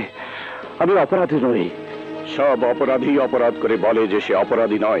 আমি অপরাধী নই। সব অপরাধী অপরাধ করে বলে যে সে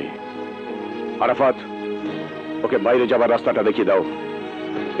অপরাধী নয়। আরাফাত, ওকে বাইরে যাবার রাস্তাটা দেখিয়ে দাও।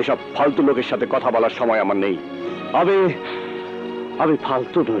 এসব ফালতু লোকের সাথে কথা বলার সময় আমার নেই। আমি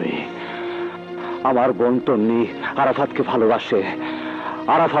ফালতু নই। আমার বোন তন্নি আরাফাতকে ভালোবাসে,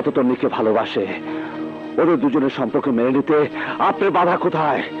 আরাফাত তন্নিকে ভালোবাসে। ওদের দুজনের সম্পর্ক মেনে নিতে আপনার বাধা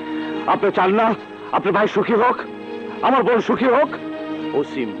কোথায়? আপনি চান না আপনার ভাই সুখী হোক, আমার বোন সুখী হোক?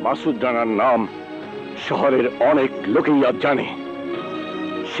 ওসি মাসুদ রানার নাম শহরের অনেক লোকেই আজ জানে।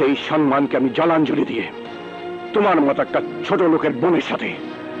 সেই সম্মানকে আমি জলাঞ্জলি দিয়ে তোমার মতো একটা ছোট লোকের বোনের সাথে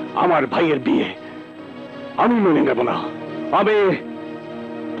আমার ভাইয়ের বিয়ে আমি মেনে নেব না।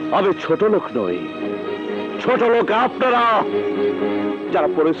 আমি ছোট লোক নই, ছোট লোক আপনারা, যারা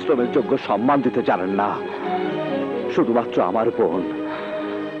পরিশ্রমের যোগ্য সম্মান দিতে জানেন না। শুধুমাত্র আমার বোন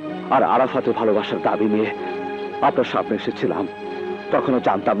আর আরাফাতের ভালোবাসার দাবি নিয়ে আপনার সামনে এসেছিলাম। তখনও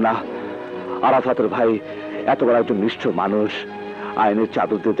জানতাম না আরাফাতের ভাই এত বড় একজন নিষ্ঠুর মানুষ, আইনের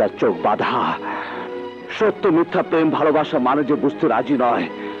চাদর দিয়ে তার চোখ বাঁধা। সত্য মিথ্যা প্রেম ভালোবাসা মানে যে বুঝতে রাজি নয়।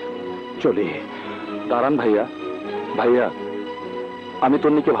 চলি। দাঁড়ান ভাইয়া, ভাইয়া আমি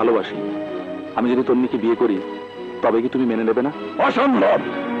তন্নিকে ভালোবাসি। আমি যদি তন্নিকে বিয়ে করি তবে কি তুমি মেনে নেবে না? অসম্ভব,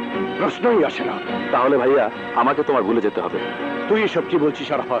 প্রশ্নই আসে না। তাহলে ভাইয়া আমাকে তোমার ভুলে যেতে হবে। তুই এসব কি বলছিস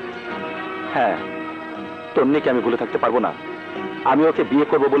আরাফাত? হ্যাঁ, তন্নিকে আমি ভুলে থাকতে পারবো না। আমি ওকে বিয়ে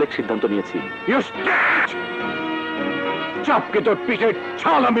করবো বলে সিদ্ধান্ত নিয়েছি। চাপকে তোর পিঠের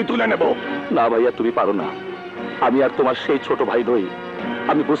ছাল আমি তুলে নেব। না ভাইয়া, তুমি পারো না। আমি আর তোমার সেই ছোট ভাই নই।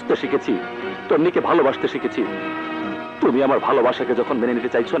 আমি বুঝতে শিখেছি, তন্নিকে ভালোবাসতে শিখেছি। তুমি আমার ভালোবাসাকে যখন মেনে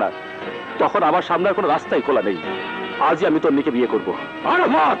নিতে চাইছো না, তখন আমার সামনে আর কোনো রাস্তাই খোলা নেই। আজই আমি তন্নিকে বিয়ে করবো।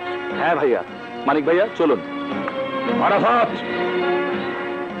 আরাফাত! হ্যাঁ ভাইয়া। মানিক ভাইয়া চলুন। আরাফাত,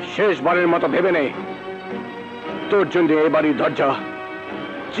 শেষবারের মতো ভেবে নে, তোর জন্য এই বাড়ির দরজা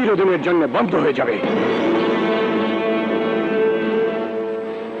চিরদিনের জন্য বন্ধ হয়ে যাবে।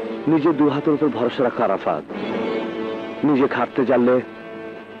 নিজের দু হাতের উপর ভরসা রাখা আরাফাত, নিজে খাটতে জানলে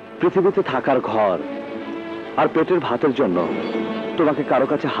পৃথিবীতে থাকার ঘর আর পেটের ভাতের জন্য তোমাকে কারো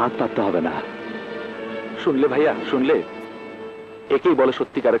কাছে হাত পাততে হবে না। শুনলে ভাইয়া, শুনলে? একেই বলে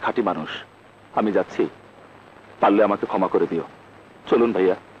সত্যিকারের খাঁটি মানুষ। আমি যাচ্ছি, পারলে আমাকে ক্ষমা করে দিও। চলুন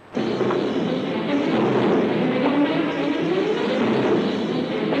ভাইয়া।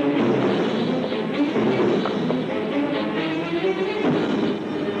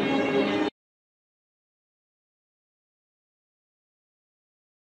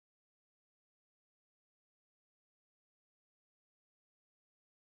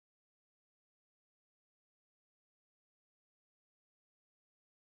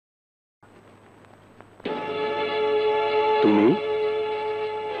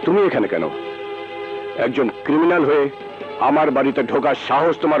 তুমি এখানে কেন? একজন ক্রিমিনাল হয়ে আমার বাড়িতে ঢোকার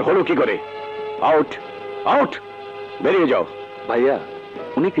সাহস তোমার হলো কি করে? আউট, আউট, বেরিয়ে যাও। ভাইয়া,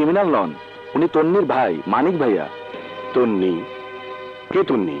 উনি ক্রিমিনাল নন, উনি তন্নির ভাই মানিক ভাইয়া। তন্নি? কে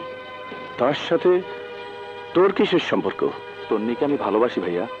তন্নি? তার সাথে তোর কিসের সম্পর্ক? তন্নিকে আমি ভালোবাসি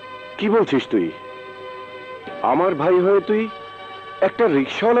ভাইয়া। কি বলছিস তুই? আমার ভাই হয়ে তুই একটা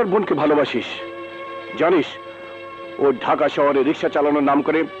রিক্সাওয়ালার বোনকে ভালোবাসিস? জানিস ও ঢাকা শহরে রিক্সা চালানোর নাম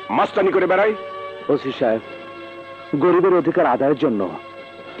করে মাস্তানি করে বেড়ায়? ওসি সাহেব, গরিবের অধিকার আদায়ের জন্য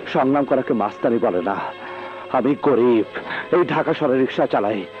সংগ্রাম করাকে মাস্তানি বলে না। আমি গরিব, এই ঢাকা শহরে রিক্সা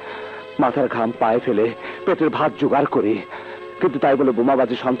চালাই, মাথার ঘাম পায়ে ফেলে পেটের ভাত জোগাড় করি, কিন্তু তাই বলে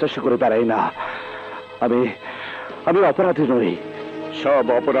বোমাবাজি সন্ত্রাস করে বেড়াই না। আমি অপরাধী নই। সব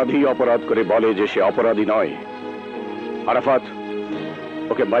অপরাধী অপরাধ করে বলে যে সে অপরাধী নয়। আরাফাত,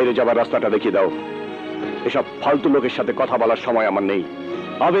 ওকে বাইরে যাবার রাস্তাটা দেখিয়ে দাও। এসব ফালতু লোকের সাথে কথা বলার সময় আমার নেই।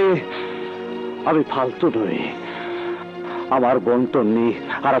 আমি ফালতু নই। আমার বোন তন্নি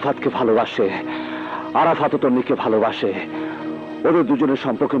আরাফাতকে ভালোবাসে, আরাফাতও তন্নিকে ভালোবাসে। ওদের দুজনের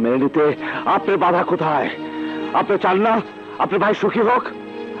সম্পর্ক মেনে নিতে আপনার বাধা কোথায়? আপনি চান না আপনার ভাই সুখী হোক,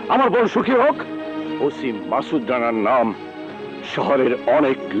 আমার বোন সুখী হোক? ওসি মাসুদ রানার নাম শহরের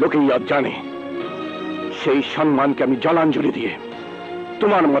অনেক লোকেই আজ জানে। সেই সম্মানকে আমি জলাঞ্জলি দিয়ে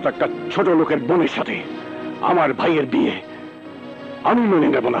তোমার মতো একটা ছোট লোকের বোনের সাথে আমার ভাইয়ের বিয়ে আমি মেনে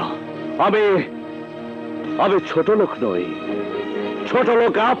নেব না। আমি ছোট লোক নই, ছোট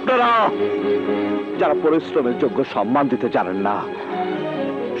লোক আপনারা, যারা পরিশ্রমের যোগ্য সম্মান দিতে জানেন না।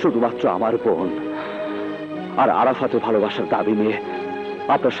 শুধুমাত্র আমার বোন আর আরাফাতের ভালোবাসার দাবি নিয়ে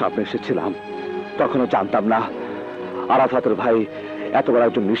আপনার সামনে এসেছিলাম। তখনও জানতাম না আরাফাতের ভাই এত বড়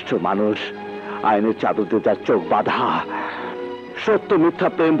একজন নিষ্ঠুর মানুষ, আইনের চাদর দিয়ে তার চোখ বাঁধা। সত্য মিথ্যা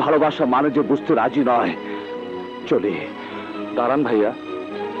প্রেম ভালোবাসা মানে যে বুঝতে রাজি নয়। চলি। দাঁড়ান ভাইয়া,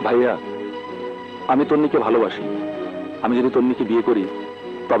 ভাইয়া আমি তন্নিকে ভালোবাসি। আমি যদি তন্নিকে বিয়ে করি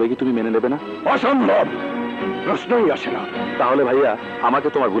তবে কি তুমি মেনে নেবে না? অসম্ভব, প্রশ্নই আসে না। তাহলে ভাইয়া আমাকে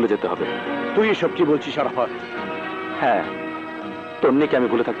তোমার ভুলে যেতে হবে। তুই এসব কি বলছিস আরাফাত? হ্যাঁ, তন্নিকে আমি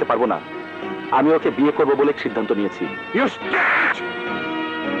ভুলে থাকতে পারবো না। আমি ওকে বিয়ে করবো বলে সিদ্ধান্ত নিয়েছি।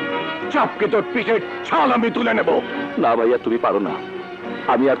 চাপকে তোর পিঠের ছাল আমি তুলে নেব। না ভাইয়া, তুমি পারো না।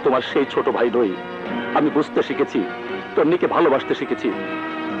 আমি আর তোমার সেই ছোট ভাই নই। আমি বুঝতে শিখেছি, তন্নিকে ভালোবাসতে শিখেছি।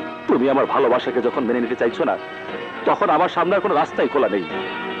 তুমি আমার ভালোবাসাকে যখন মেনে নিতে চাইছো না, তখন আমার সামনে আর কোনো রাস্তাই খোলা নেই।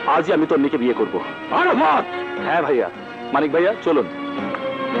 আজই আমি তন্নিকে বিয়ে করব। আরাফাত! হ্যাঁ ভাইয়া। মানিক ভাইয়া চলুন।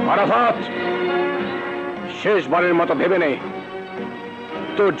 আরাফাত, শেষবারের মতো ভেবে নে,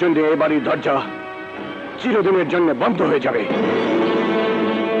 তোর জন্য এই বাড়ির দরজা চিরদিনের জন্য বন্ধ হয়ে যাবে।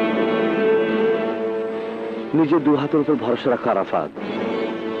 নিজে দু হাতের উপর ভরসা রাখা আরাফাত,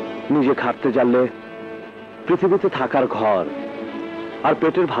 নিজে খাটতে জানলে পৃথিবীতে থাকার ঘর আর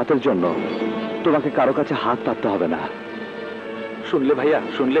পেটের ভাতের জন্য তোমাকে কারো কাছে হাত পাততে হবে না। শুনলে ভাইয়া,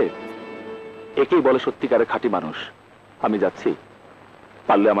 শুনলে? একেই বলে সত্যিকারের খাঁটি মানুষ। আমি যাচ্ছি,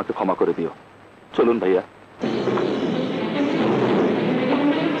 পারলে আমাকে ক্ষমা করে দিও। চলুন ভাইয়া।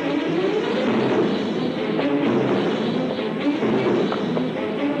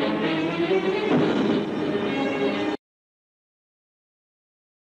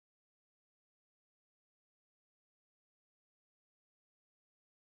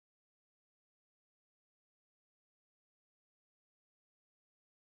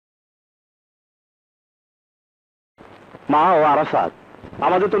 মা ও আরাফাত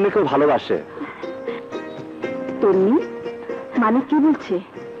আমাদের তন্নিকেও ভালোবাসে। তন্নি? মানিক কি বলছে?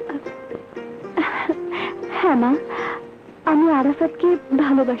 হ্যাঁ মা, আমি আরাফাতকে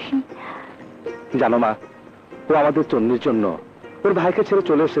ভালোবাসি। জানো মা, ও আমাদের তন্নির জন্য ওর ভাইকে ছেড়ে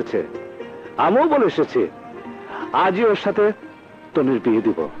চলে এসেছে। আমিও বলে এসেছি আজই ওর সাথে তন্নির বিয়ে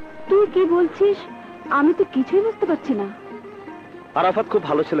দিব। তুই কি বলছিস? আমি তো কিছুই বুঝতে পারছি না। আরাফাত খুব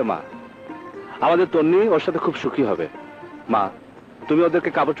ভালো ছেলে মা, আমাদের তন্নি ওর সাথে খুব সুখী হবে। মা, তুমি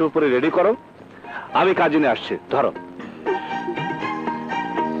ওদেরকে কাপড় চোপড় পরে রেডি করো, আমি কাজে নিয়ে আসছি। ধরো।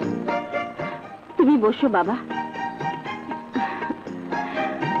 তুমি বসো বাবা,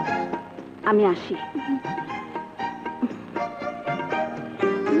 আমি আসি।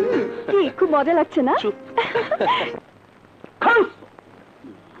 কি খুব মজা লাগছে না?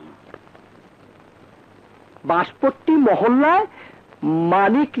 বাঁশপট্টি মহল্লায়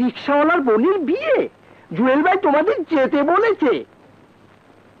মানিক রিক্সাওয়ালার বোনের বিয়ে। জুয়েল ভাই তোমাদের যেতে বলেছে।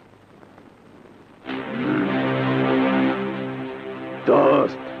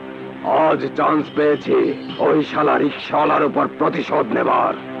 দোস্ত, আজ চান্স পেয়েছি ওই শালা রিক্সাওয়ালার উপর প্রতিশোধ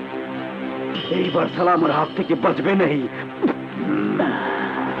নেবার। এইবার শালা আমার হাত থেকে বাঁচবে নেই।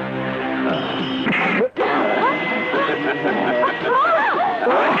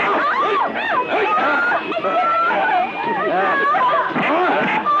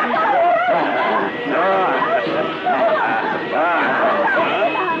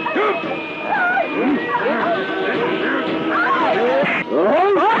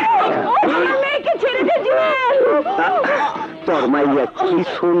 তোর মাইয়া কি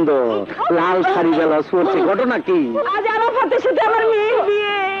সুন্দর লাল শাড়ি বেলা পরছে, ঘটনা কি? আজ আরাফাতের সাথে আমার মেয়ের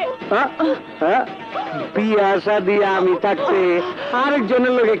বিয়ে। বিয়ে আসা দিয়ে আমি থাকতে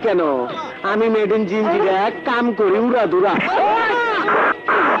আরেকজনের লোকে কেন? আমি মেড ইন জিঞ্জিরা কাম করি উড়া দুরা।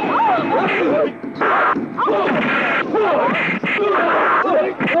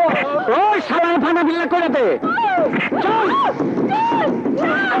 ওই শালার ফানা বিল্লা করে দে। চল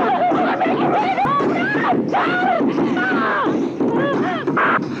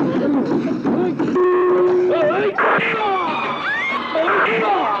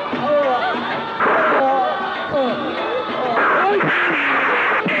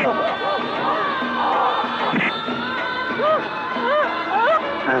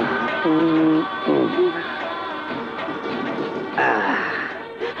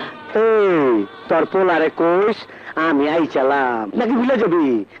তোর পোলারে কোষ আমি আই চালাম নাকি ভুলে যাবি?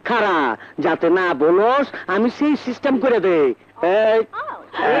 খারা যাতে না বলস আমি সেই সিস্টেম করে দে।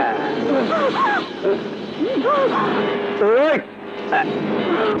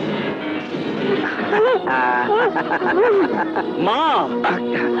 মা,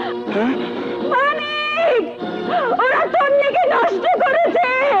 ওরা তন্নিকে নষ্ট করেছে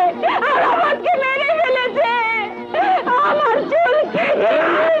আর আমাকে মেরে ফেলেছে। আমার চুল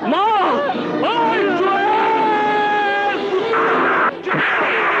মা,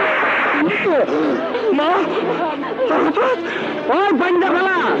 মা ওই বান্দা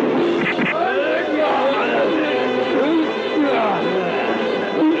ফেলা।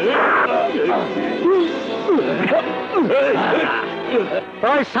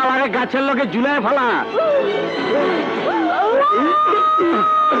 ওই শালারে গাছের লোকে ঝুলায় ফেলা।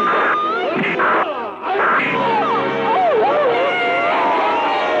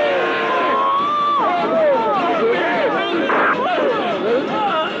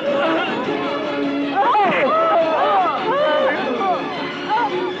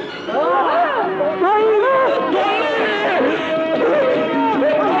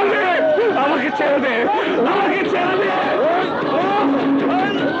 আমাকে ছেড়ে দে, আমাকে ছেড়ে দে।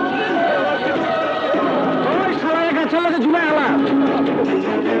 ঝুলে এলা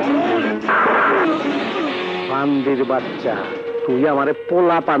পান্দির বাচ্চা, তুই আমারে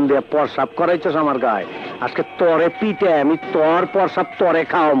পোলা পান দিয়ে প্রসাব করাইছস আমার গায়ে। আজকে তরে পিটে আমি তোর প্রসাব তরে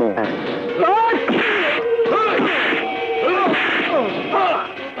খাওয়ামো।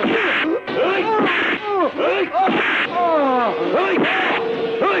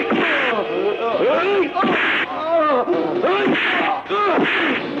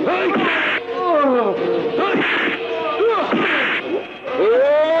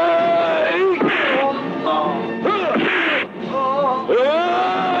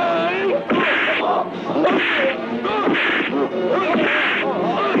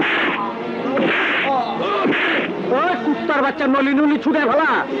 কুত্তার বাচ্চা নলি নলি ছুটে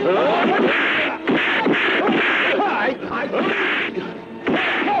ফেলা।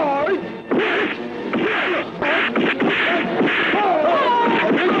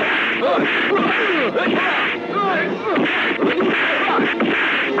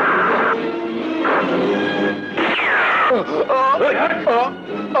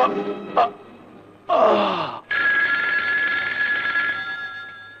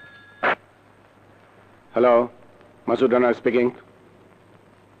 Hello, Masud Rana speaking.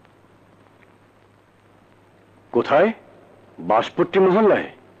 কোথায়? বাসপট্টি মহল্লায়।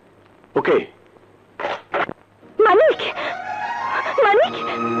 ওকে। মানিক, মানিক,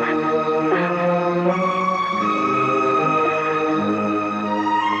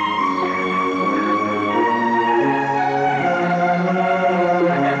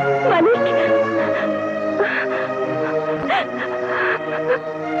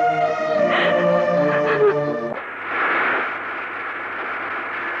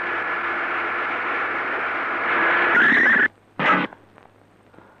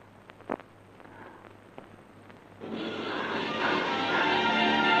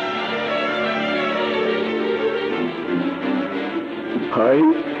 ভাই,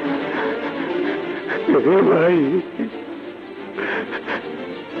 ভাই,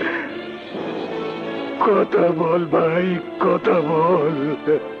 কথা বল ভাই, কথা বল।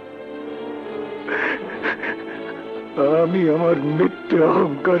 আমি আমার মিথ্যে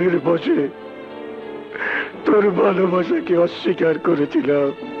অহংকারের বশে তোর ভালোবাসাকে অস্বীকার করেছিলাম।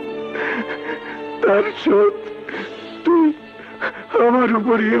 তার শোধ তুই আমার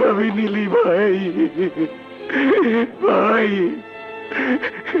উপর এভাবে নিলি ভাই। ভাই,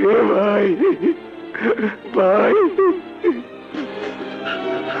 ভাই, ভাই।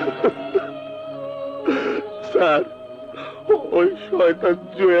 স্যার, ওই শয়তান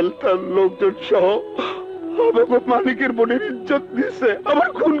জুয়েল তার লোকজন সহ আমাকে মানিকের বোনের ইজ্জত দিছে, আমার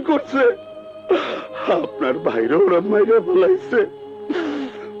খুন করছে। আপনার ভাইরা ওরা মাইরা বলাইছে,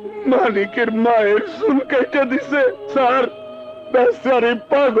 মানিকের মায়ের চুল কাইটা দিছে। স্যার, বেচারি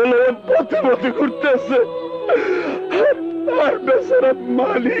পাগল হয়ে পথে পথে ঘুরতেছে। আর বেচারা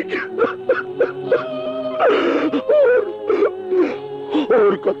মালিক,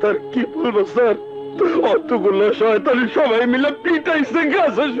 ওর কথা কি বলবো স্যার? অতগুলো শয়তানি সবাই মিলে পিটাইছে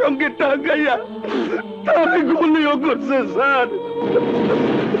গাছের সঙ্গে টাঙ্গাইয়া, তারে গুলিও করছে স্যার।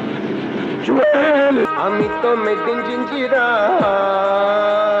 জুয়েল, আমি তো মেদিন জিঞ্জিরা,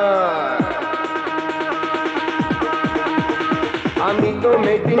 আমি তো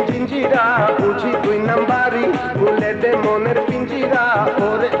মেদিন জিঞ্জিরা, বুঝি তুই নাম্বারি, ভুলে দে মনের পিঞ্জিরা।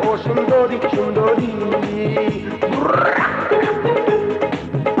 ওরে ও সুন্দরী সুন্দরী,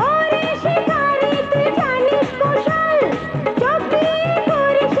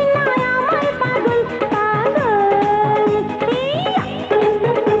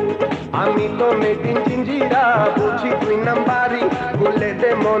 আমি তো মেদিন জিঞ্জিরা, বুঝি তুই নাম্বারি, ভুলে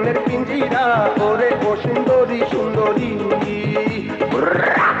দে মনের পিঞ্জিরা। ওরে ও সুন্দরী সুন্দরী,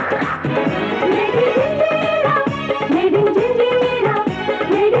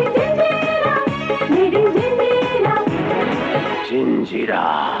 জিঞ্জিরা।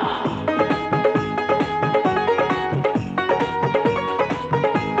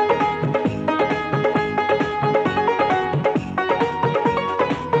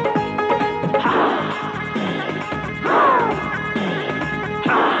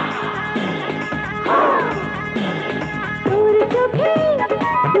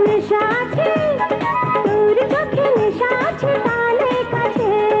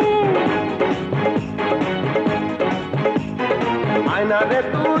 আয়না রে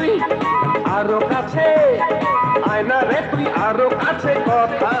তুই আরো কাছে, আয়না রে তুই আরো কাছে,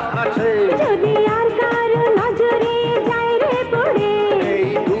 কথা আছে যদি আর কারো নজরে যায় রে পড়ে, এই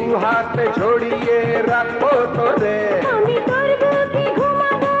দু হাতে ছড়িয়ে রাখবো তোরে। আমি তোর বুকে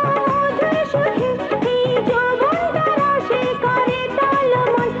ঘুমাবো মধুর সুখে, এই যৌবনটা রসে করে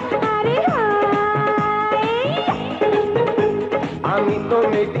তলমন। আরে হায়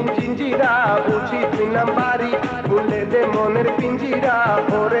নাম্বারি খুলে দে মনের পিঞ্জিরা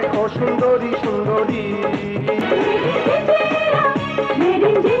ওরে ও সুন্দরী সুন্দরী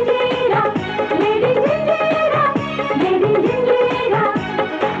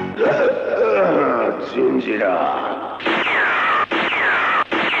জিঞ্জিরা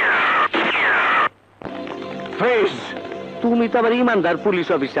তুমি তো আবার ইমানদার পুলিশ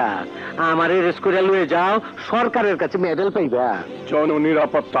অফিসার, আমার এরেস্ট করে লয়ে যাও, সরকারের কাছে মেডেল পাইবা।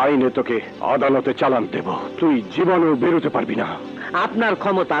 জননিরাপত্তা আইনে তোকে আদালতে চালান দেব, তুই জীবনেও বেরোতে পারবি না। আপনার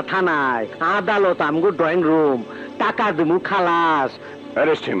ক্ষমতা থানায়, আদালত আমগো ড্রয়িং রুম, টাকা দিমু খালাস।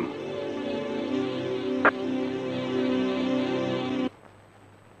 Arrest him.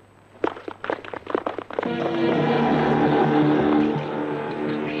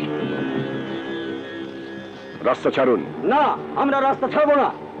 রাস্তা ছাড়ুন। না, আমরা রাস্তা ছাড়বো না।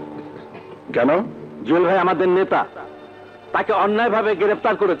 কেন? জুয়েল ভাই আমাদের নেতা, তাকে অন্যায়ভাবে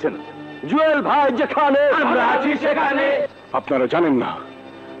গ্রেফতার করেছেন। জুয়েল ভাই যেখানে আমরা আছি সেখানে। আপনারা জানেন না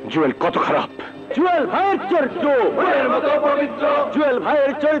জুয়েল কত খারাপ। জুয়েল ভাইয়ের চরিত্র ফুলের মতো পবিত্র, জুয়েল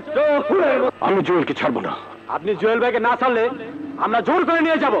ভাইয়ের চরিত্র ফুলের মতো। আমি জুয়েলকে ছাড়বো না। আপনি জুয়েল ভাইকে না ছাড়লে আমরা জোর করে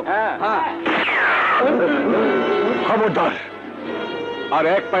নিয়ে যাব। খবরদার, আর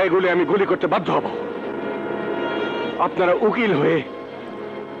এক পায়ে গুলি আমি গুলি করতে বাধ্য হব। আপনারা উকিল হয়ে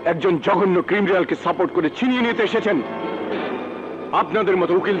একজন জঘন্য ক্রিমিনালকে সাপোর্ট করে ছিনিয়ে নিতে এসেছেন। আপনাদের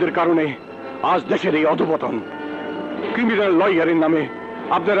মতো উকিলদের কারণে আজ দেশের এই অধপতন। ক্রিমিনাল লয়ারের নামে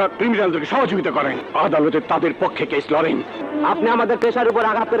আপনারা ক্রিমিনালদেরকে সহযোগিতা করেন, আদালতে তাদের পক্ষে কেস লড়েন। আপনি আমাদের পেশার উপর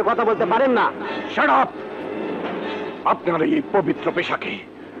আঘাত করে কথা বলতে পারেন না। Shut up! আপনারা এই পবিত্র পেশাকে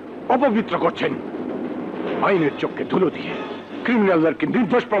অপবিত্র করছেন। আইনের চোখকে ধুলো দিয়ে ক্রিমিনালদেরকে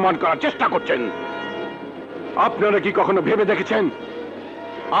নির্দোষ প্রমাণ করার চেষ্টা করছেন। আপনারা কি কখনো ভেবে দেখেছেন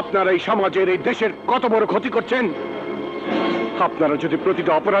আপনারা এই সমাজের, এই দেশের কত বড় ক্ষতি করছেন? আপনারা যদি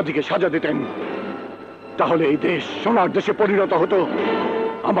প্রতিটা অপরাধীকে সাজা দিতেন তাহলে এই দেশ সোনার দেশে পরিণত হতো।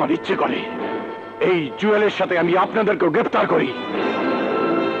 আমার ইচ্ছে করে এই জুয়েলের সাথে আমি আপনাদেরকেও গ্রেফতার করি।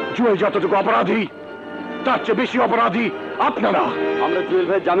 জুয়েল যতটুকু অপরাধী তার চেয়ে বেশি অপরাধী আপনারা। আমরা জুয়েল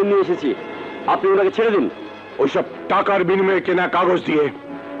ভাই জামিন নিয়ে এসেছি, আপনি ওনাকে ছেড়ে দিন। ওইসব টাকার বিনিময়ে কেনা কাগজ দিয়ে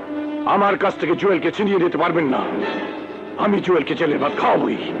আমার কাছ থেকে জুয়েলকে ছিনিয়ে নিতে পারবেন না। আমি জুয়েলকে জেলের ভাত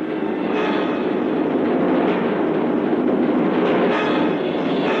খাওয়াবই।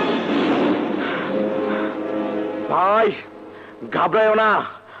 ভাই ঘাবড়ায়ও না,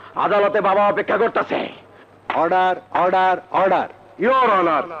 আদালতে বাবা অপেক্ষা করতেছে। Order, order, order. Your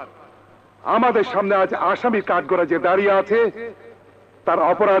honour, আমাদের সামনে আজ আসামি কাঠগড়া যে দাঁড়িয়ে আছে তার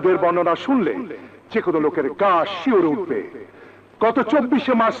অপরাধের বর্ণনা শুনলে যে কোনো লোকের গা শিউরে উঠবে। গত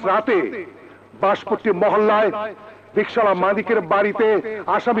 24 মার্চ রাতে বাঁশপট্টি মহল্লায় রিকশাওয়ালা মালিকের বাড়িতে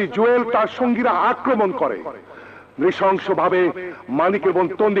আসামি জুয়েল তার সঙ্গীরা আক্রমণ করে, নৃশংসভাবে মালিকের বোন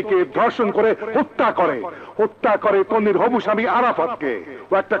তন্দিকে ধর্ষণ করে হত্যা করে তন্দির হবু স্বামী আরাফাতকে।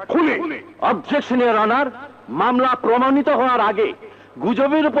 ও একটা খুনি। অবজেকশন ইওর অনার, মামলা প্রমাণিত হওয়ার আগে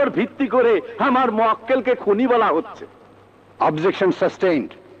গুজবের উপর ভিত্তি করে আমার মোয়াক্কেলকে খুনি বলা হচ্ছে। Objection sustained.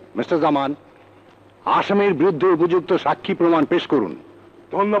 মিস্টার জামান, আসামির বিরুদ্ধে উপযুক্ত সাক্ষী প্রমাণ পেশ করুন।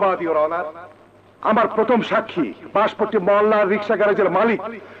 ধন্যবাদ ইওর অনার। আমার প্রথম সাক্ষী বাঁশপট্টি মহল্লার রিকশা গ্যারেজের মালিক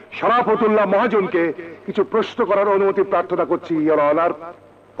শরাফতুল্লাহ মহাজনকে কিছু প্রশ্ন করার অনুমতি প্রার্থনা করছি ইওর অনার।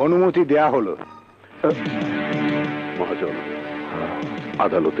 অনুমতি দেয়া হলো। মহাজন,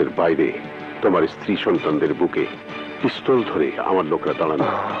 আদালতের বাইরে তোমার স্ত্রী সন্তানদের বুকে পিস্তল ধরে আমার লোকরা দাঁড়ানো।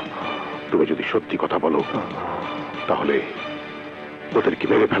 তুমি যদি সত্যি কথা বলো তাহলে ওদেরকে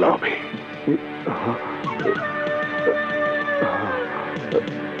মেরে ফেলা হবে।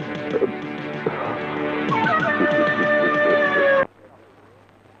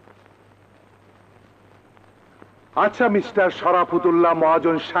 আচ্ছা মিস্টার শরাফতুল্লাহ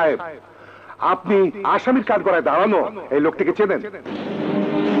মহাজন সাহেব, আপনি আসামির কাঠগড়ায় দাঁড়ানো এই লোকটিকে চেনেন?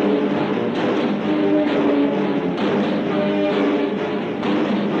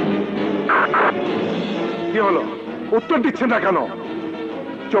 কি হলো, উত্তর দিচ্ছেন না কেন?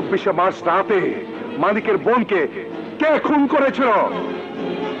 24 মার্চ রাতে মালিকের বোনকে কে খুন করেছিল?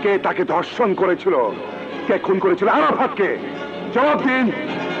 কে তাকে ধর্ষণ করেছিল? কে খুন করেছিল আরাফাতকে? জবাব দিন,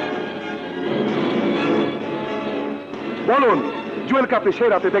 বলুন। জুয়েলকে আপনি সেই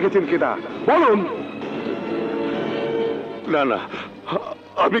রাতে দেখেছেন কিনা বলুন। না না,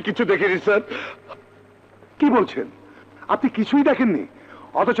 আমি কিছু দেখিনি স্যার। কি বলছেন? আপনি কিছুই দেখেননি?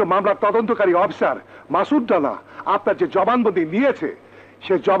 অথচ মামলার তদন্তকারী অফিসার মাসুদ রানা আপনার যে জবানবন্দি নিয়েছে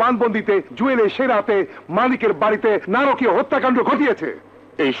সে জবানবন্দিতে জুয়েল সেই রাতে মালিকের বাড়িতে নারকীয় হত্যাকাণ্ড ঘটিয়েছে।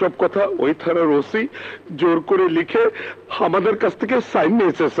 এইসব কথা ওই থানার ওসি জোর করে লিখে আমাদের কাছ থেকে সাইন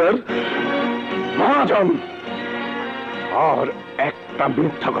নিয়েছে স্যার। মহাজন, আর একটা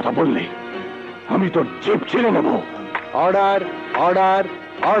মিথ্যা কথা বললে আমি তোর জিপ ছিঁড়ে নেব। Order, order,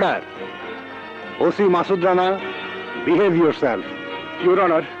 order. OC Masud Rana, behave yourself. Your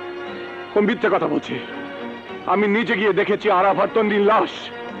honour, কোন মিথ্যে কথা বলছে? আমি নিজে গিয়ে দেখেছি আরাফাত তন্দির লাশ।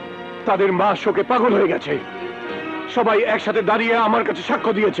 তাদের মা শোকে পাগল হয়ে গেছে। সবাই একসাথে দাঁড়িয়ে আমার কাছে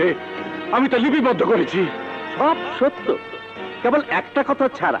সাক্ষ্য দিয়েছে। আমি তা লিপিবদ্ধ করেছি। সব সত্য, কেবল একটা কথা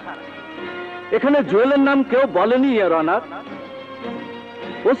ছাড়া। এখানে জুয়েলের নাম কেউ বলেনি ইওর অনার।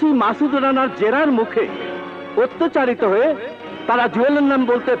 ওসি মাসুদ রানার জেরার মুখে অত্যাচারিত হয়ে তারা জুয়েলের নাম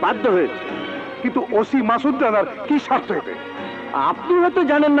বলতে বাধ্য হয়েছে। কিন্তু ওসি মাসুদ রানার কি স্বার্থ এতে? আপনি হয়তো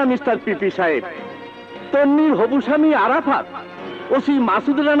জানেন না মিস্টার পিপি সাহেব, তন্নির হবু স্বামী আরাফাত ওসি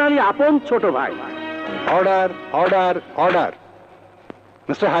মাসুদ রানারই আপন ছোট ভাই। Order, order, order.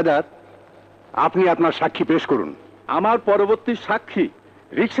 Mister Haider, আপনি আপনার সাক্ষী পেশ করুন। আমার পরবর্তী সাক্ষী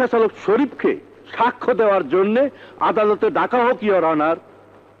রিকশা চালক শরীফকে সাক্ষ্য দেওয়ার জন্য আদালতে ডাকা হোক ইওর অনার।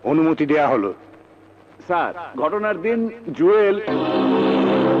 অনুমতি দেয়া হলো। স্যার, ঘটনার দিন জুয়েল...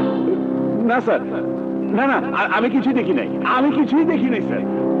 না স্যার, না না, আমি কিছুই দেখি নাই, আমি কিছুই দেখি নাই স্যার।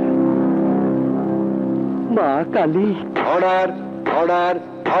 মা কালী। Order, order,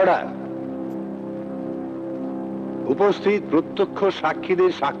 order. উপস্থিত প্রত্যক্ষ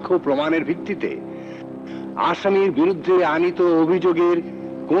সাক্ষীদের সাক্ষ্য প্রমাণের ভিত্তিতে আসামির বিরুদ্ধে আনিত অভিযোগের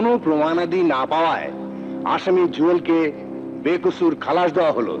কোনো প্রমাণাদি না পাওয়ায় আসামি জুয়েলকে বেকসুর খালাস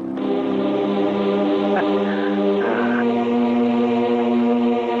দেওয়া হলো।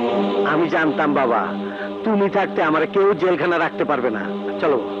 আমি জানতাম বাবা, তুমি থাকতে আমার কেউ জেলখানা রাখতে পারবে না।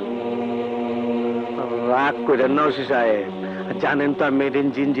 চলো। রাগ করেন না ওসি সাহেব, জানেন তো মেড ইন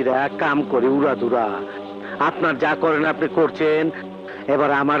জিঞ্জিরা কাম করে উড়াধুরা। আপনার যা করেন আপনি করছেন, এবার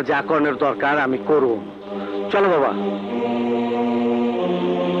আমার যা করার দরকার আমি করুন। চলো বাবা।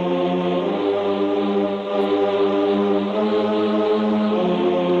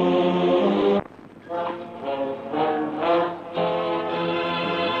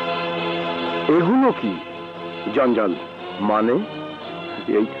 এগুলো কি জঞ্জাল? মানে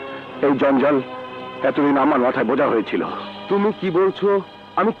এই এই জঞ্জাল এতদিন আমার মাথায় বোঝা হয়েছিল। তুমি কি বলছো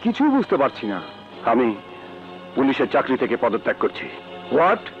আমি কিছুই বুঝতে পারছি না। আমি পুলিশের চাকরি থেকে পদত্যাগ করছি।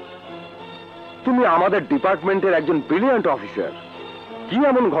 হোয়াট? তুমি আমাদের ডিপার্টমেন্টের একজন ব্রিলিয়ান্ট অফিসার। কি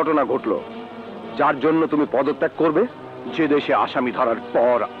এমন ঘটনা ঘটলো যার জন্য তুমি পদত্যাগ করবে? যে দেশে আসামি ধরার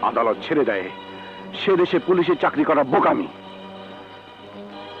পর আদালত ছেড়ে দেয় সে দেশে পুলিশের চাকরি করা বোকামি।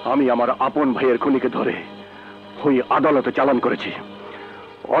 আমি আমার আপন ভাইয়ের খুনিকে ধরে ওই আদালতে চালান করেছি,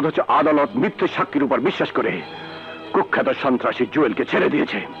 অথচ আদালত মিথ্যে সাক্ষীর উপর বিশ্বাস করে কুখ্যাত সন্ত্রাসী জুয়েলকে ছেড়ে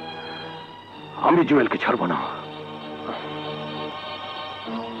দিয়েছে। আমি জুয়েলকে ছাড়ব না।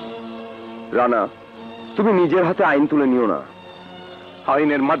 রানা, তুমি নিজের হাতে আইন তুলে নিও না।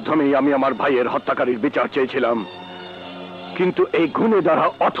 আইনের মাধ্যমেই আমি আমার ভাইয়ের হত্যাকারীর বিচার চেয়েছিলাম, কিন্তু এই গুণে দ্বারা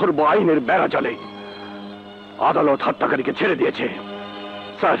অথর্ব আইনের বেড়া জালে আদালত হত্যাকারীকে ছেড়ে দিয়েছে।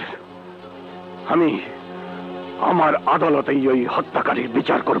 স্যার, আমি আমার আদালতেই ওই হত্যাকারীর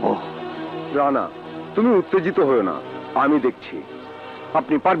বিচার করব। রানা, তুমি উত্তেজিত হও না, আমি দেখছি।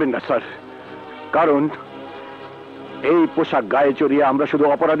 আপনি পারবেন না স্যার, কারণ এই পোশাক গায়ে চড়িয়ে আমরা শুধু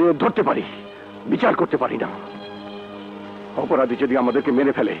অপরাধীদের ধরতে পারি, বিচার করতে পারি না। অপরাধী যদি আমাদেরকে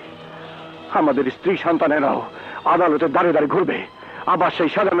মেরে ফেলে আমাদের স্ত্রী সন্তানেরাও আদালতের দ্বারে দ্বারে ঘুরবে। আবার সেই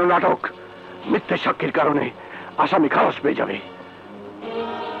সাজানো নাটক, মিথ্যে সাক্ষীর কারণে আসামি খালাস পেয়ে যাবে।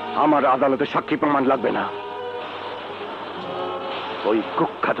 আমার আদালতে সাক্ষী প্রমাণ লাগবে না। ওই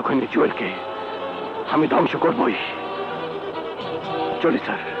কুখ্যাত খুনি জুয়েলকে আমি ধ্বংস করবই। চলি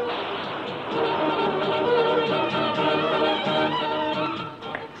স্যার।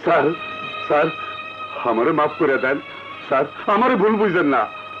 স্যার, স্যার আমারে মাফ করে দেন স্যার, আমারে ভুল বুঝবেন না।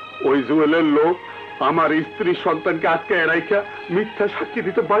 ওই জুয়েলের লোক আমার স্ত্রী সন্তানকে আজকে এড়াইকা মিথ্যা সাক্ষী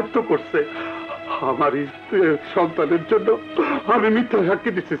দিতে বাধ্য করছে। আমার স্ত্রী সন্তানের জন্য আমি মিথ্যা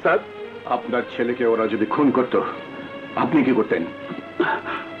সাক্ষী দিচ্ছি স্যার। আপনার ছেলেকে ওরা যদি খুন করত আপনি কি করতেন?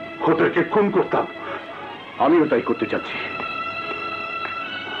 ওদেরকে খুন করতাম। আমিও তাই করতে চাচ্ছি।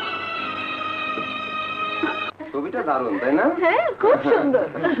 ছবিটা দারুণ, তাই না? হ্যাঁ, খুব সুন্দর।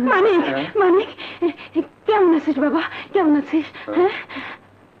 মানিক, মানিক, কেমন আছিস বাবা? কেমন আছিস? হ্যাঁ,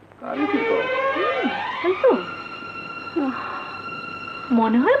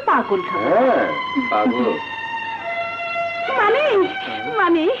 মনে হয় পাগল। হ্যাঁ, পাগল। মানিক,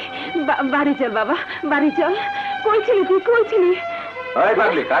 মানিক, বাড়ি চল বাবা, বাড়ি চল। কই ছিলি তুই? কই ছিলি? এই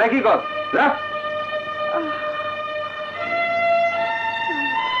পাগলি, কারে কি কর? যা।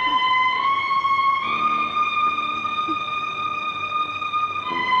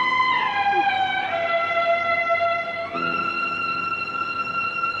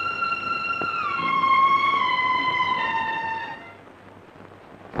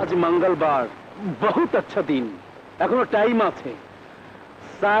 আজ মঙ্গলবার, বহুত আচ্ছা দিন, এখনো টাইম আছে।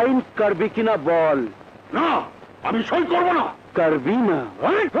 সাইন করবি কিনা বল। না, আমি সই করব না। করবি না?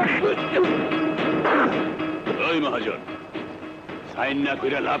 ওই মহাজন, সাইন না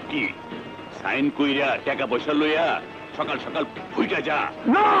কইরা লাভ কি? সাইন কইরা টাকা পয়সা লইয়া সকাল সকাল ফুইটা যা।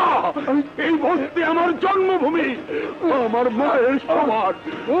 না, এই বস্তি আমার জন্মভূমি, আমার মায়ের সমান।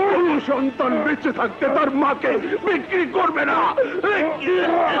 কোন সন্তান বেঁচে থাকতে তার মাকে বিক্রি করবে না।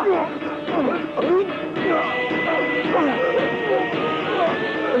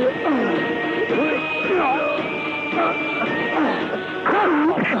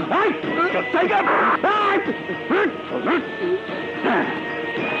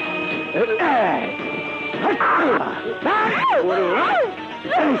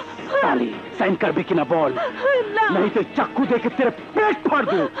 साइन कर भी कि ना बोल, नहीं तो चाकू दे के तेरे पेट फाड़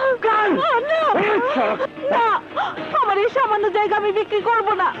दूं। না, আমার এই সামান্য জায়গা আমি বিক্রি করব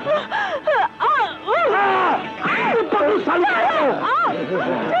না।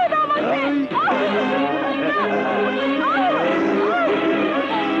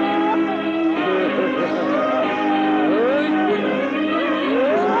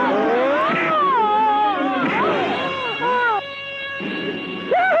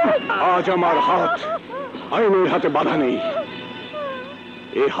 আজ আমার হাত আইনের হাতে বাধা নেই।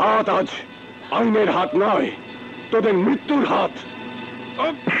 এই হাত আজ আইনের হাত নয়, তোদের মৃত্যুর হাত।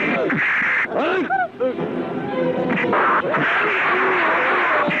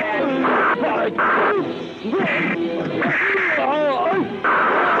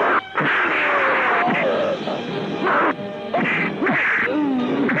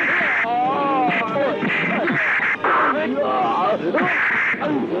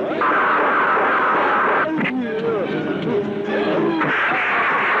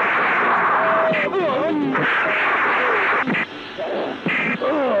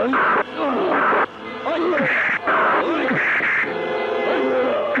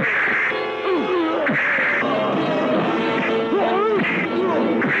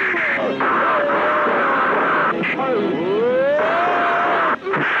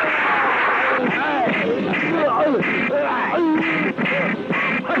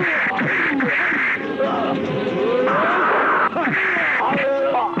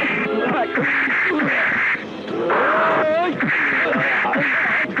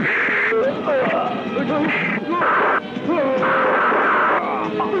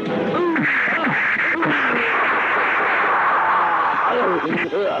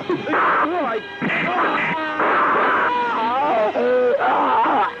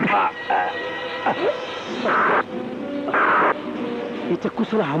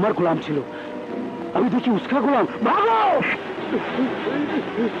 कुशल हमार गुलाम छिलो, अभी देखिए उसका गुलाम। भागो!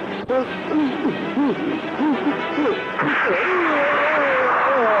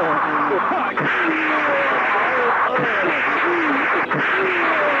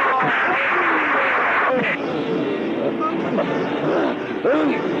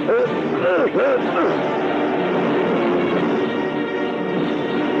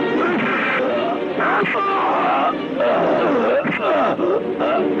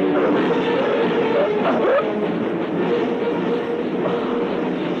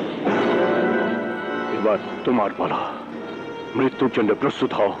 এবার তোমার পালা, মৃত্যুর জন্য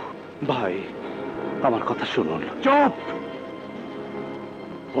প্রস্তুত হও। ভাই, আমার কথা শুনুন। চুপ!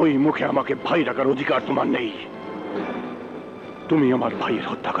 ওই মুখে আমাকে ভাই ডাকার অধিকার তোমার নেই। তুমি আমার ভাইয়ের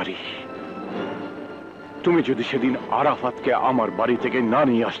হত্যাকারী। তুমি যদি সেদিন আরাফাতকে আমার বাড়ি থেকে না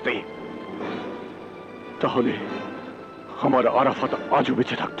নিয়ে আসতে, তাহলে আমার আরাফাত আজও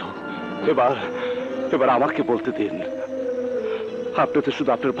বেঁচে থাকতো। এবার আমাকে বলতে দিন, আপনি তো শুধু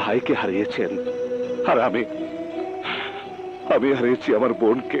আপনার ভাইকে হারিয়েছেন, আর আমি হারিয়েছি আমার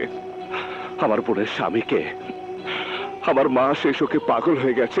বোনকে, আমার বোনের স্বামীকে। আমার মা সেই শোকে পাগল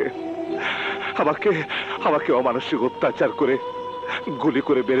হয়ে গেছে। আমাকে অমানসিক অত্যাচার করে গুলি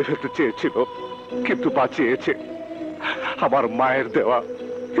করে মেরে ফেলতে চেয়েছিল, কিন্তু বাঁচিয়েছে আমার মায়ের দেওয়া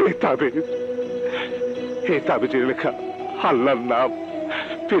এই তাবিজে লেখা আল্লাহর নাম।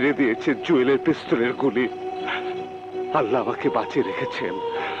 ফিরে দিয়েছে জুয়েলের পিস্তলের গুলি। আল্লাহ আমাকে বাঁচিয়ে রেখেছেন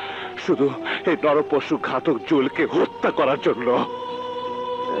শুধু এই নরপশু ঘাতক জুয়েলকে হত্যা করার জন্য।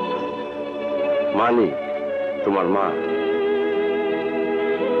 মানি তোমার মা।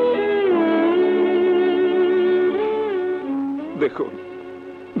 দেখুন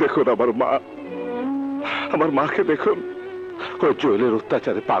আমার মাকে দেখুন, ওই জুয়েলের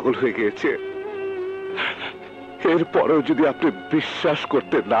অত্যাচারে পাগল হয়ে গিয়েছে। এরপরেও যদি আপনি বিশ্বাস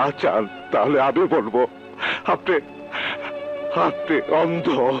করতে না চান, তাহলে আমি বলবো আপনি অন্ধ।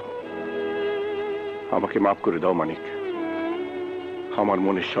 আমাকে মাফ করে দাও মানিক, আমার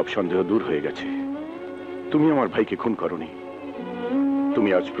মনের সব সন্দেহ দূর হয়ে গেছে। তুমি আমার ভাইকে খুন করনি। তুমি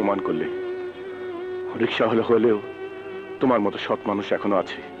আজ প্রমাণ করলে রিক্সা হলেও তোমার মতো সৎ মানুষ এখনো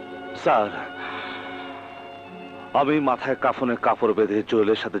আছে। স্যার, আমি মাথায় কাফনের কাপড় বেঁধে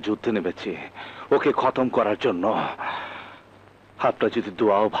জোয়েলের সাথে যুদ্ধে নেমেছি ওকে খতম করার জন্য। আপনার যদি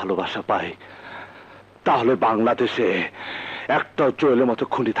দোয়া ও ভালোবাসা পাই তাহলে বাংলাদেশে একটা জোয়েলের মতো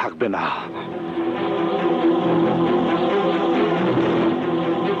খুনি থাকবে না।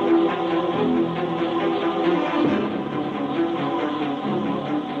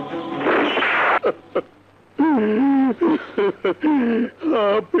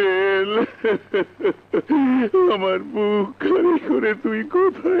 আপেল, আমার বুক খালি করে তুই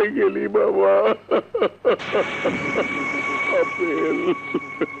কোথায় গেলি বাবা? আপেল।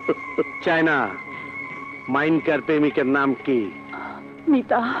 চায়না মাইনকার প্রেমিকের নাম কি?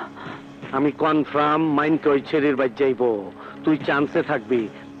 মিতা। আমি কনফার্ম মাইনকে ওই ছেড়ির বাড়ি যাইব, তুই চান্সে থাকবি।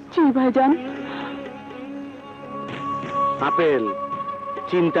 জি ভাইজান। আপেল,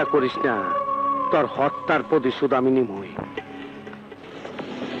 চিন্তা করিস না, তোর হত্যার প্রতিশোধ আমি নিমই।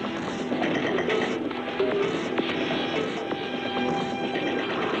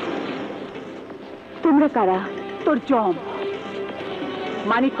 তোমরা কারা? তোর জম।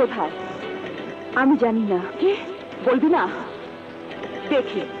 মানিক কোথায়? আমি জানি না। কি বলবি না?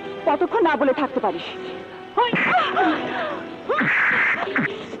 দেখি কতক্ষণ না বলে থাকতে পারিস।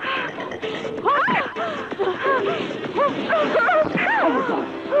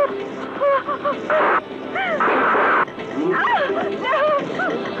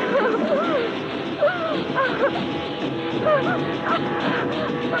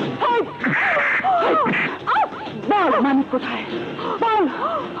 বল মানিক কোথায়? বল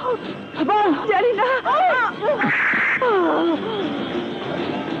বল। জানি না।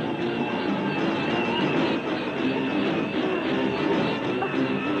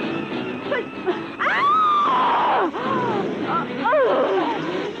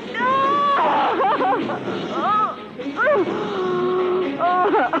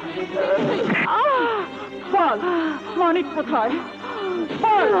 বল মানিক কোথায়?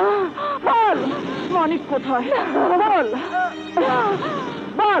 বল বল মানিক কোথায়? বল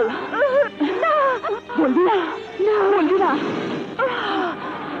বল। বলবি না? বলবি না?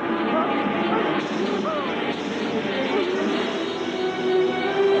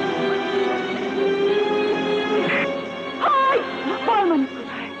 বল মানিক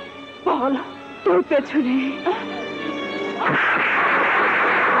কোথায়? বল। তোর পেছনে।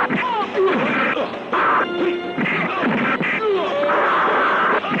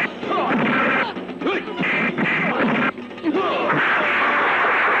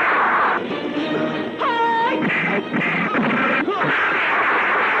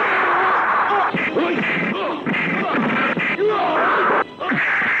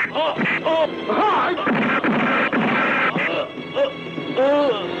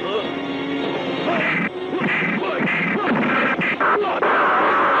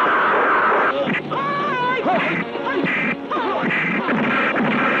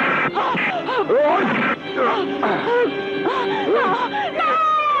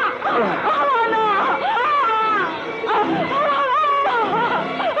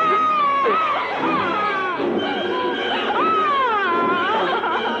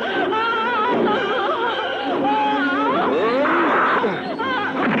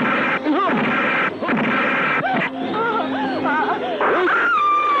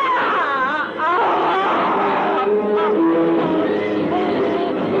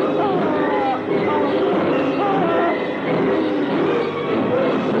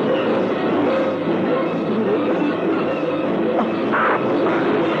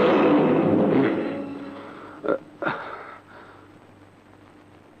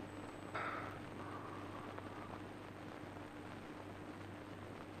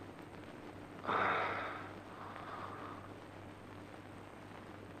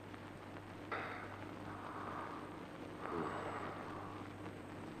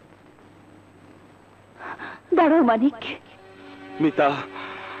 দাঁড়াও মানিক। মিতা,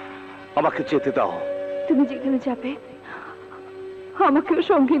 আমাকে যেতে দাও। তুমি যেখানে যাবে আমাকেও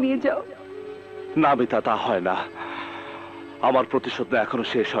সঙ্গে নিয়ে যাও। না মিতা, তা হয় না। আমার প্রতিশোধ এখনো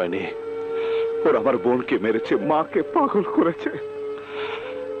শেষ হয়নি। ওর আমার বোনকে মেরেছে, মাকে পাগল করেছে।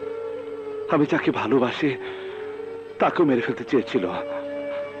 আমি যাকে ভালোবাসি তাকেও মেরে ফেলতে চেয়েছিল।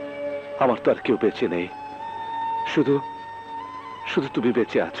 আমার তো আর কেউ বেঁচে নেই, শুধু শুধু তুমি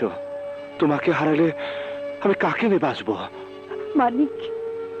বেঁচে আছো। তোমাকে হারালে আমি কাকে নিয়ে বাঁচবো? মানিক।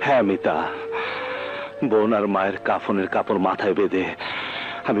 হ্যাঁ মিতা, বোন আর মায়ের কাফনের কাপড় মাথায় বেঁধে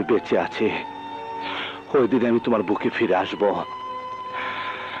আমি বেঁচে আছি। ওই দিনে আমি তোমার বুকে ফিরে আসবো।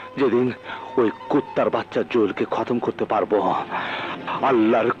 যেদিন ওই কুত্তার বাচ্চা জোয়েলকে খতম করতে পারবো,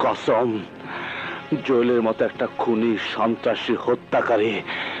 আল্লাহর কসম, জোয়েলের মতো একটা খুনি, সন্ত্রাসী, হত্যাকারী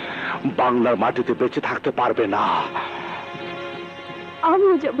বাংলার মাটিতে বেঁচে থাকতে পারবে না।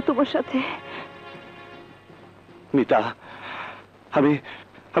 আমিও যাব তোমার সাথে। মিতা, আমি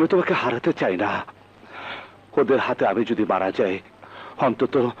আমি তোমাকে হারাতে চাই না। ওদের হাতে আমি যদি মারা যাই,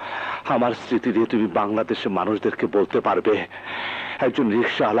 অন্তত আমার স্মৃতি দিয়ে তুমি বাংলাদেশের মানুষদেরকে বলতে পারবে একজন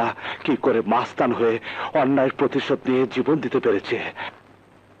রিকশাওয়ালা কি করে মাস্তান হয়ে অন্যায়ের প্রতিশোধ নিয়ে জীবন দিতে পেরেছে।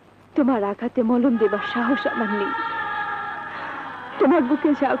 তোমার আঘাতে মলম দেবার সাহস আমার নেই। তোমার বুকে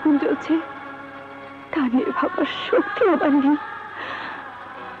যে আগুন জ্বলছে তা নিয়ে ভাবার শক্তি আমার নেই,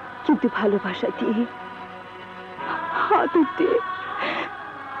 কিন্তু ভালোবাসা দিয়ে, আদর দিয়ে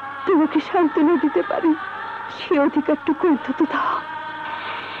তোমাকে সান্ত্বনা দিতে পারি, সে অধিকারটুকু অন্তত দাও।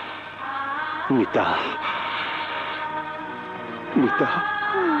 মিতা, মিতা,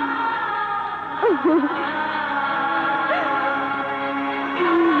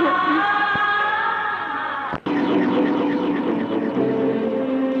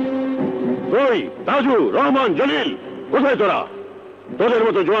 ওই রাজু, রহমান, জলিল, কোথায় তোরা? তোদের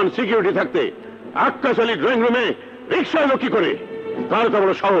মতো জোয়ান সিকিউরিটি থাকতে আক্কাস আলী ড্রয়িং রুমে রিক্সা এলো কি করে? কার তো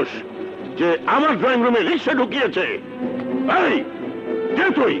বড় সাহস যে আমার ড্রয়িং রুমে রিক্সা ঢুকিয়েছে? এই কে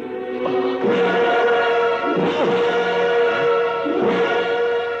তুই?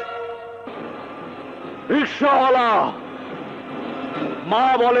 রিক্সাওয়ালা, মা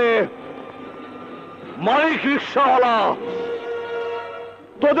বলে মালিক রিক্সাওয়ালা,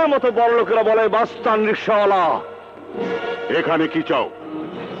 তোদের মতো বড় লোকেরা বলে বাস্তান রিক্সাওয়ালা। এখানে কি চাও?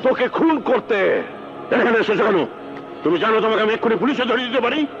 তোকে খুন করতে। এখানে এসেছো কেন? তুমি জানো তোমাকে আমি এক্ষুনি পুলিশে ধরিয়ে দিতে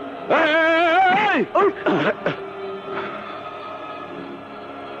পারি।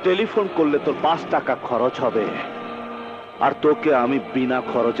 টেলিফোন করলে তোর 5 টাকা খরচ হবে, আর তোকে আমি বিনা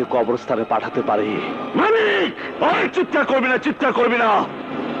খরচে কবরস্থানে পাঠাতে পারি। মালিক! ওই চিৎকার করবি না, চিৎকার করবি না।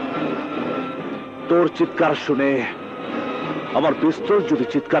 তোর চিৎকার শুনে আমার পিস্তল যদি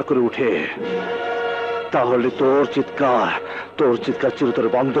চিৎকার করে উঠে, তাহলে তোর চিৎকার চিরতরে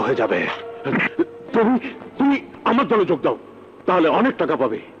বন্ধ হয়ে যাবে। তুমি তুমি আমার দলে যোগ দাও, তাহলে অনেক টাকা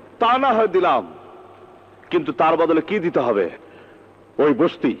পাবে। তা না হয় দিলাম, কিন্তু তার বদলে কি দিতে হবে? ওই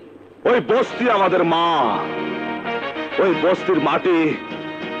বস্তি, ওই বস্তি আমাদের মা। ওই বস্তির মাটি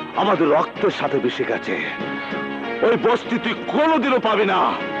আমাদের রক্তের সাথে মিশে গেছে। ওই বস্তি তুই কোনোদিনও পাবি না।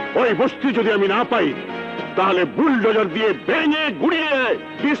 ওই বস্তি যদি আমি না পাই, তাহলে বুলডোজার দিয়ে ভেঙে গুড়িয়ে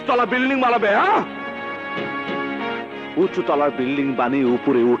 20 তলা বিল্ডিং বানাবে। হ্যাঁ, উঁচু তলার বিল্ডিং বানিয়ে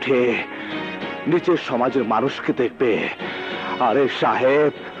উপরে উঠে নিচের সমাজের মানুষকে দেখবে। আরে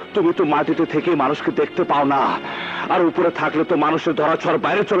সাহেব, তুমি তো মাটিতে থেকে মানুষকে দেখতে পাও না, আর উপরে থাকলে তো মানুষের ধরাছোঁয়ার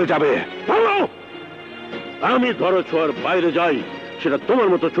বাইরে চলে যাবে। আমি ধরাছোঁয়ার বাইরে যাই, সেটা তোমার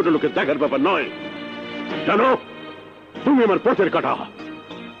মতো ছোট লোকের দেখার ব্যাপার নয়। জানো, তুমি আমার পথের কাঁটা।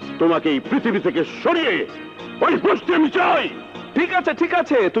 তোমাকে এই পৃথিবী থেকে সরিয়ে ওই বস্তি আমি চাই। ঠিক আছে, ঠিক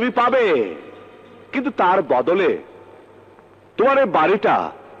আছে, তুমি পাবে, কিন্তু তার বদলে তোমার এই বাড়িটা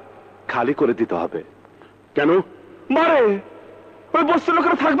খালি করে দিতে হবে। কেন? মারে, ওই বস্তির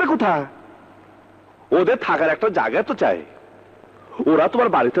লোকেরা থাকবে কোথায়? ওদের থাকার একটা জায়গা তো চাই। ওরা তোমার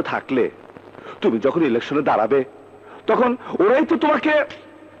বাড়িতে থাকলে তুমি যখন ইলেকশনে দাঁড়াবে, তখন ওরাই তো তোমাকে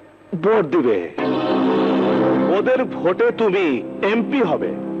ভোট দিবে। ওদের ভোটে তুমি এমপি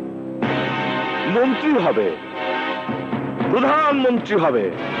হবে, মন্ত্রী হবে, প্রধানমন্ত্রী হবে,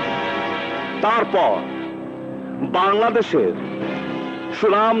 তারপর বাংলাদেশের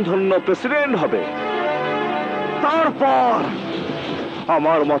সুনামধন্য প্রেসিডেন্ট হবে। তারপর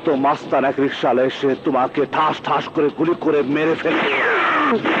আমার মতো মাস্তান এক রিকশালে এসে তোমাকে ঠাস ঠাস করে গুলি করে মেরে ফেলবে।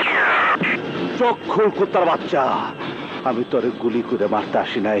 চক্ষুর কুত্তার বাচ্চা, আমি তোরে গুলি করে মারতে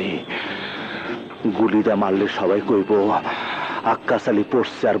আসি নাই। গুলিটা মারলে সবাই কইব আক্কাস আলী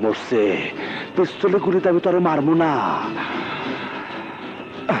পড়ছে আর মরছে। পিস্তলে গুলিতে আমি তোরে মারবো না।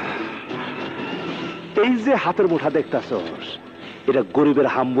 এই যে হাতের মুঠা দেখতাছস, এটা গরিবের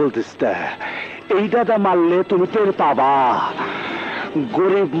হাম্বল দিস্তা। এইটা দা মারলে তুমি টের পাবা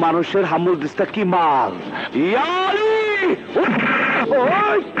গরিব মানুষের হাম্বল দিস্তা কি মাল। ইয়ালি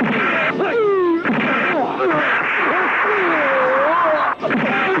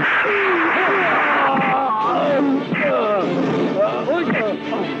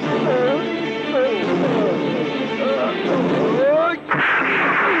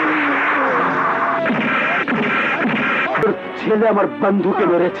ছেলে আমার বন্ধুকে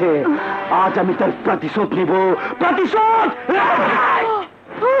মেরেছে, আজ আমি তার প্রতিশোধ নিব। প্রতিশোধ!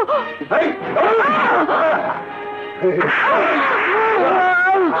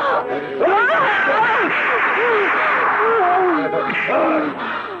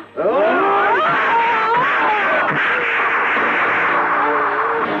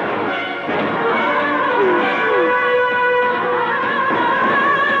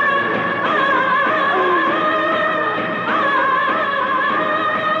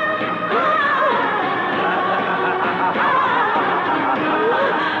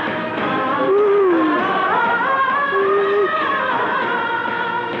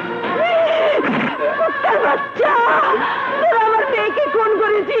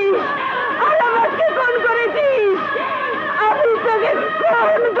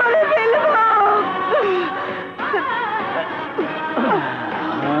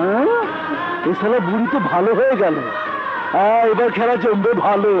 শালা বুড়ি তো ভালো হয়ে গেল। এবার খেলা জমবে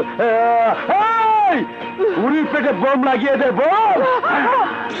ভালো। বুড়ির পেটে বোম লাগিয়ে দে, বোম।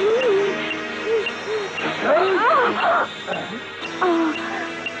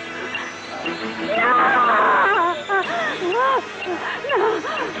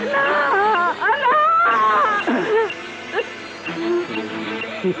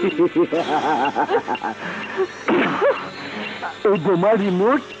 এই বোমার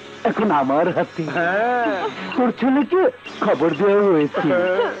রিমোট এখন আমার হাতে। তোর ছেলেকে খবর দেওয়া হয়েছে,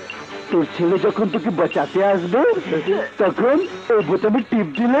 তোর ছেলে যখন তোকে বাঁচাতে আসবে তখন এই বোতামে টিপ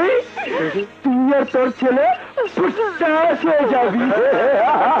দিলেই তুই আর তোর ছেলে ফুটাস হয়ে যাবি।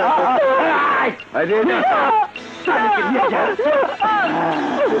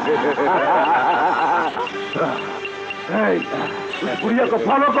 বুড়িয়াকে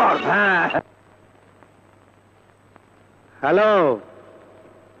ফলো কর। হ্যালো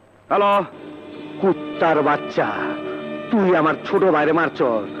হ্যালো, কুত্তার বাচ্চা, তুই আমার ছোট ভাইরে মারছ,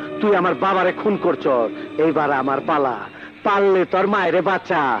 তুই আমার বাবারে খুন করছ, এইবার আমার পালা, পারলে তোর মায়েরে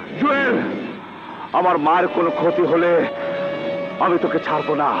বাচ্চা। জুয়েল, আমার মার কোনো ক্ষতি হলে আমি তোকে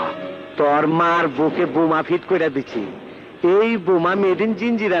ছাড়বো না। তোর মার বুকে বোমা ফিট করে দিছি। এই বোমা মেড ইন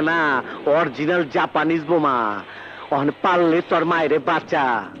জিঞ্জিরা না, অরিজিনাল জাপানিজ বোমা। পারলে তোর মায়েরে বাচ্চা।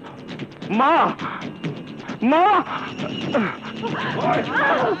 মা, মা,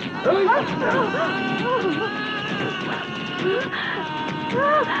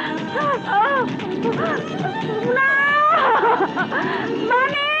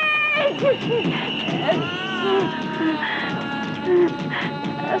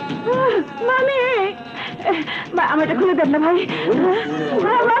 আমার এটা খুলে দেন না ভাই।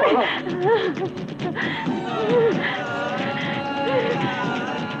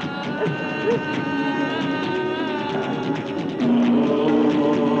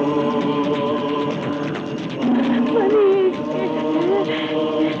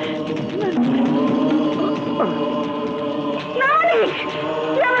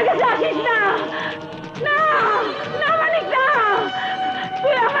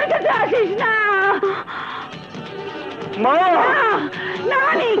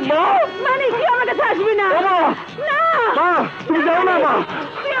 তুমি যাও না মা,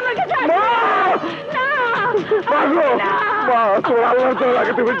 তোর আল্লাহ তোর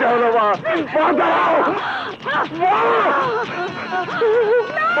আগে তুমি যাও না মা, মা দাঁড়াও,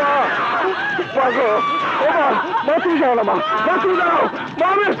 মা তুমি যাও না মা, মা তুমি দাঁড়াও, মা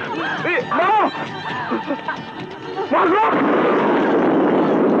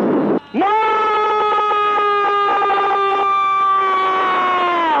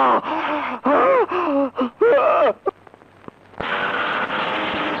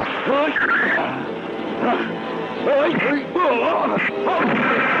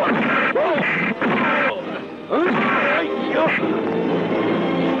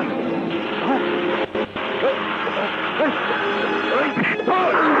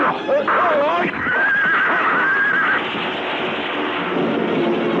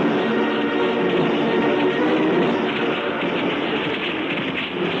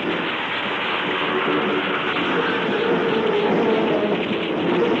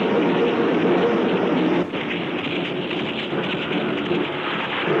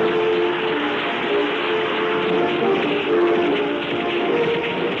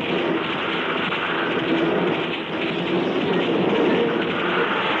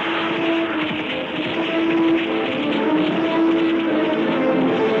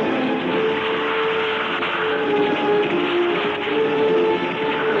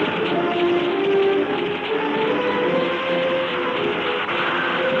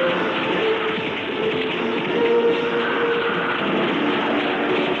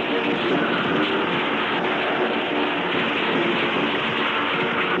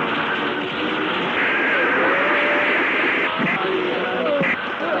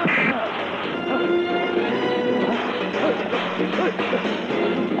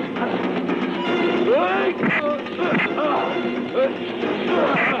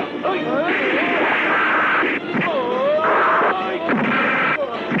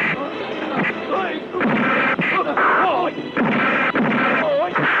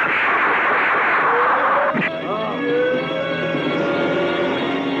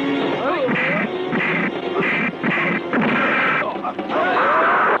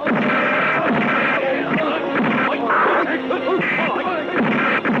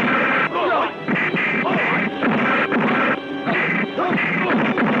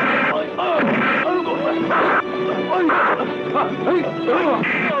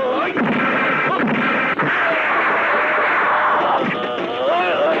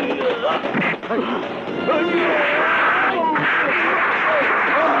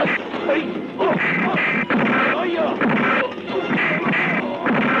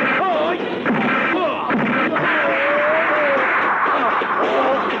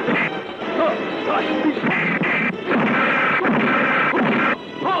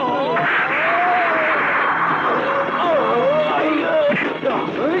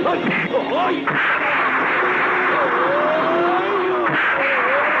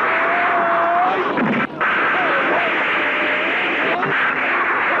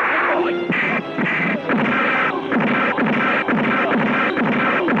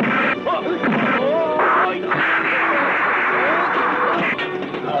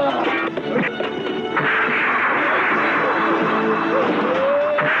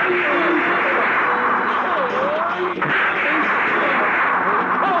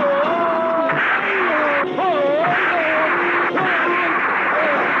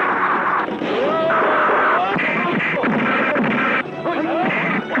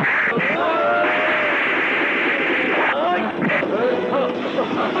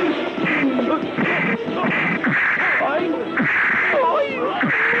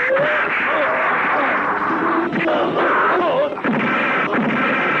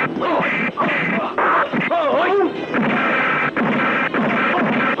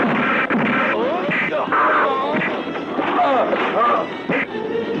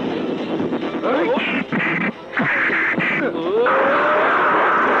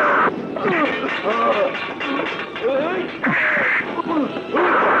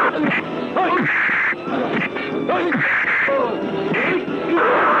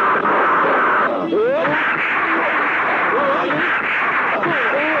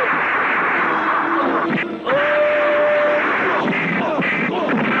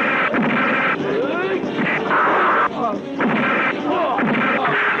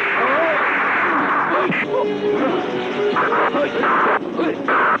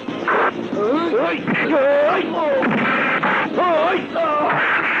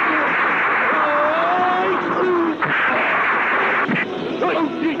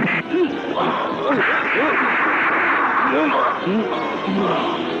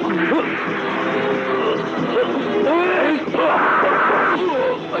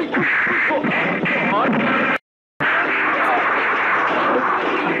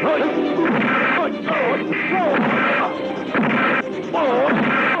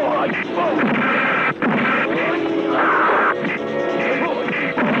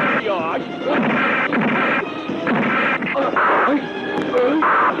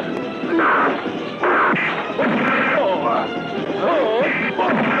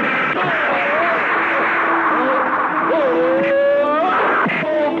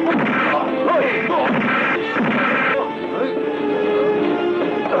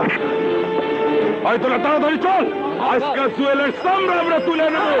তাড়াতাড়ি চল, আজকে জুয়েলের সামনে আমরা তুলে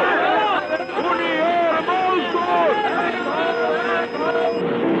নেব।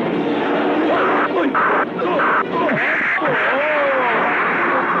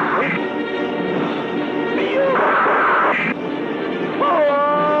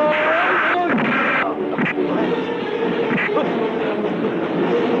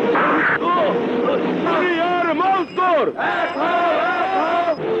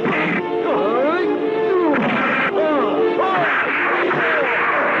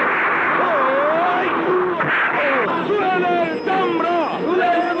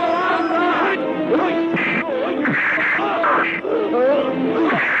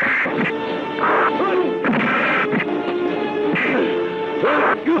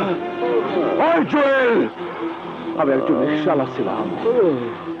 আমি একজন রিক্সাওয়ালা ছিলাম,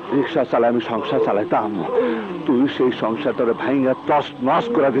 রিক্সা চালাই আমি সংসার চালাইতাম। তুই সেই সংসার তোরে ভাইঙ্গা তস নস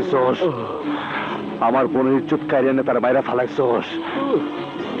করে দিছস, আমার বোনের ইজ্জত কাইরে তার মায়েরা ফালাইছস।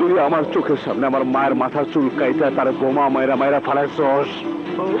 তুই আমার চোখের সামনে আমার মায়ের মাথার চুল কাইতে তার বোমা মায়েরা ফালাইছস।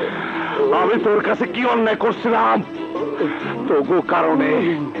 আমি তোর কাছে কি অন্যায় করছিলাম? তোগো কারণে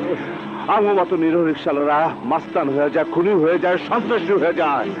আমার মতো নিরহ রিক্সাওয়ালারা মাস্তান হয়ে যায়, খুনি হয়ে যায়, সন্ত্রাসী হয়ে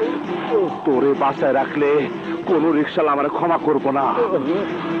যায়। তোরে বাঁচায় রাখলে কোন রিক্সাওয়ালা আমার ক্ষমা করবো না।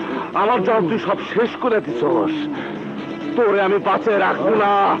 আমার জন্য তুই সব শেষ করে দিছস, তোরে আমি বাঁচায় রাখবো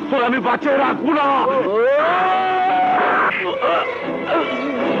না, তোরে আমি বাঁচায় রাখবো না।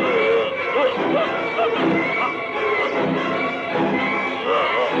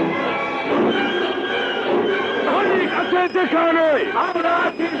 যেখানে আমরা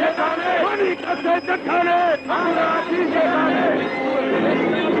আছি সেখানে, অনেক আছে যেখানে আমরা আছি সেখানে।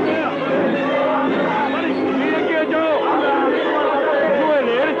 এগিয়ে যাও।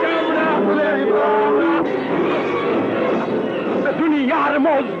 দুনিয়ার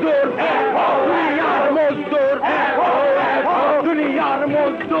মজদুর দুনিয়ার মজদুর দুনিয়ার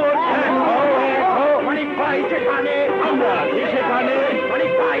মজদুর মানিক ভাই যেখানে আমরা সেখানে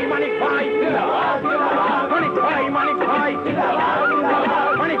মানিক ভাই মানিক ভাই মানিক ভাই মানিক ভাই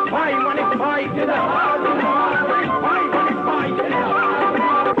মানিক ভাই মানিক ভাই মানিক ভাই মানিক ভাই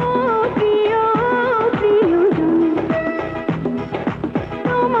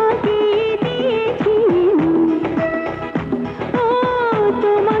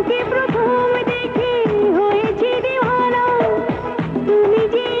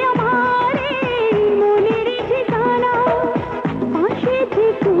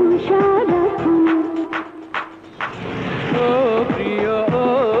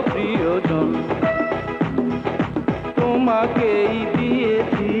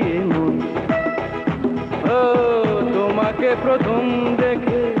প্রথম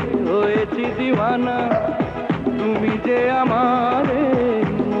দেখে হয়েছি দিওয়ানা তুমি যে আমার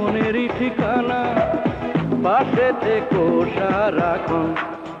মনেরই ঠিকানা পাশে থেকো সারাক্ষণ